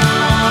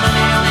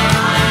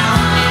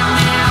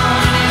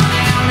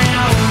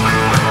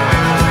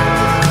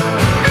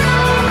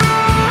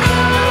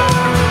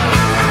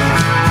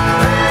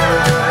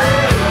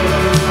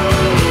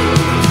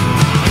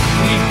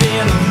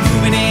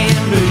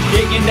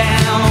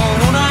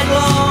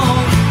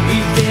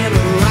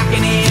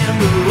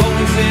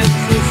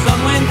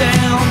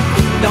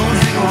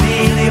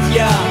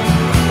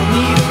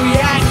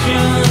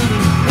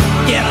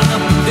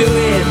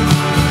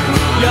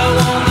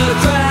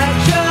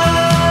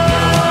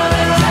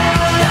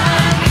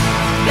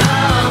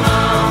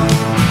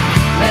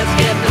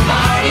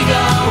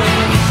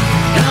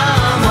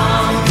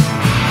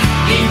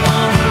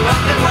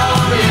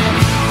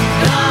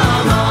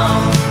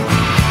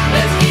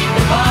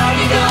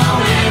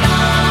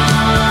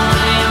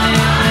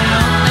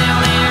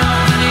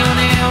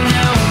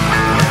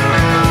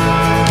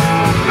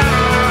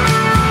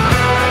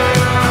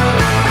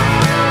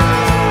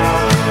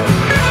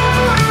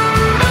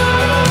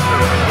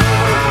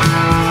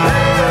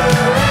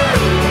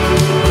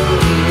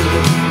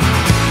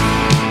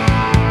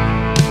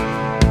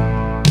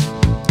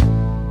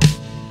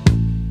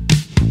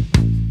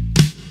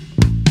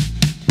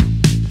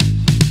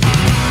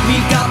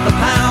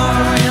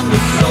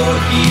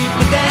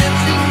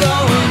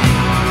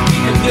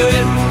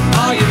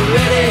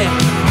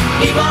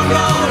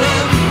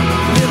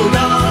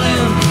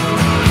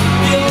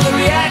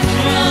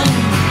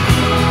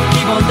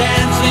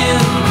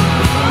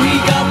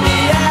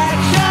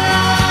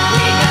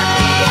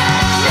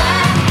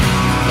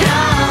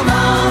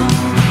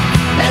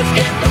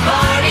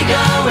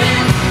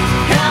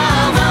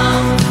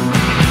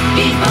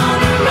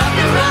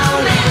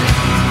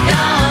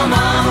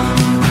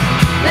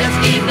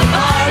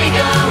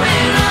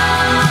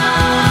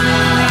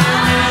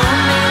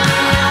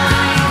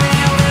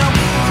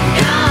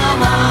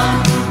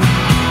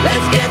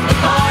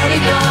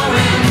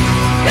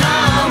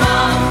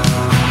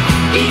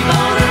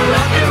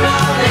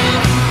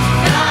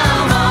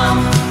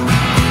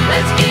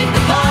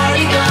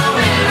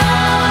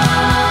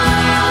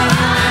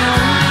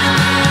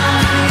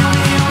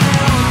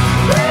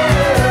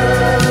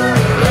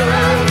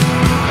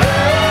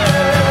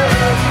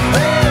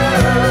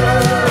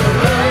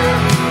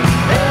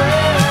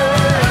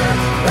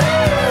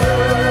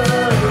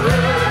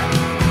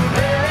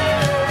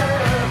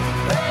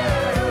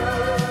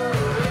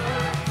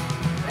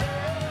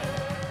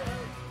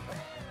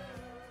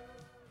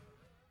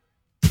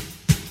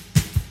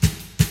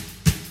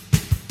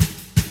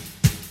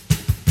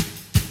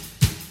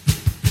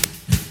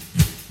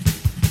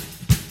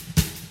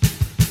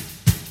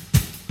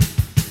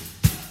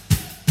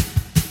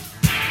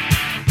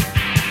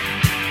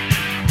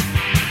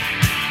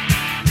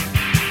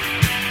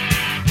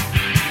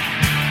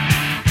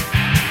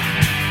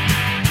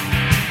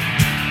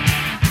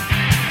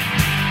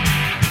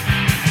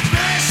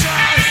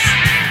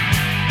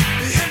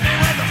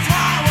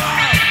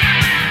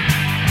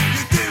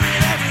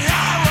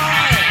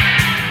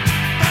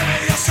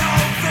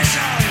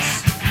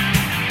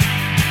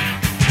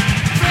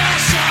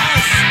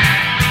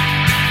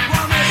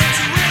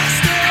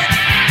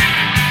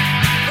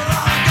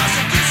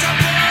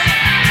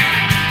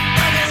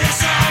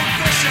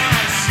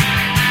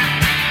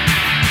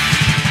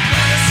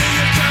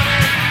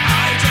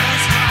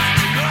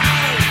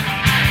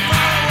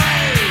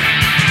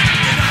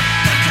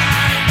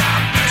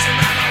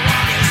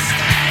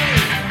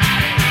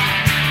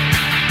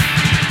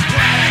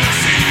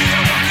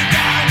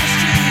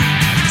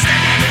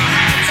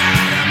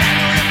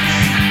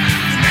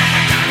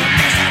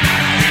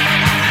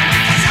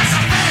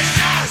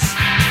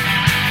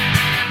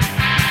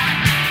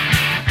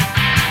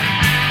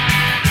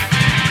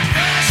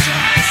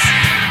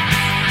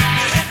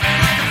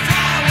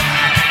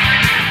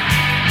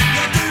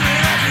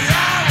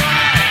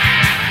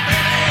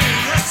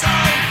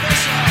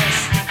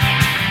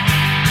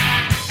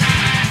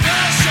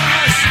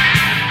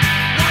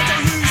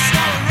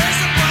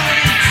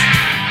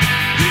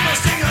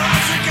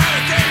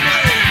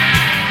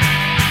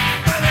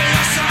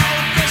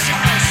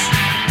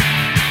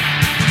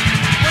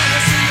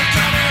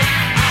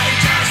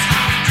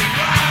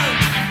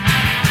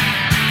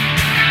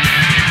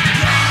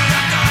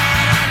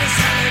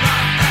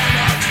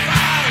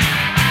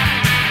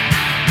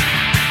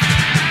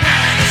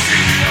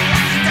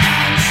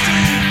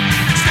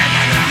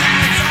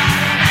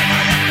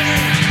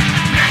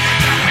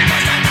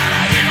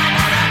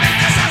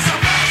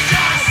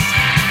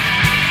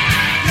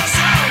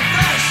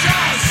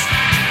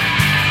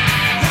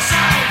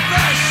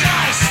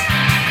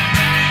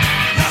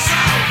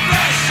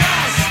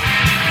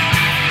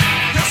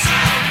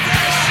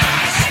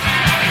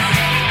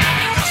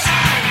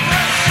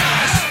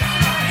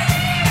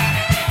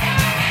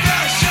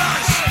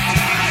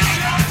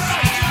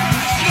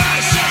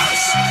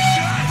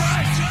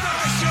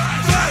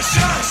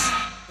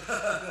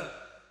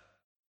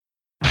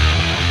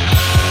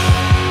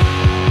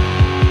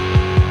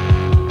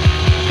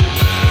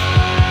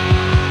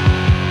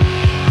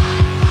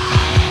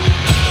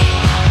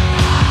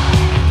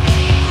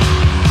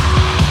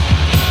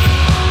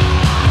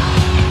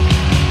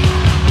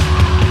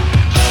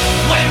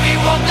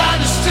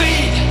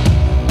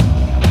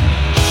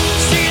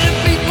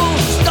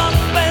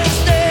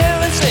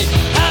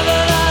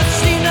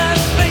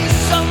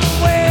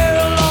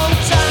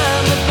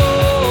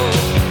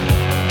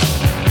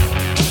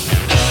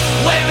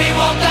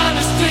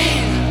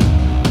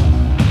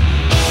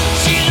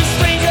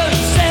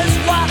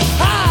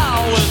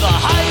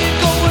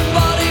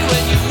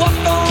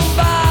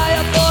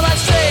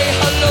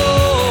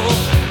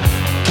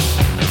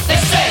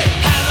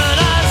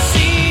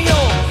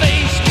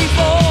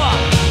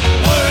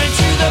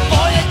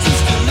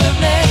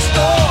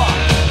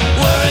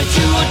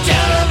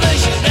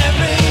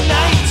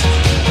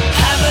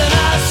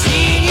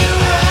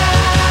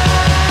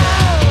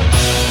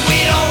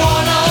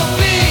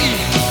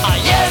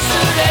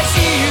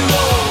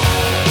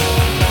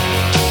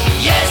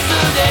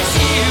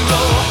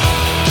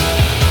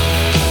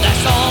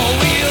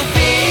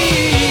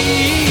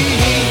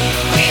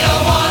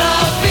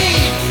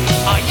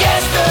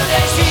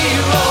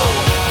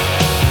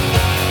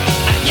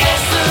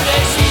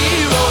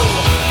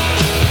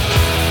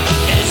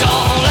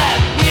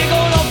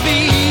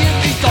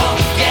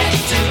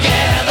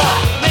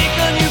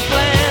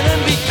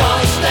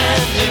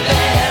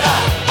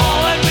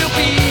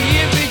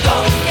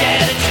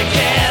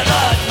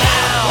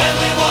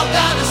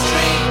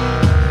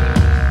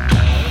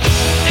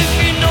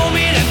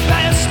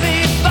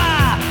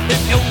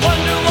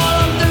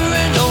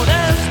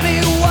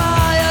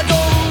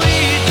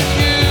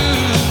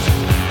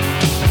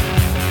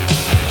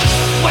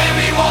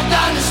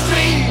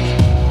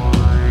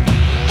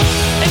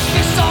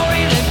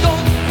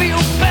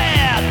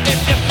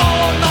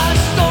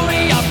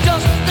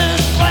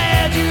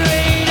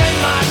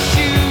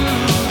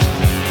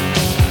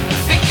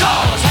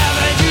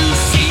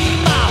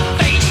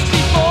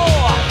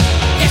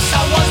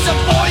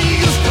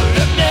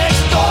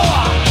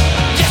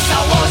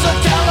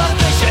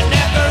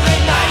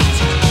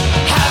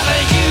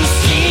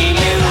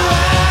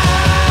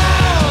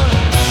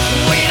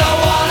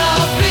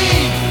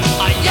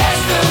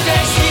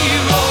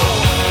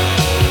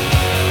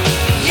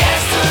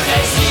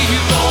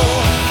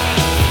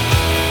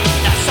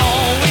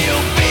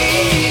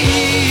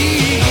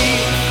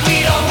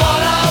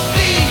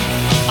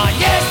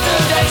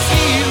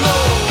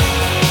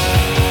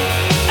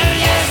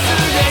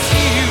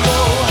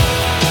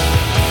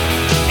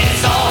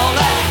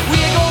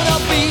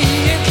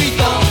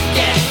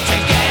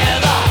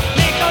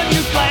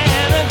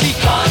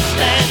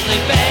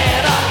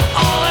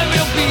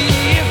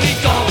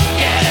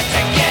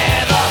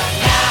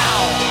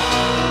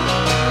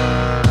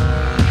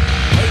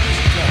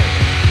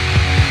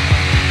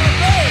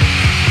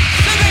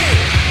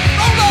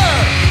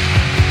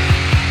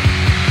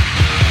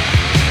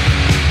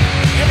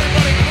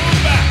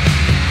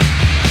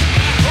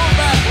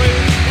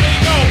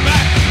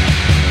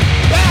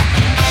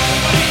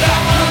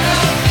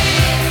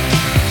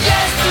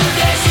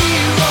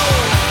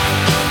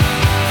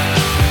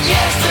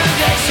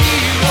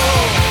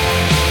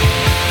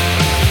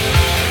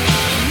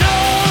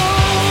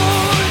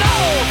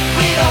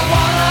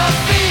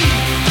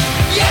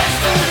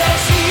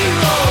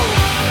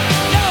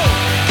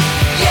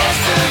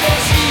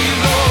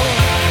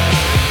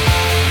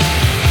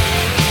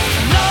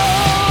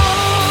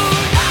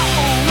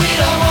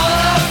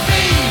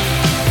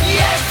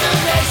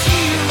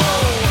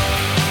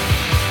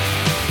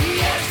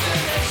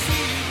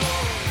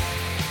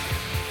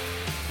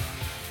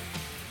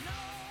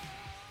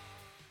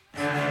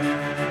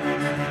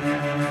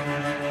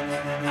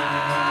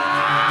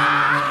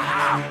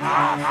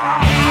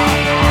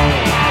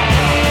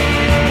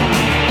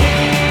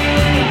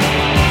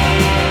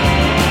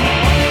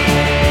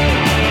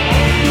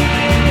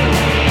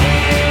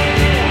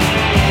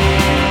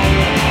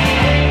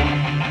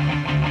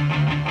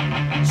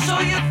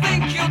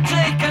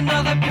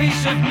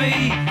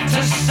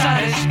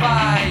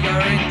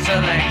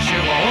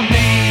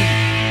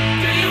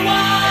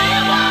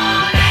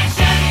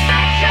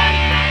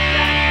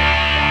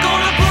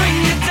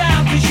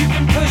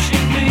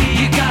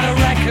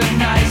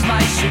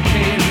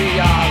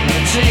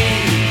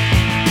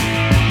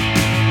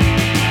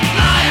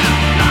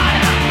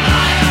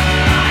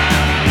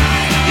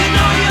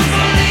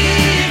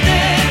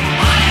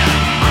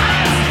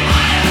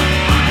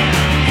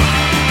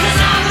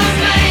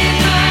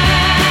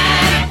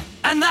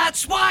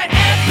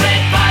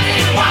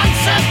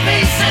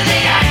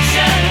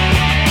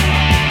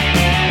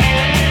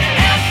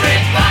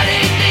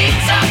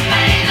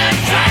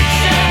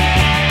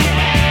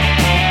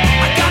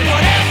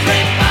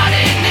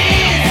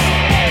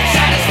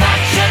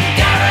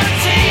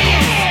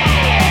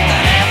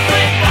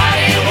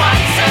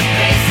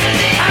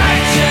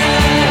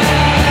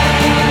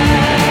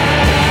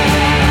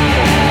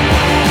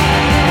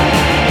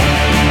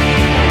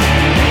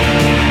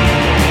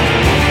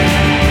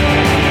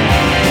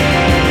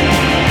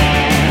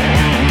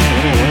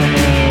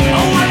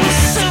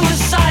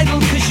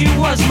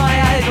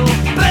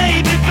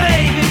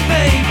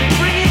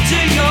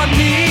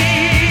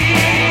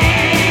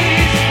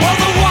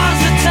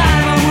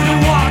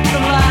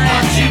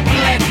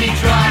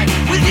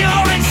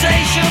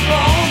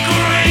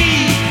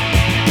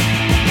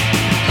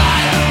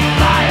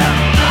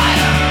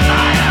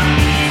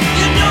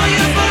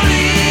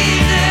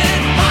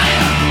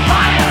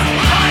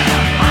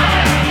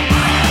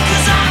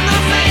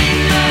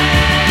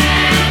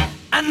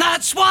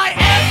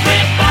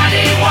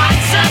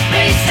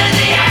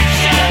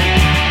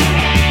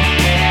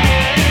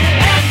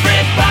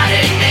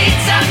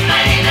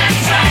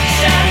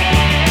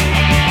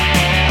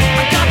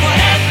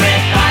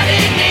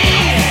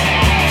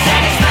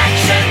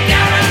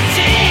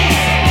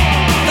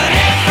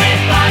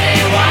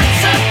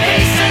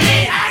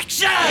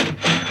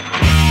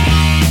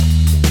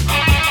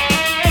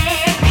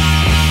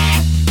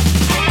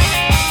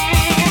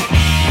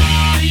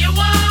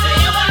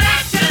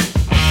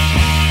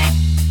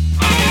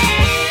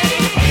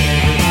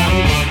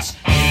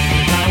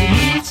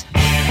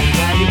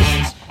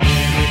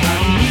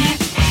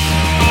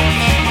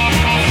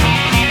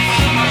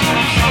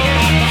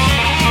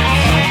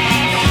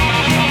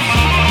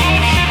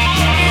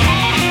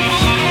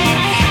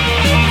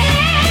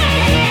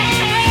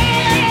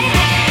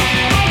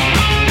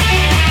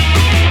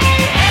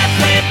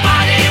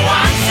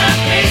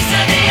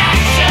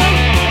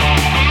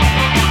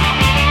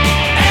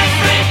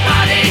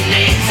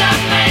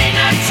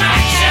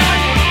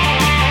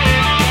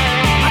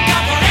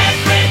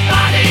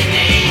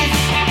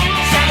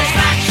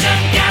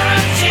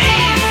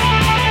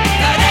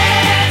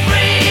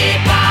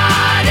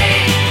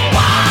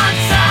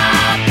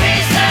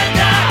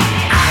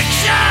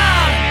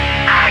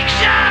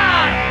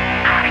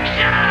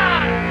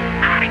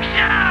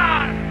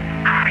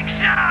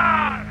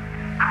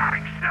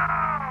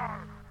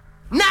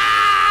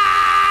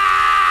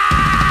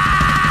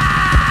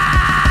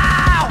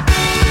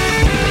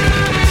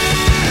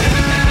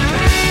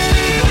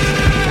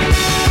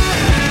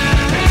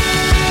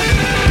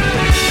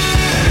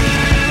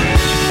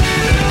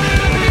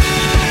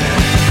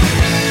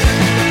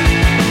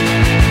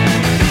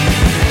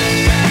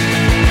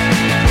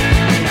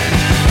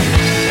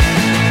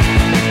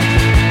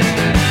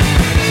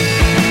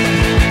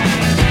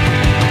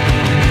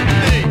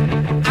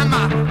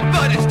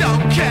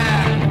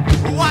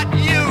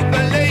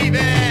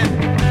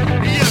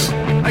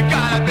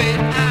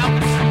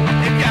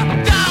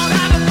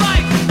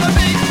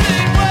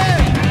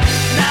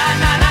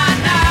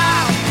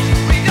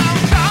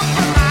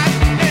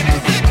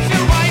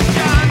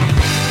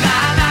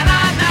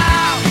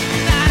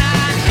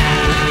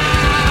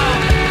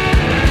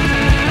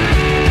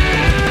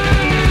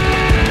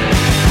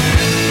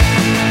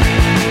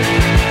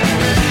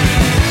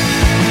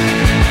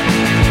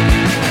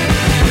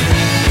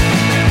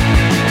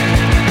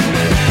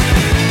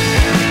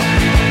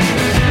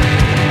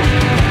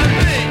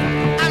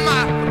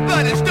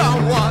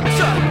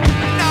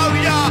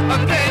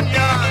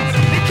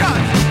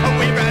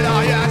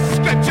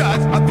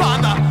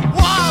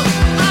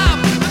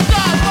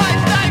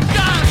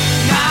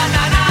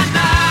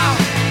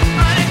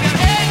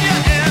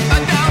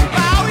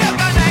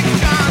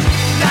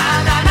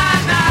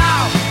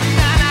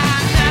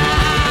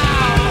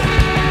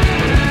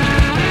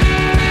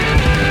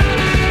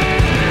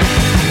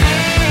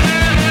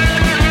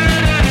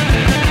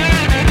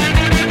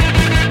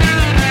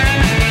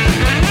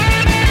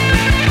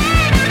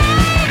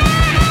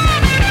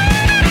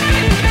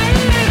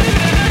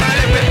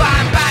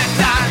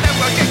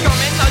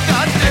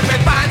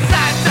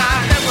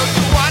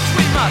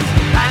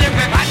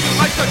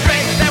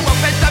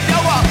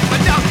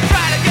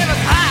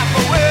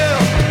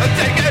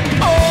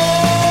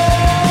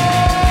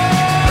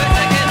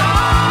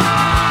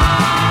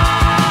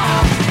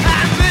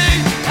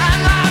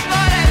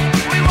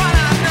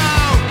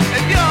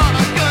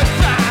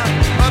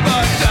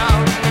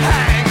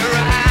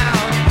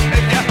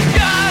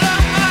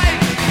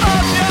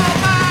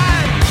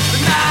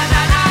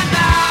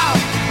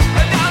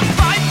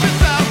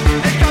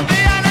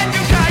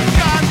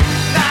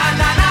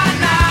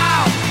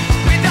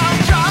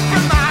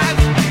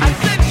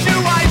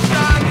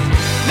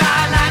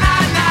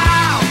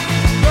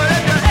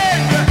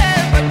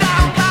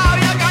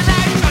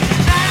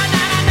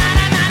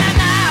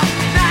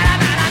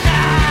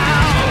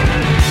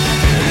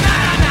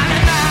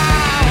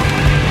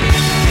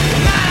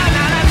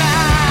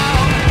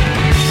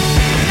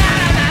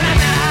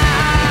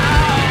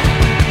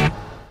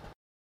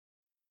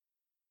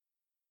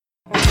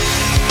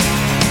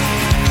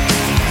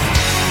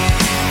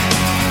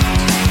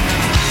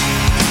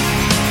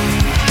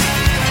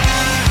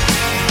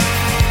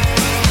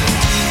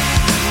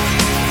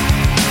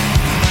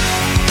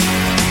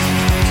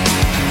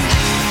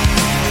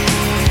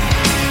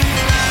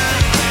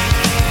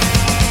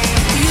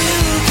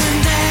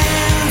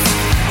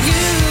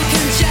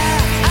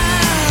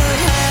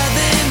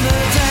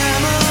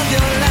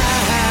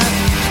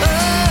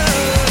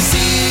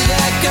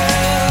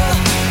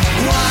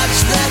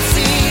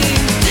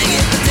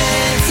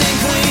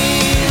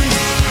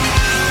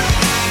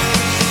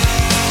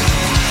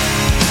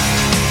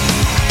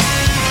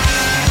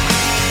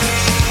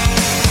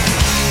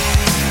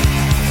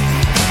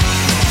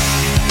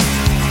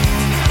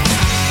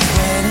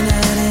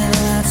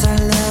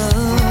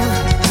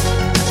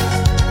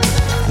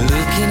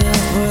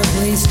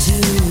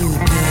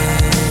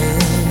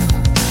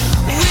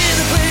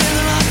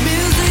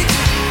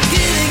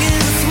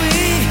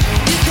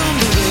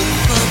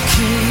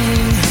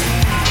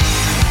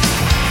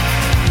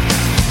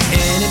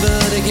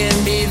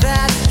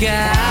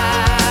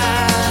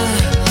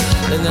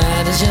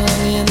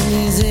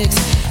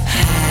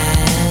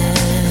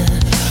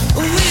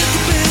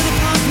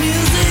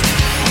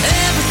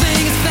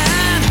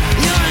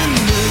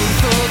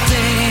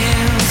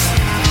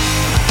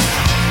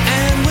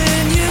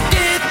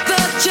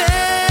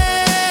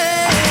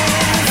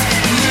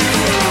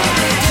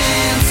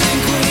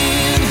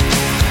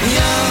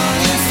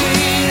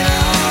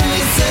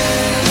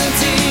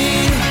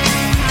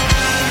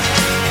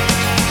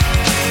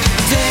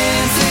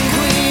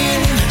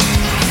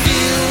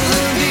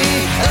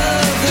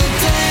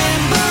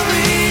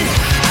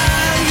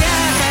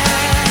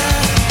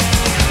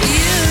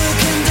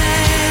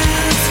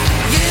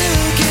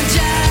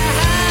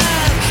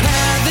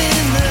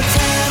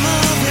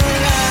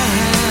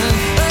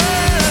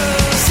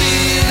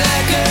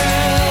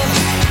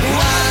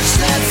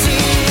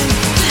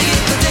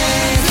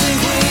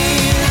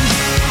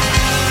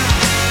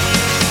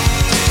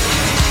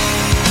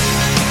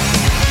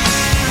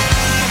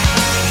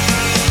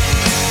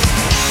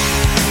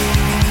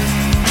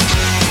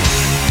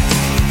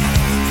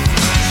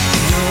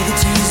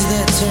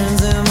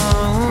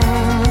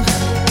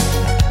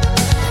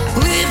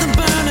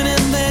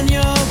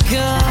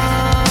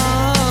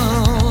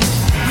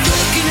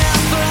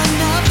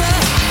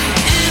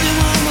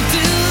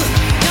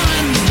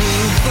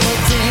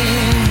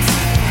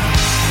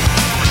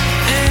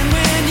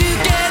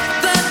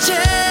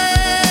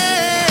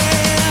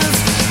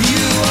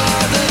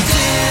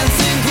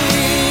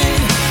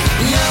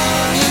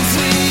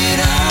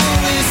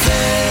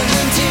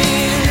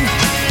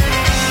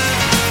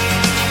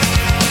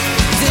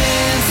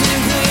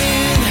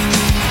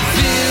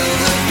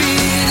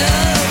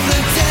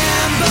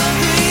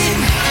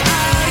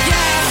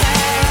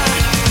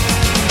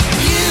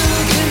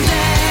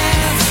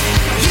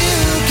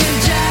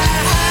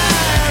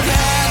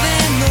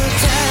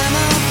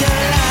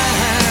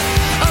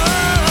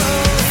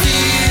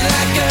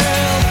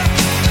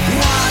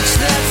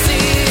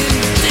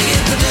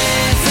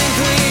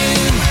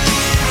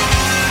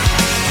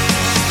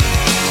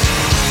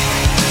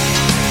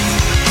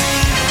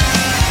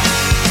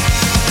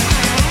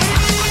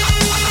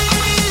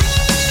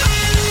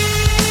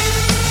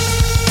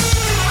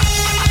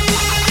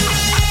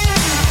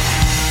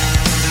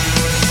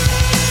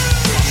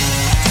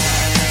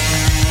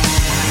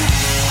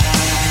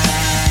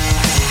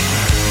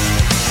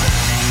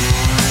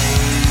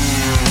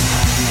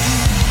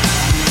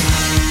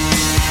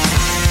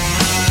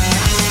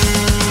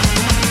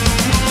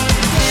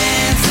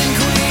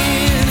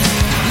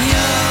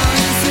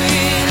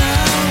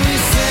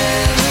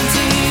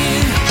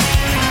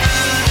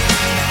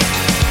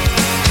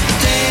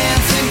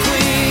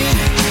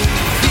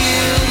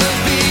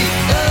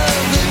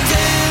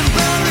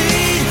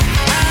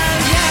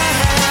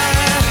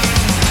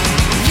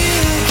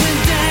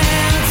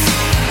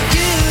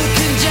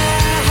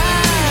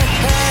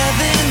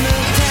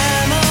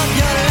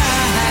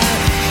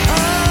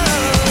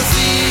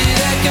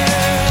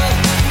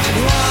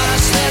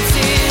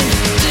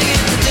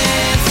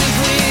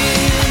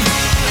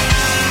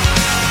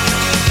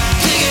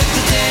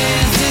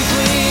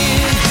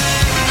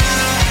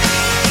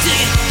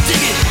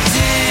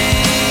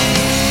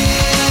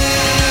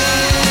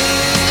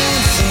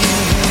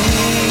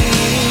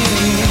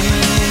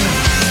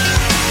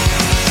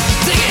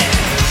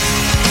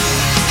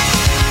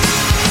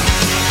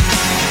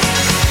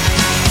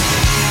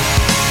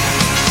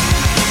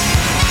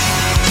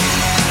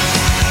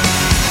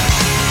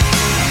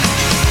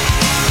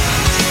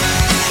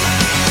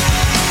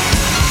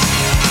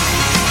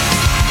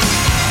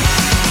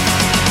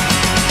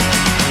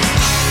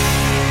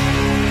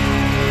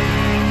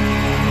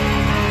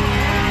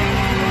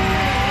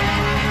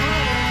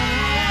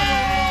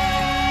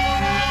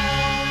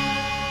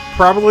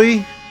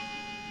 probably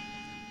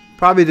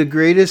the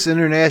greatest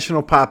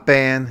international pop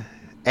band,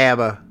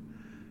 ABBA,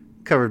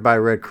 covered by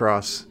Red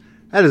Cross.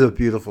 That is a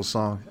beautiful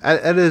song.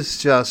 That is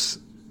just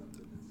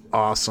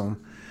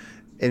awesome.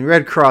 And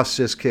Red Cross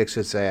just kicks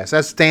its ass.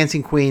 That's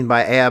Dancing Queen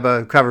by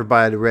ABBA, covered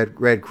by the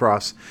Red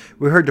Cross.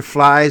 We heard The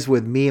Flies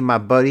with Me and My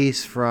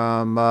Buddies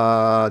from,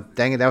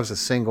 dang it, that was a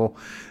single.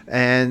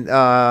 And,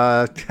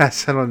 I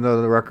don't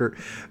know the record.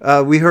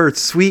 We heard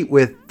Sweet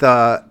with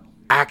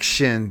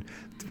Action,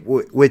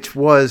 which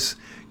was,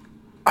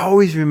 I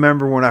always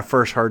remember when I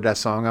first heard that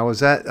song. I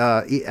was at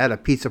a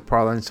pizza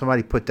parlor and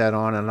somebody put that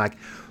on, and like,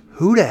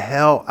 who the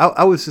hell?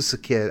 I was just a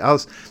kid. I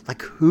was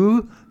like,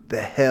 who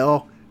the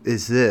hell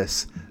is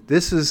this?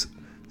 This is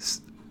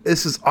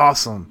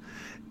awesome.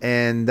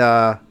 And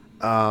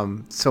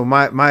so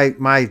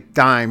my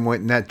dime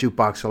went in that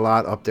jukebox a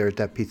lot up there at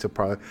that pizza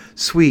parlor.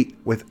 Sweet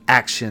with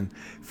Action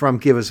from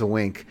Give Us a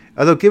Wink.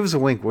 Although Give Us a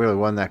Wink really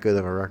wasn't that good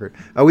of a record.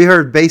 We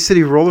heard Bay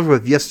City Rollers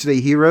with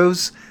Yesterday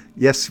Heroes.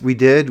 Yes, we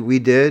did.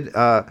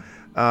 Then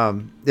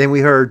we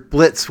heard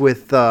Blitz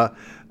with their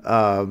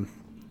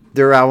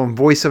album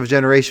Voice of a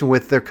Generation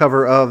with their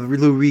cover of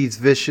Lou Reed's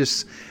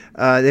Vicious.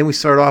 Then we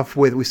started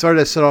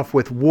to set off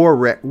with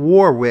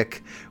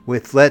Warwick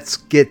with Let's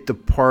Get the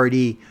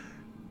Party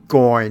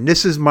Going.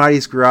 This is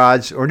Marty's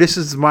Garage, or this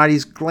is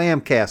Marty's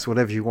Glamcast,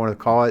 whatever you want to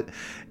call it.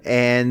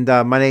 And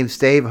my name's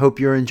Dave. I hope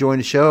you're enjoying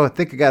the show. I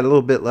think I got a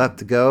little bit left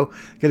to go.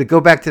 I'm going to go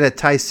back to that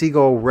Ty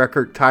Segall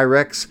record,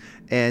 Tyrex.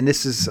 And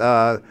this is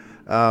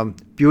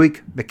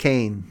Buick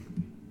McCain.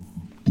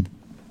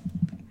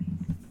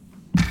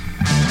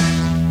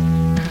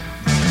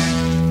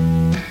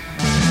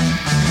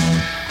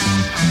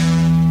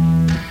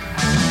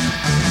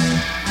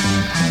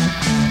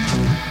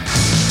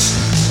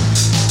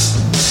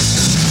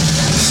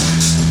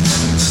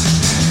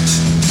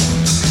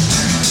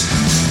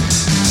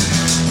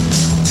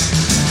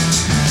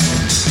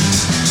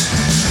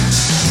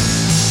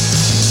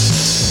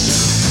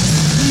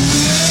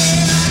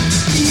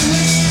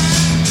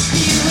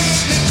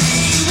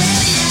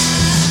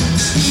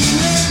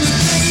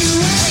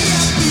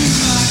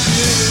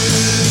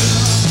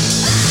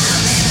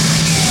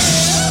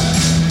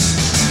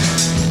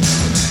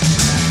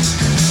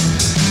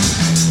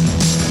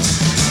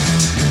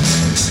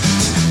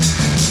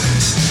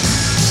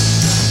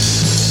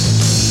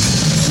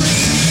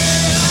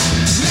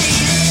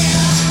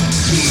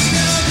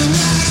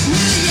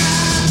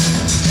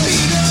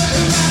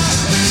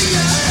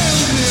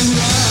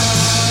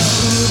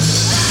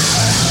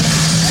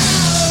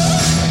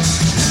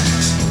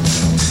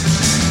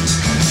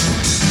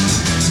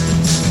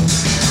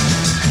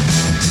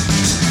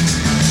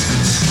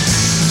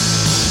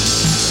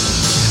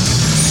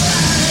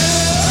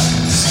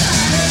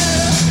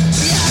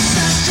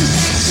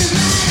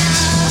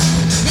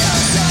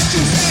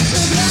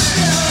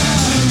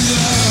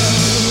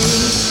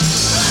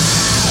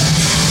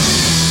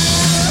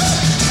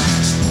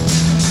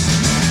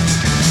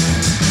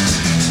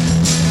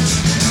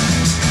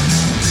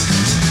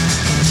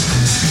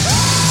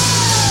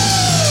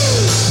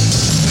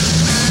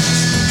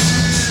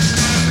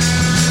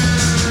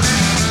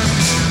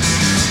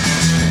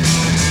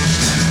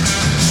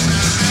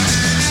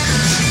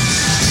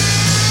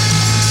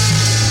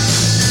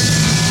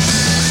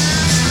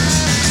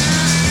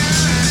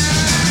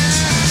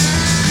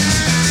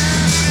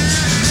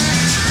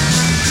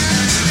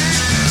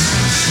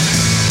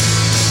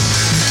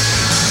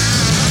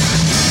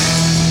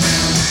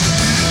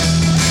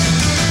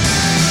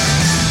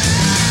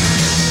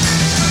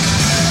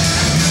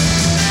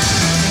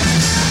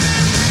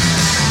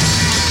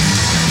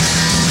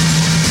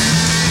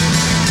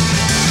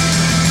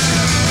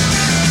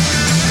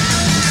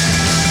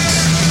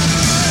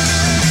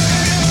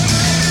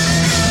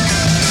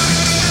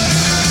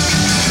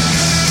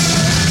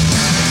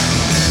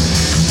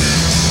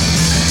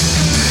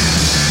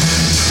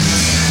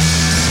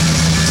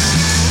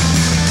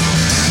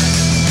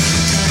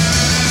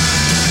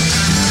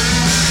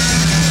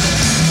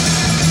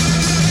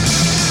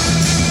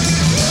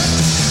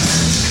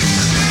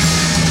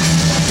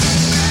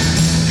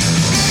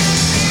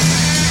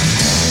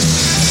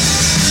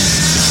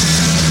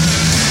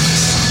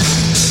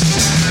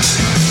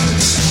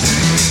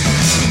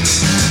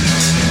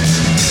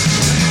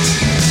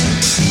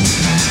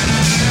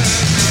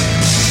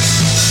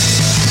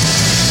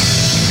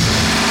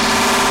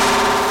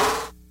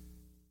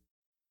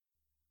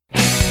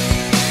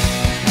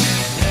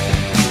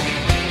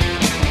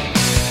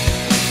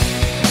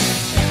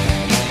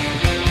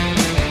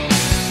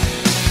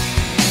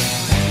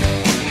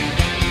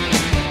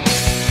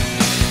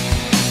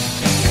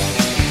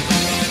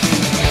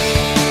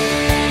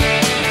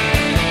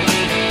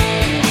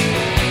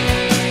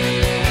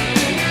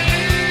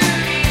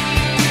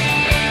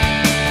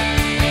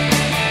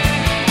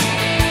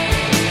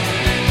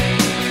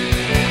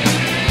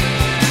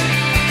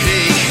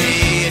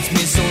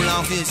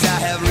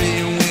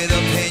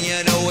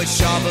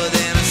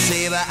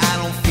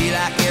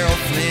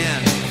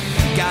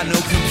 got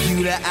no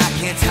computer, I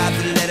can't type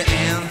the letter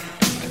N.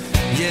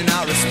 You're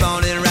not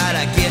responding right,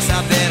 I guess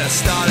I better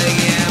start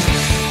again.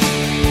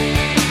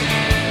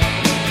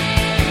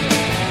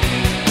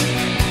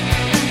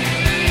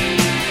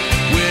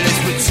 Well,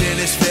 let's pretend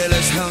this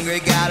fella's hungry,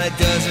 got a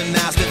dozen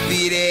mouths to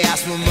feed. He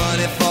asked for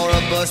money for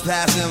a bus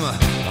pass, him a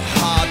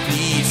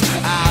heartbeat.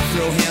 I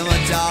throw him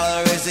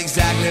 $1, it's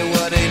exactly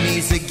what he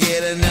needs to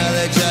get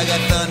another jug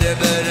of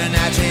Thunderbird and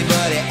that train.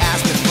 But he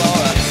asked me for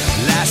a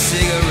last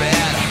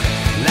cigarette,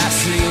 last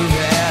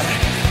cigarette,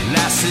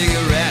 last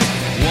cigarette,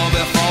 one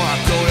before I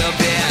go to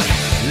bed.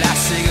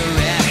 Last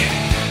cigarette,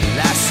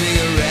 last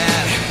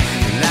cigarette,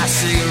 last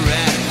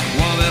cigarette,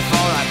 one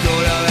before I go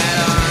to bed.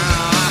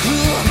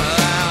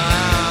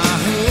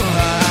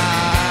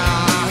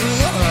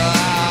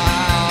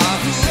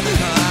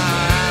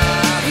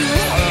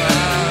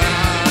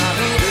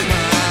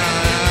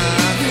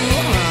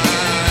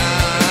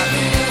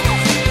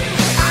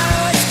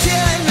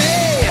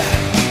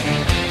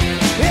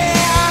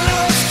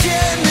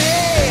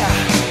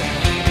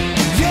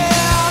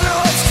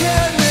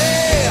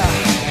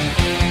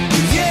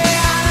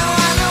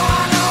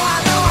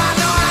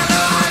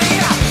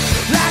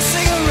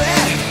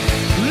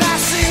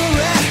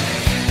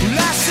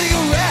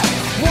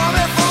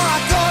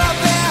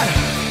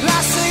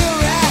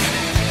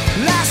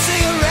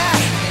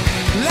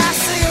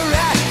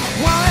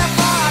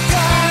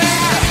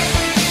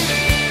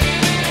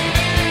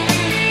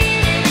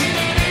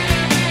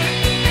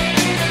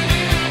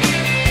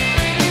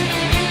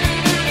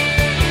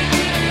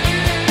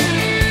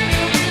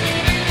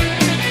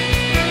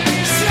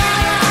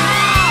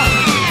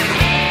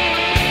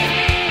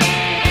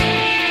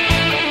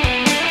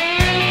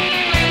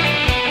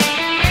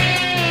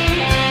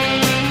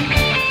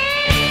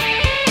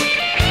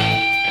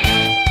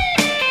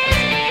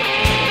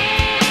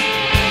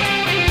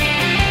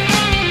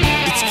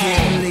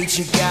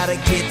 You gotta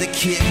get the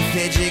kitten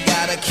fed, you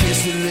gotta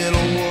kiss the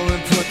little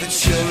woman, put the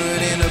children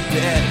in the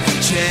bed,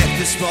 check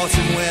the sports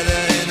and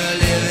weather and the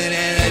living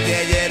and the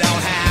dead. You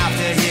don't have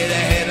to hear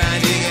the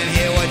headlines, you can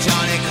hear what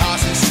Johnny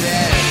Carson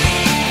said.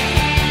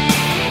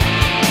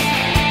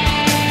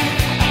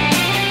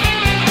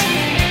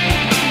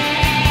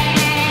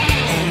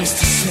 Oh,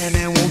 Mr.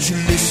 Sandman, won't you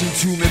listen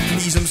to me,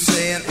 please? I'm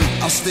saying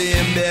I'll stay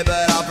in bed,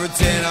 but I'll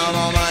pretend I'm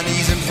on my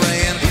knees and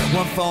praying.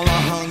 One for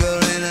my hunger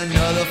and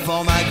another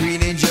for my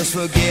greed, and just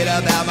forget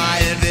about my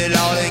envy,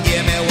 Lord, and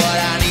give me what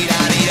I need.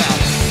 I need a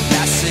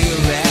last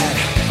cigarette,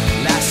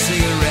 last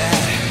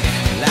cigarette,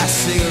 last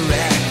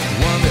cigarette,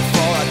 one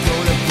before I go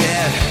to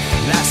bed.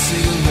 Last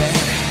cigarette,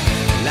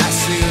 last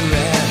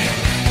cigarette,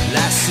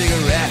 last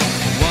cigarette,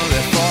 one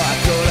before I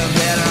go to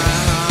bed.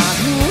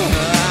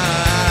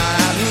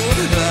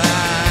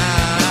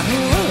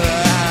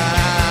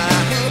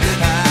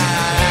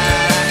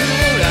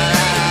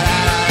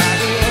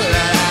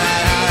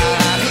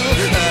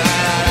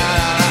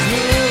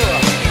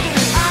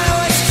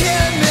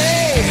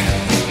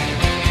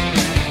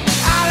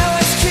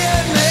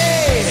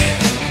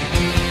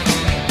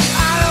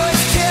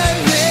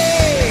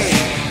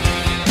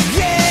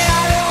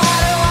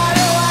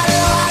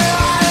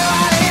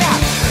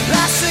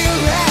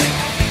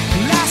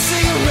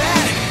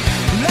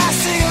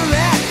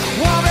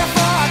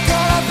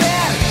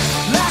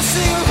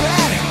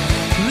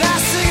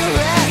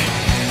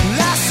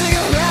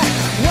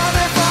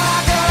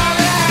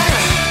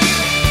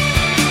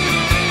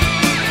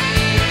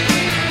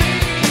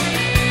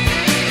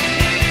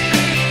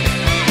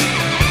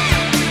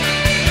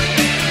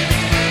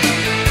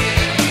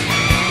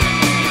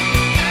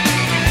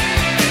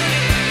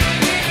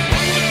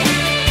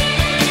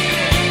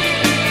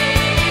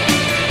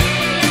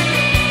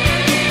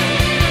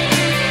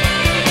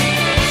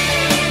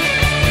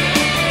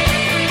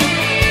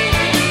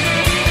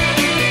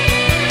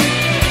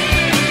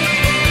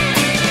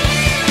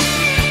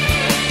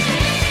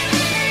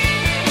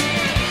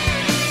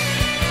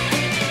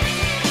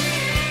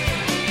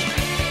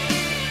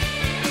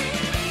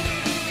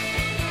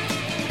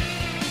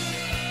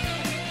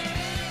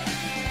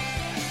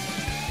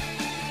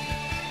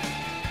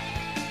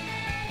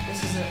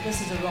 This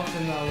is a rock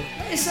and roll.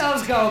 It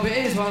sounds gold, but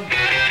here's one.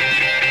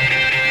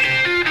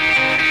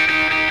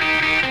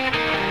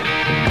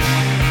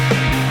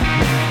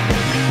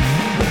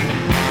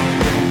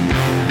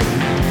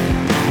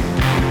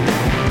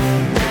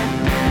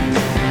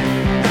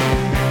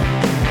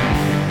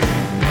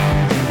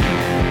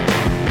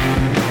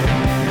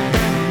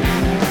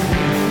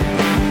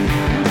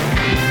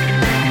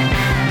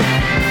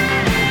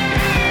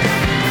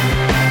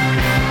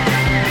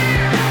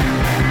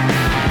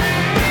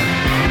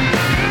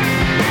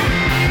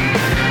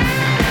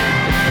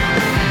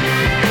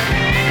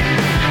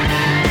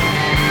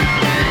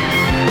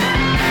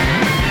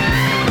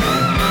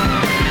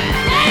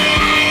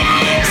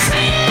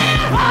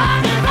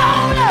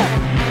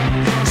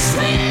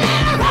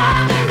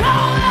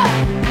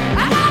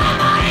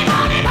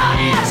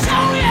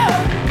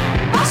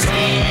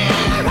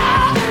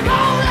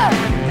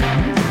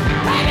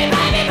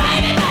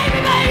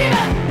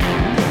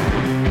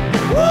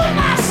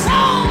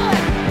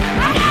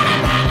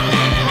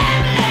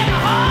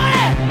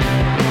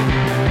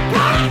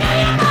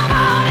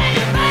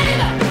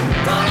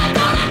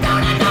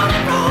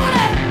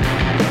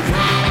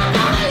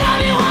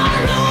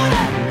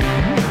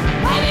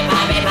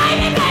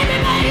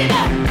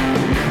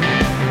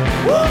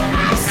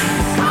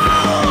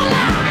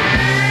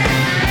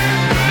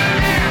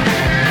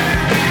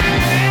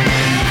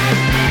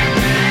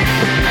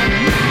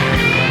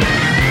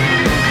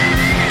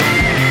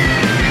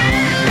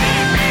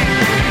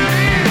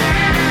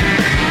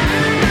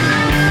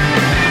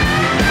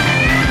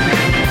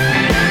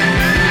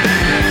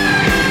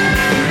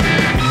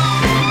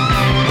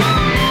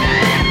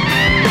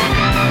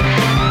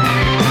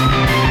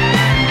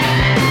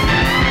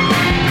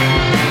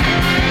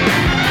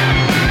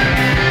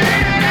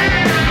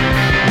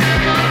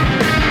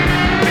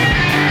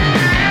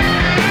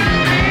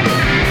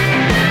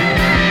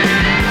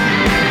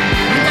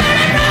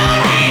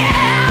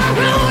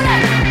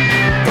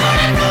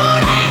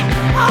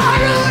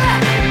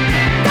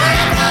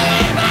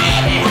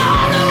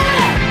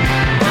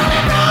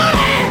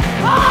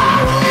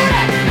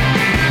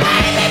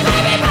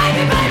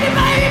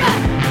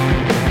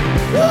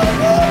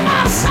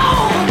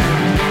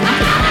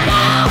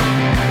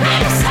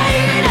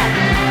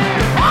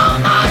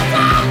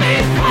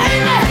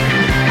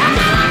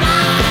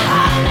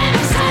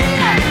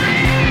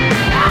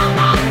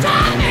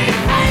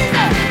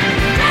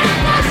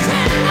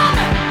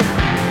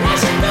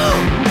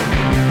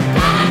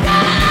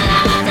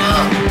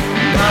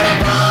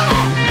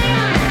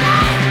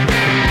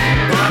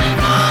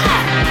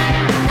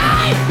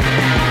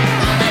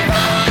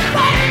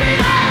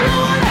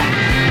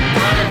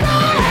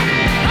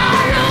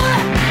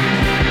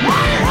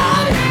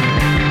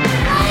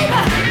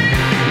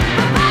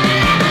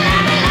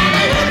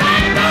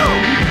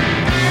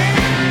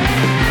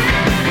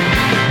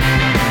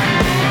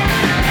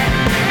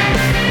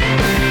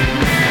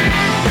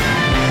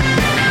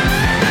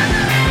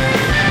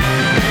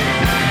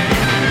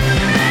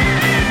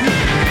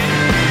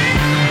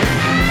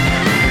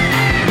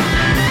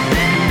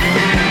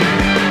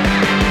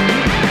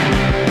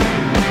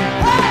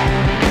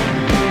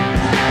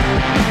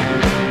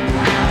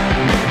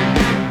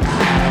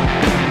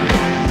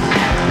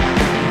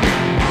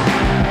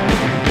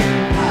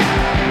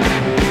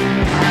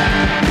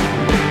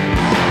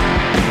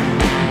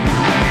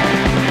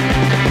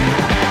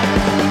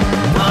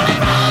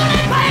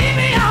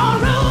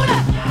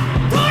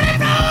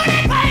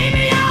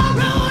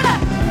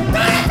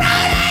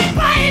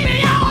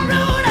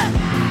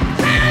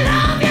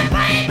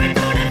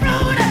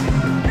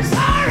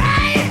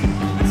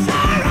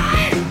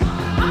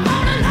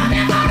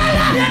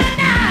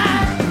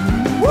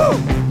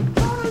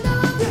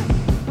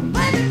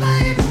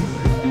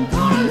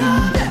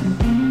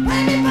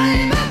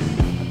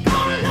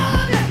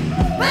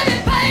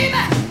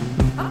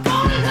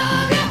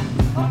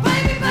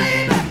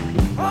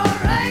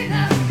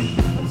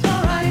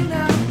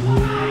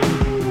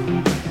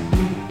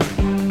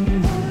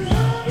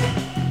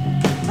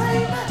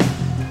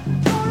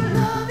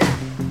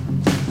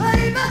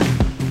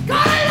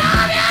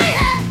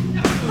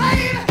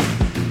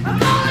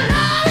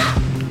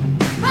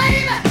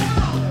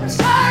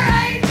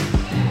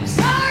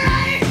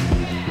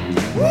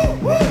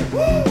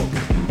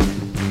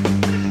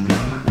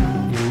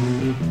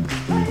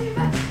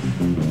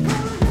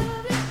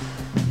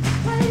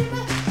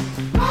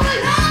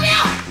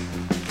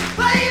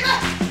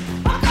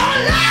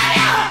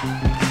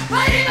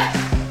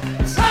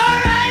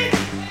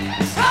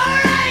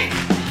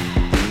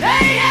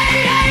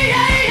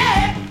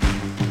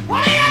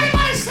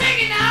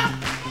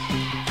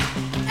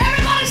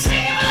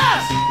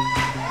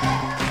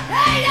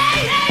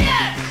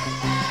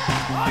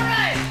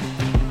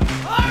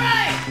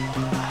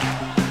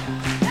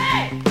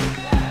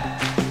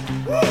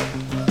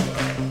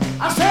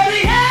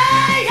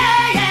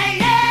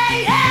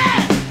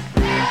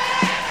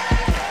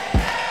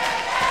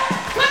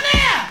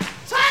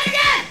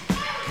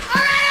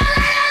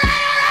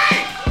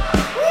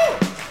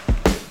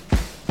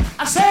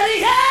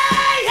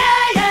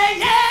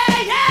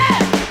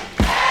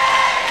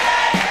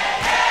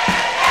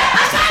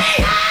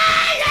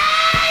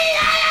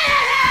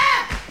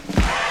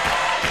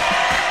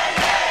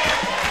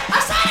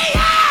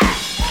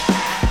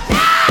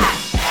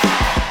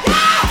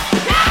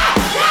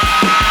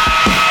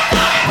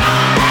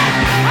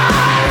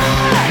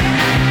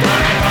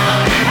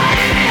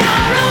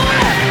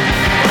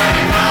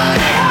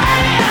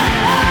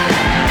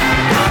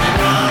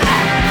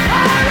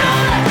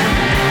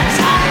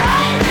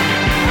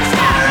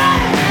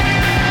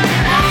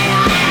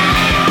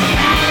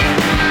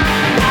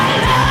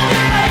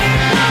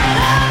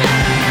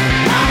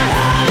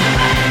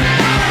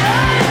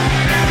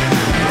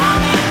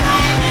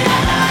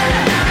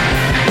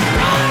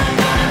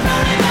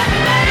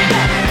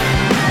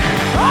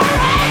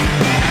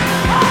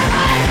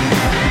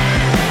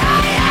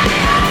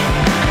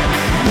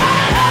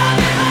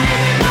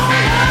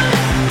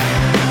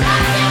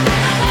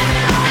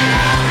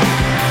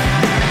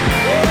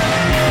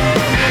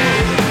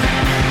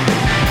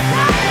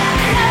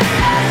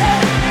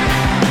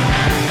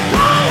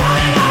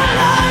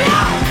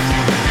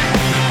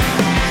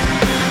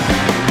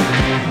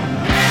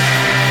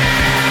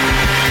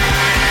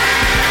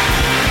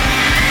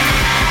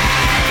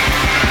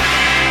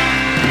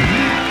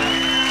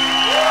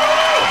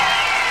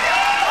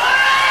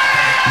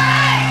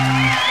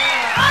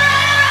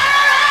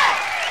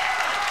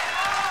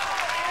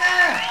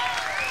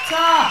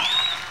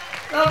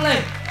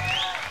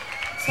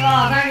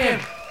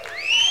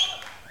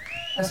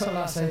 That's all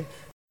I say.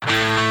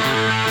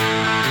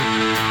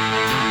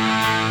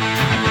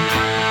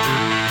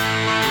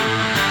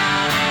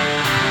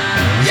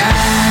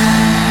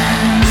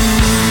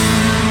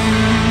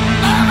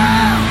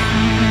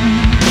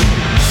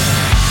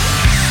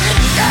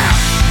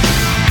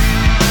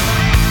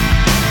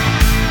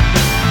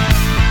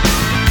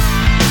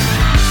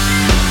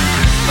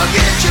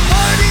 Get your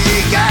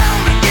party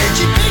gown and get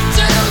your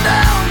pigtail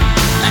down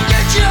and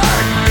get your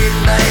heart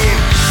beating,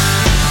 babe.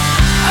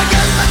 I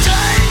got my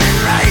timing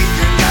right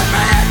and got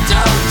my act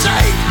all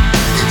tight.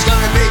 It's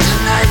gonna be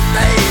tonight,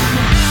 babe.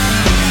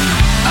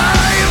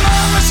 Your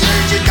mama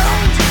says you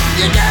don't,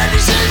 your daddy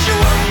says you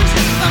won't.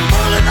 I'm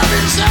pulling up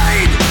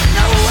inside,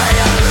 no way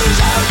I'll lose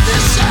out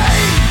this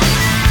side.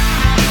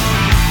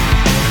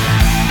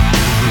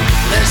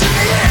 Listen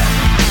here.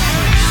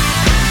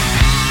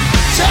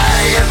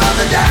 Tie your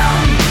mother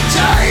down,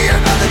 tie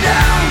your mother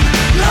down.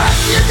 Lock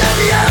your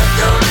daddy out,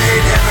 don't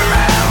need him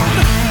around.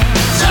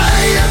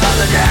 Tie your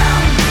mother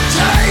down,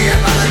 tie your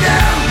mother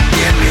down.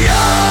 Give me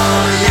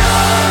all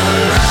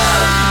your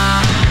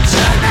love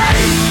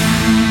tonight.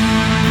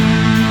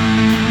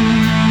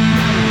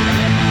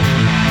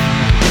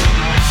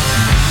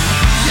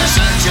 You're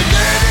such a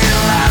dirty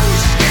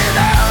louse, get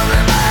out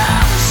of my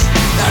house.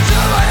 That's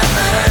all I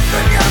ever heard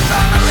from your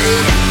family.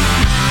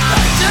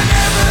 But I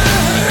never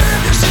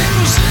heard a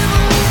single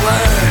civil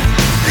word.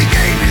 They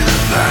gave me the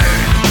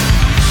bird.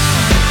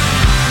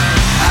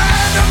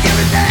 I don't give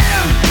a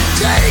damn.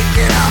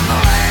 Take it on the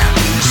land.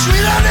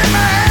 Sweetheart in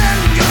my hand.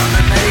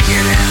 Gonna make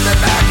it in the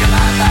back of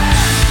my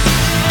van.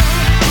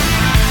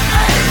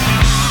 Hey,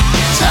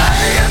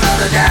 tie your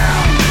mother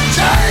down.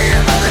 Tie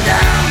your mother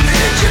down.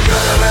 Hit your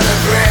brother with a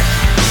brick.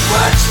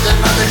 Watch the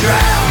mother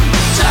drown.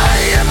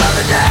 Tie your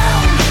mother down.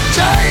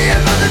 Tie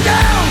your mother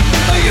down.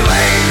 Or you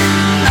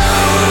ain't no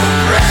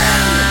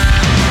friend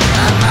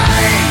of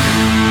mine.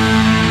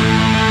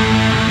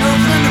 No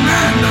friend of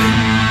mine, babe.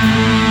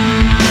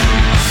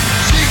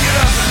 Shake it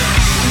up.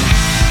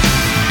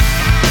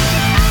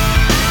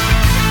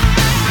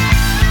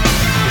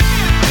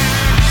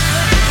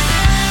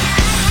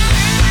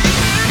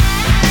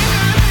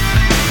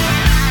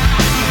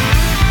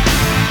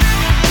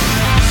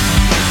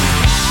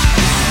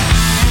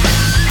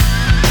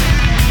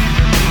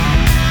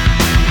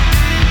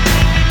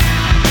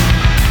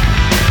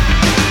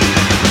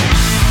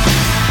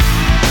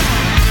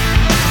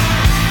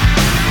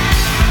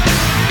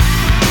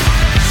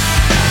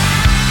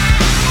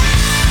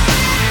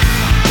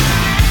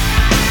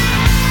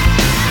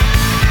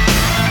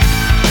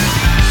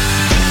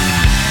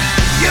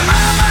 Your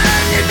mama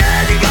and your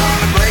daddy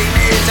gonna blame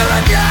me till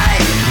I die.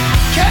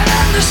 Can't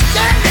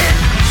understand it.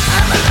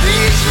 I'm a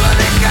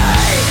peace-loving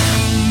guy.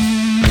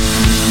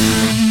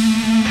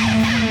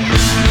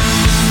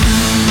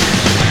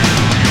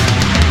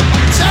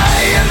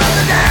 Tie your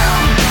mother down.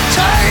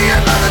 Tie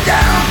your mother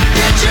down.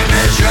 Get your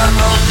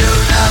miserable do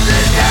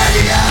nothing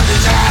daddy out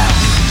of town.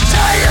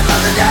 Tie your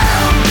mother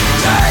down.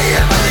 Tie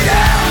your mother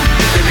down.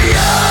 Give me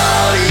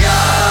all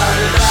your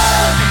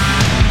love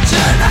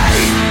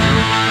tonight.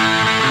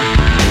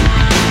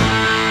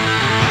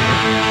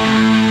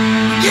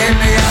 Give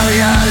me all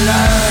your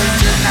love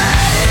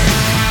tonight.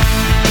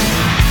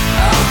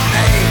 Oh,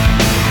 babe.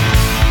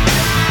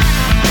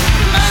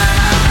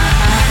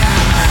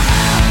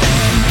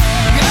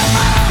 Come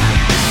on.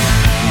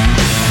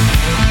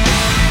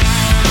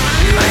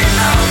 You ain't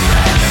no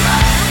friend of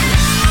mine.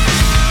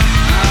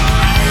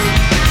 Alright.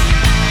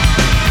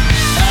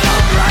 Hello,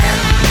 Brian.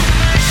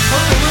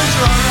 Hope the words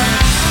are alright.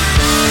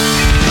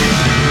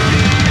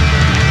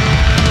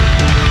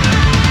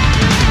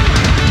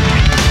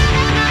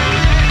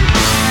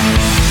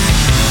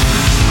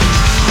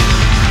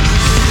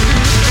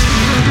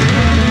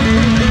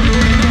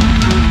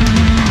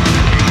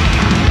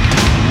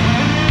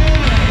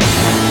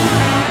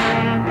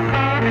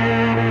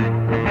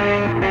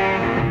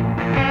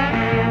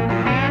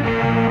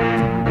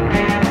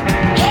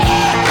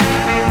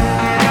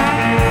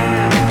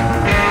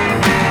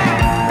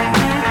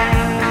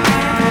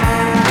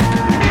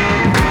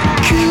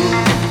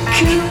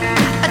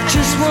 I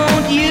just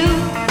want you.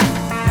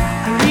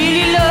 I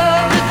really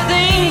love the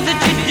things that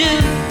you do.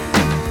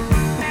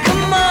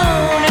 Come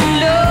on and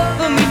love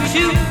me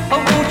too. Or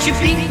won't you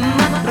be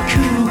my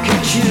cuckoo?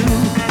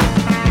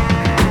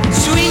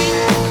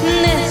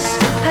 Sweetness,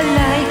 I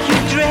like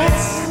your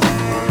dress.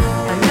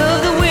 I love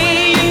the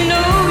way you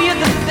know you're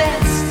the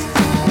best.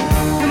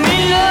 I'm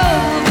in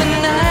love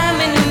and I'm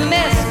in a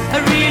mess. I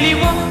really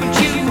want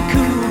you,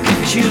 cuckoo.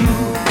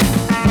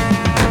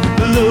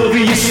 I love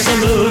you, yes, I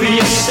love you,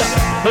 yes,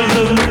 I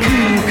love my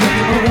cuckoo.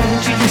 I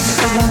want you, yes,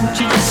 I want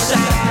you, yes,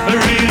 I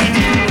really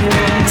do.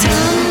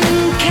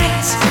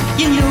 Tomcat,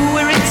 you know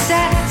where it's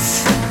at.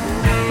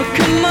 But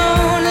come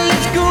on,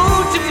 let's go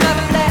to my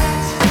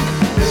flat.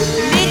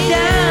 Lay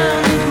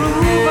down and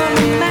groove on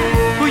the mat,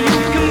 or you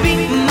can be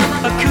my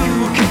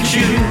cuckoo.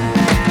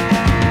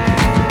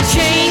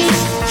 Chains,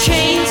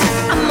 chains,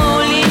 I'm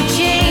all in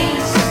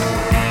chains.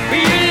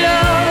 Your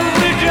love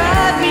will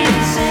drive me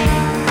insane.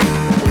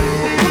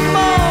 Come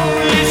on,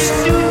 let's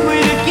do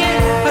it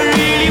again. I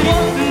really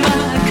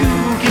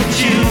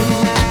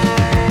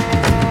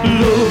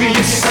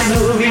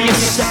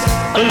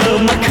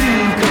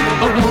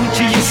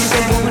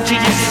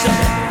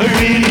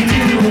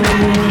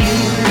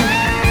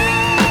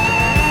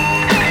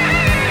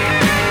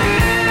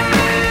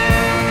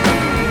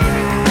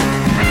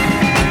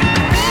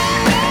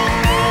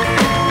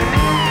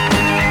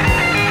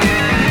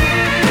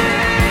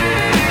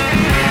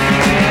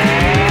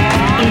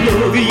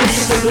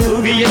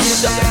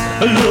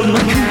I love my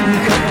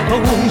cougar. I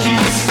want you,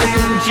 yes, I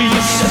want you,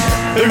 yes,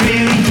 I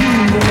really do.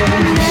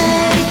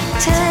 Night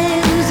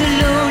time's a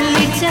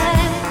lonely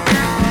time.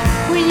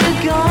 When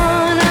you're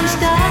gone, I'm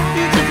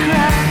starting to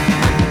cry.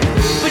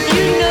 But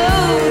you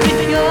know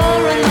that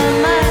you're on my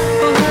mind.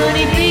 Oh,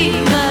 honey, be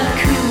my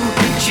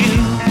cougar.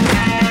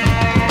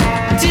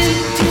 Do,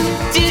 do,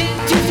 do,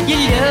 do,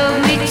 you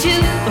love me too.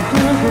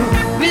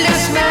 Will I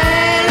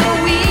smile or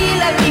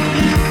will I be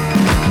blue?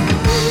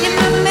 In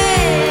my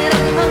bed,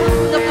 I'm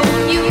hung up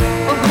on you.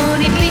 Oh,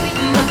 honey, be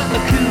my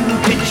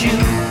cougar.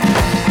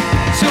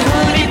 So,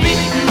 honey, be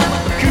my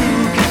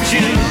cougar.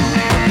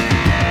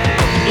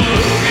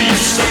 Love you,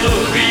 yes, I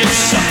love you,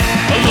 yes, I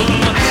love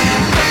my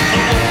cougar.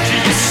 I want you,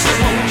 yes, I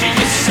want you,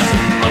 yes,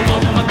 I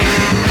want my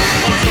cougar.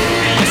 I love you,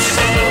 yes,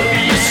 I love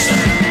you, yes,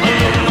 I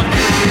love my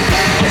cougar.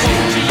 I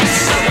want you, yes,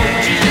 I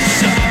want you,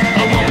 yes,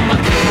 I want my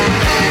cougar.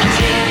 I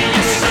need you,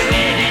 yes, I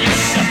need you,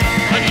 yes,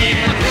 I need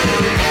my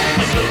cougar.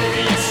 I love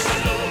you, yes,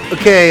 I love you.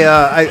 Okay,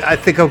 I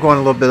think I'm going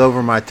a little bit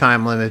over my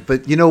time limit,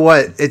 but you know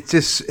what? It's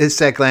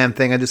that glam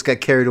thing. I just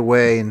got carried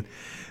away, and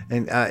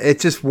it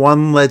just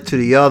one led to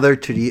the other,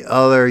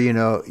 you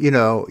know.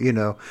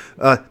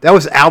 That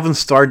was Alvin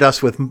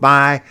Stardust with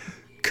My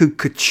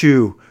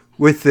Cuckoo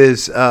with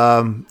his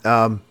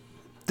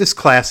this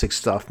classic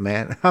stuff,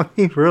 man. I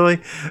mean,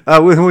 really?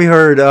 When we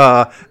heard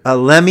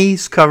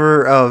Lemmy's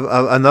cover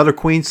of another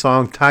Queen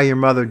song, Tie Your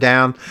Mother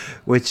Down,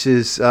 which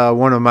is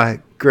one of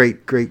my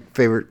great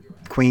favorite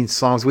Queen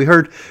songs. We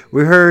heard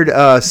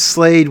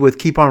Slade with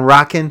Keep on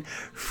Rockin'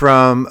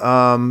 from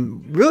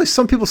really,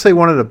 some people say,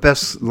 one of the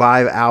best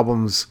live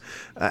albums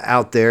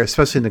out there,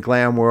 especially in the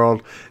glam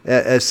world.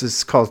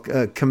 It's called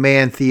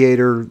Command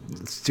Theater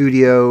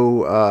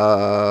Studio.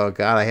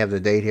 God, I have the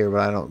date here, but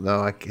I don't know.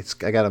 I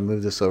got to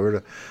move this over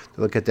to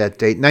look at that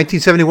date.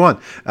 1971.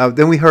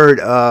 Then we heard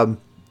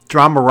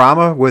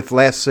Dramarama with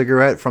Last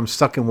Cigarette from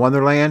Stuck in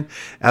Wonderland,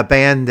 a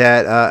band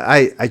that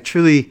I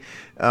truly...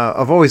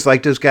 I've always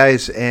liked those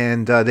guys,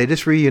 and they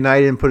just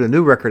reunited and put a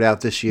new record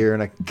out this year,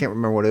 and I can't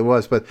remember what it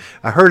was, but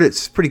I heard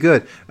it's pretty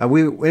good.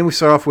 We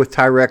start off with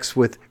Tyrex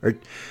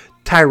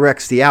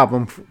the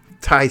album,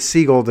 Ty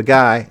Segall the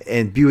guy,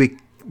 and Buick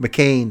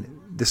McCain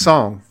the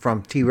song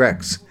from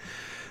T-Rex,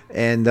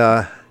 and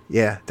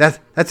yeah, that's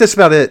just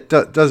about it.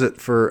 Does it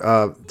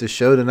for the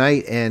show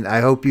tonight, and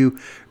I hope you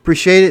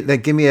appreciate it. Then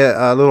give me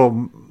a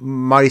little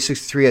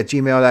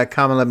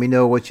Marty63@gmail.com and let me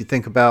know what you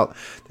think about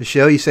the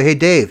show. You say, hey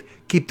Dave,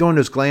 keep doing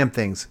those glam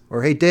things,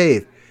 or hey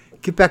Dave,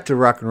 get back to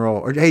rock and roll,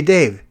 or hey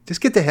Dave,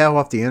 just get the hell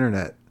off the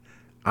internet.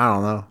 I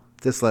don't know.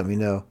 Just let me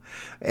know.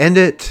 End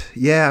it.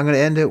 Yeah, I'm gonna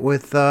end it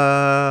with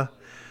a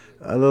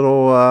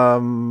little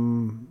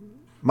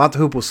Mott the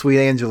Hoople, Sweet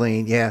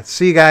Angeline. Yeah.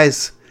 See you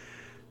guys.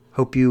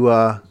 Hope you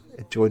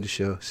enjoyed the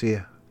show. See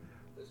ya.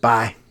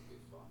 Bye.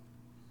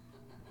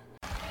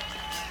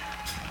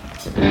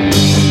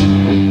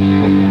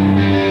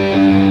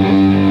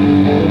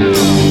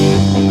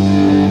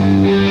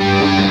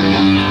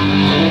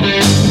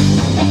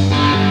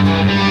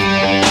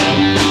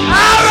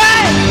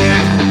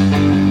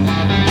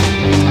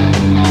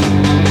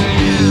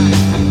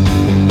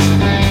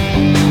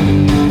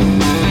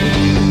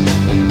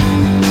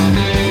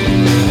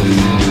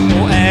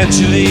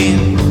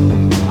 Angeline,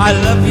 I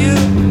love you.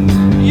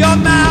 Your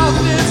mouth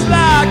is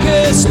like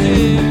a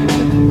stick.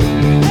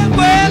 And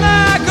when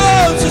I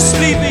go to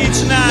sleep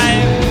each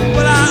night,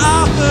 what I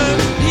often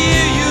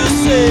hear you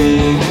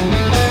say,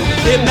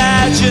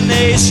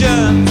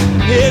 imagination,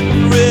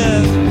 hidden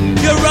riff,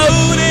 you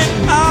wrote it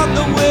on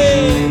the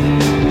way.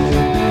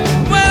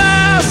 When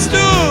I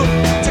stood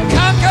to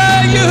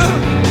conquer you,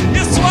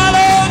 you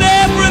swallowed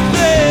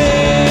everything.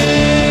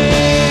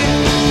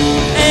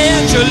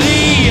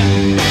 Angeline,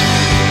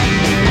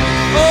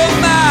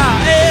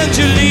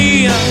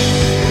 Angeline,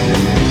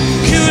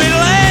 cute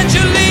little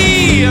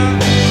Angeline,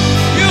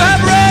 you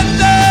have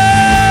rendered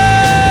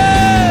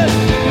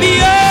me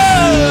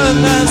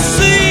on the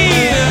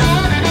sea.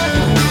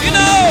 You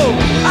know,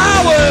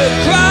 I would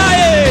cry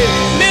a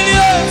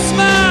million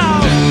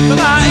smiles for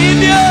my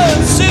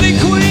Indian city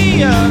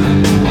queen.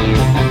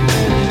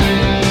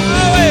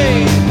 Oh,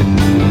 hey.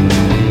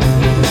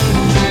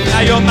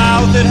 Now your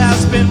mouth, it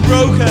has been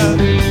broken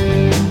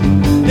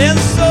in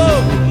so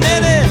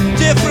many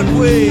different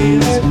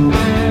ways.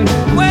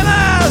 When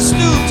I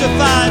stoop to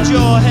find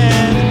your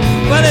hand,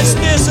 when it's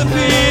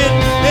disappeared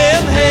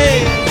in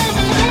haze,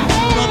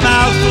 your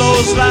mouth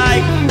flows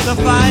like the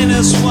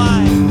finest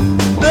wine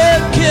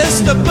that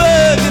kissed the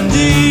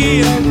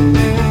burgundy.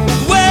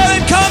 Where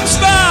it comes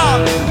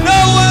from, no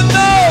one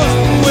knows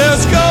where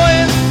it's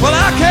going. Well,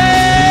 I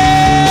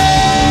can't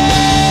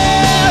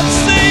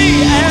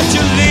see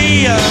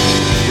Angelia.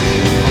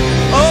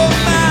 Oh,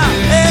 my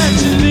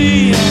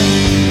Angelia.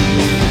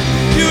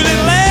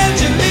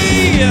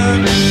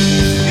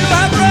 You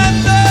have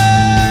rendered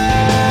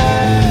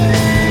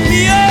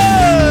me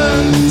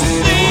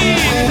unseen.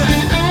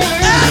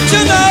 And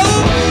you know,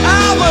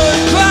 I would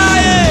cry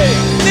a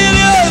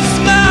million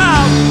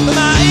smiles for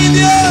my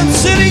Indian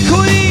city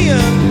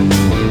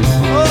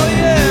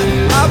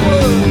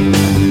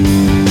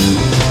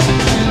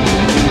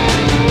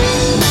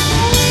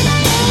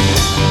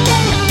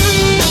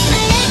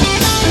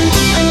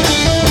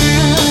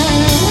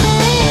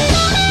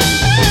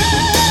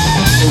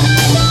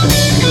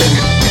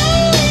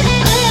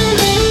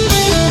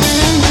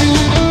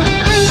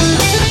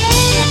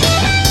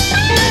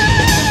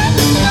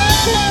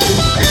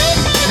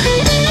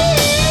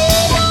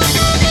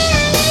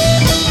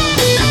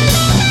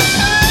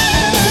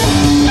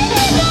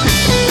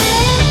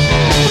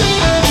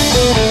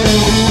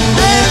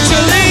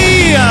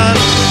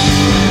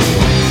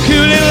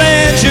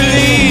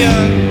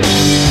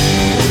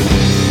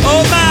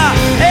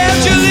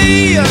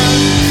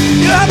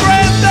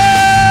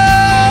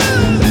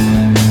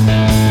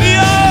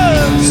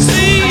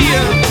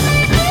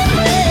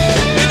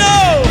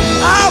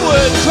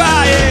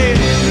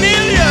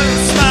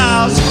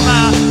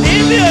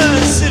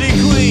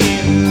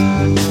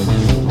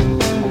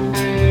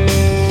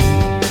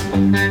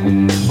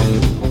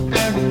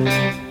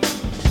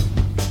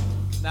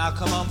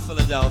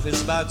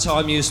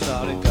time you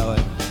started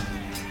going.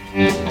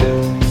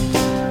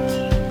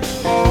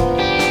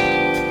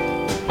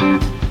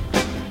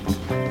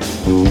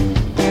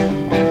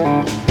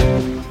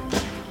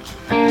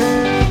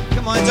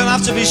 Come on, you don't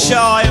have to be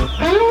shy.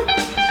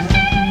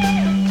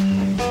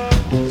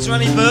 Is there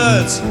any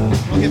birds?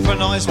 Looking for a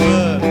nice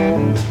bird.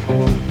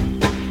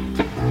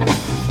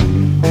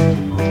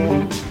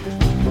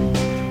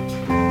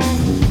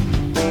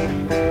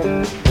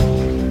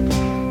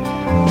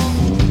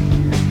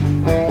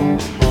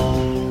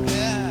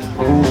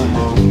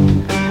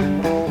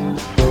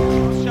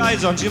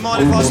 Shades on, do you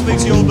mind if I speak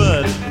to your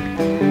bird?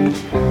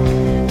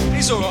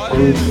 He's alright.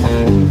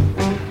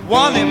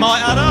 One, it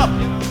might add up.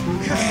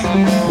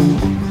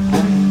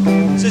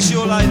 Is this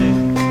your lady?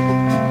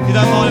 You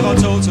don't mind if I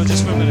talk to her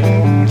just for a minute?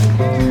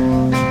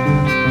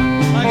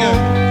 Thank you.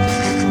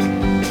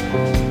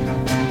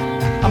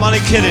 I'm only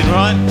kidding,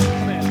 right?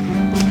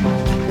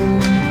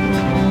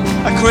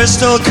 A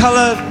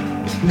crystal-coloured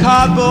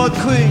cardboard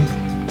queen.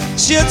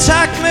 She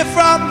attacked me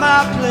from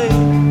my plate,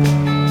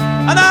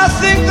 and I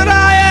think that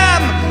I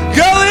am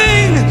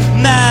going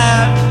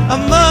mad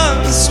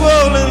among the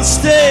swollen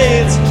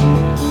states.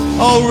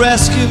 Oh,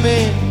 rescue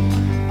me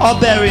or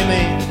bury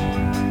me,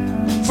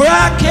 for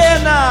I care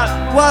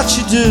not what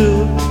you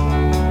do.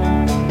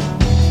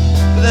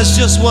 But there's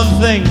just one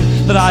thing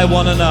that I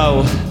want to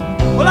know.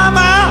 Well, am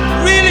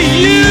I really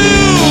you,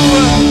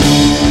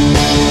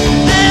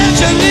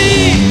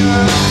 Angeline?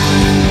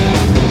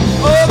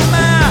 Oh,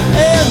 my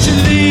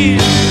Angeline,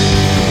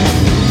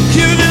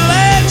 cute little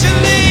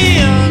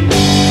Angeline.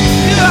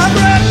 You are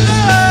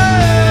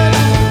breathless,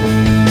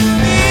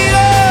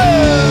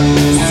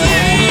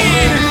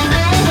 see,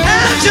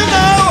 and you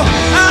know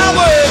I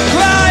would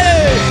cry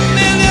a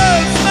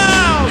million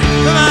smiles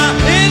for my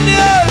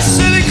Indian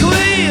city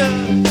queen.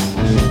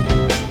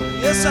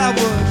 Yes, I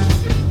would.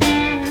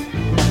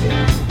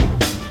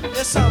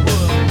 Yes, I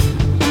would.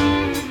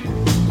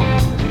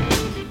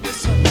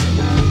 Yes, I would.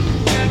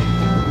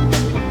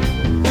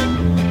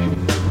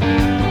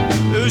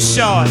 Who's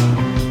shy?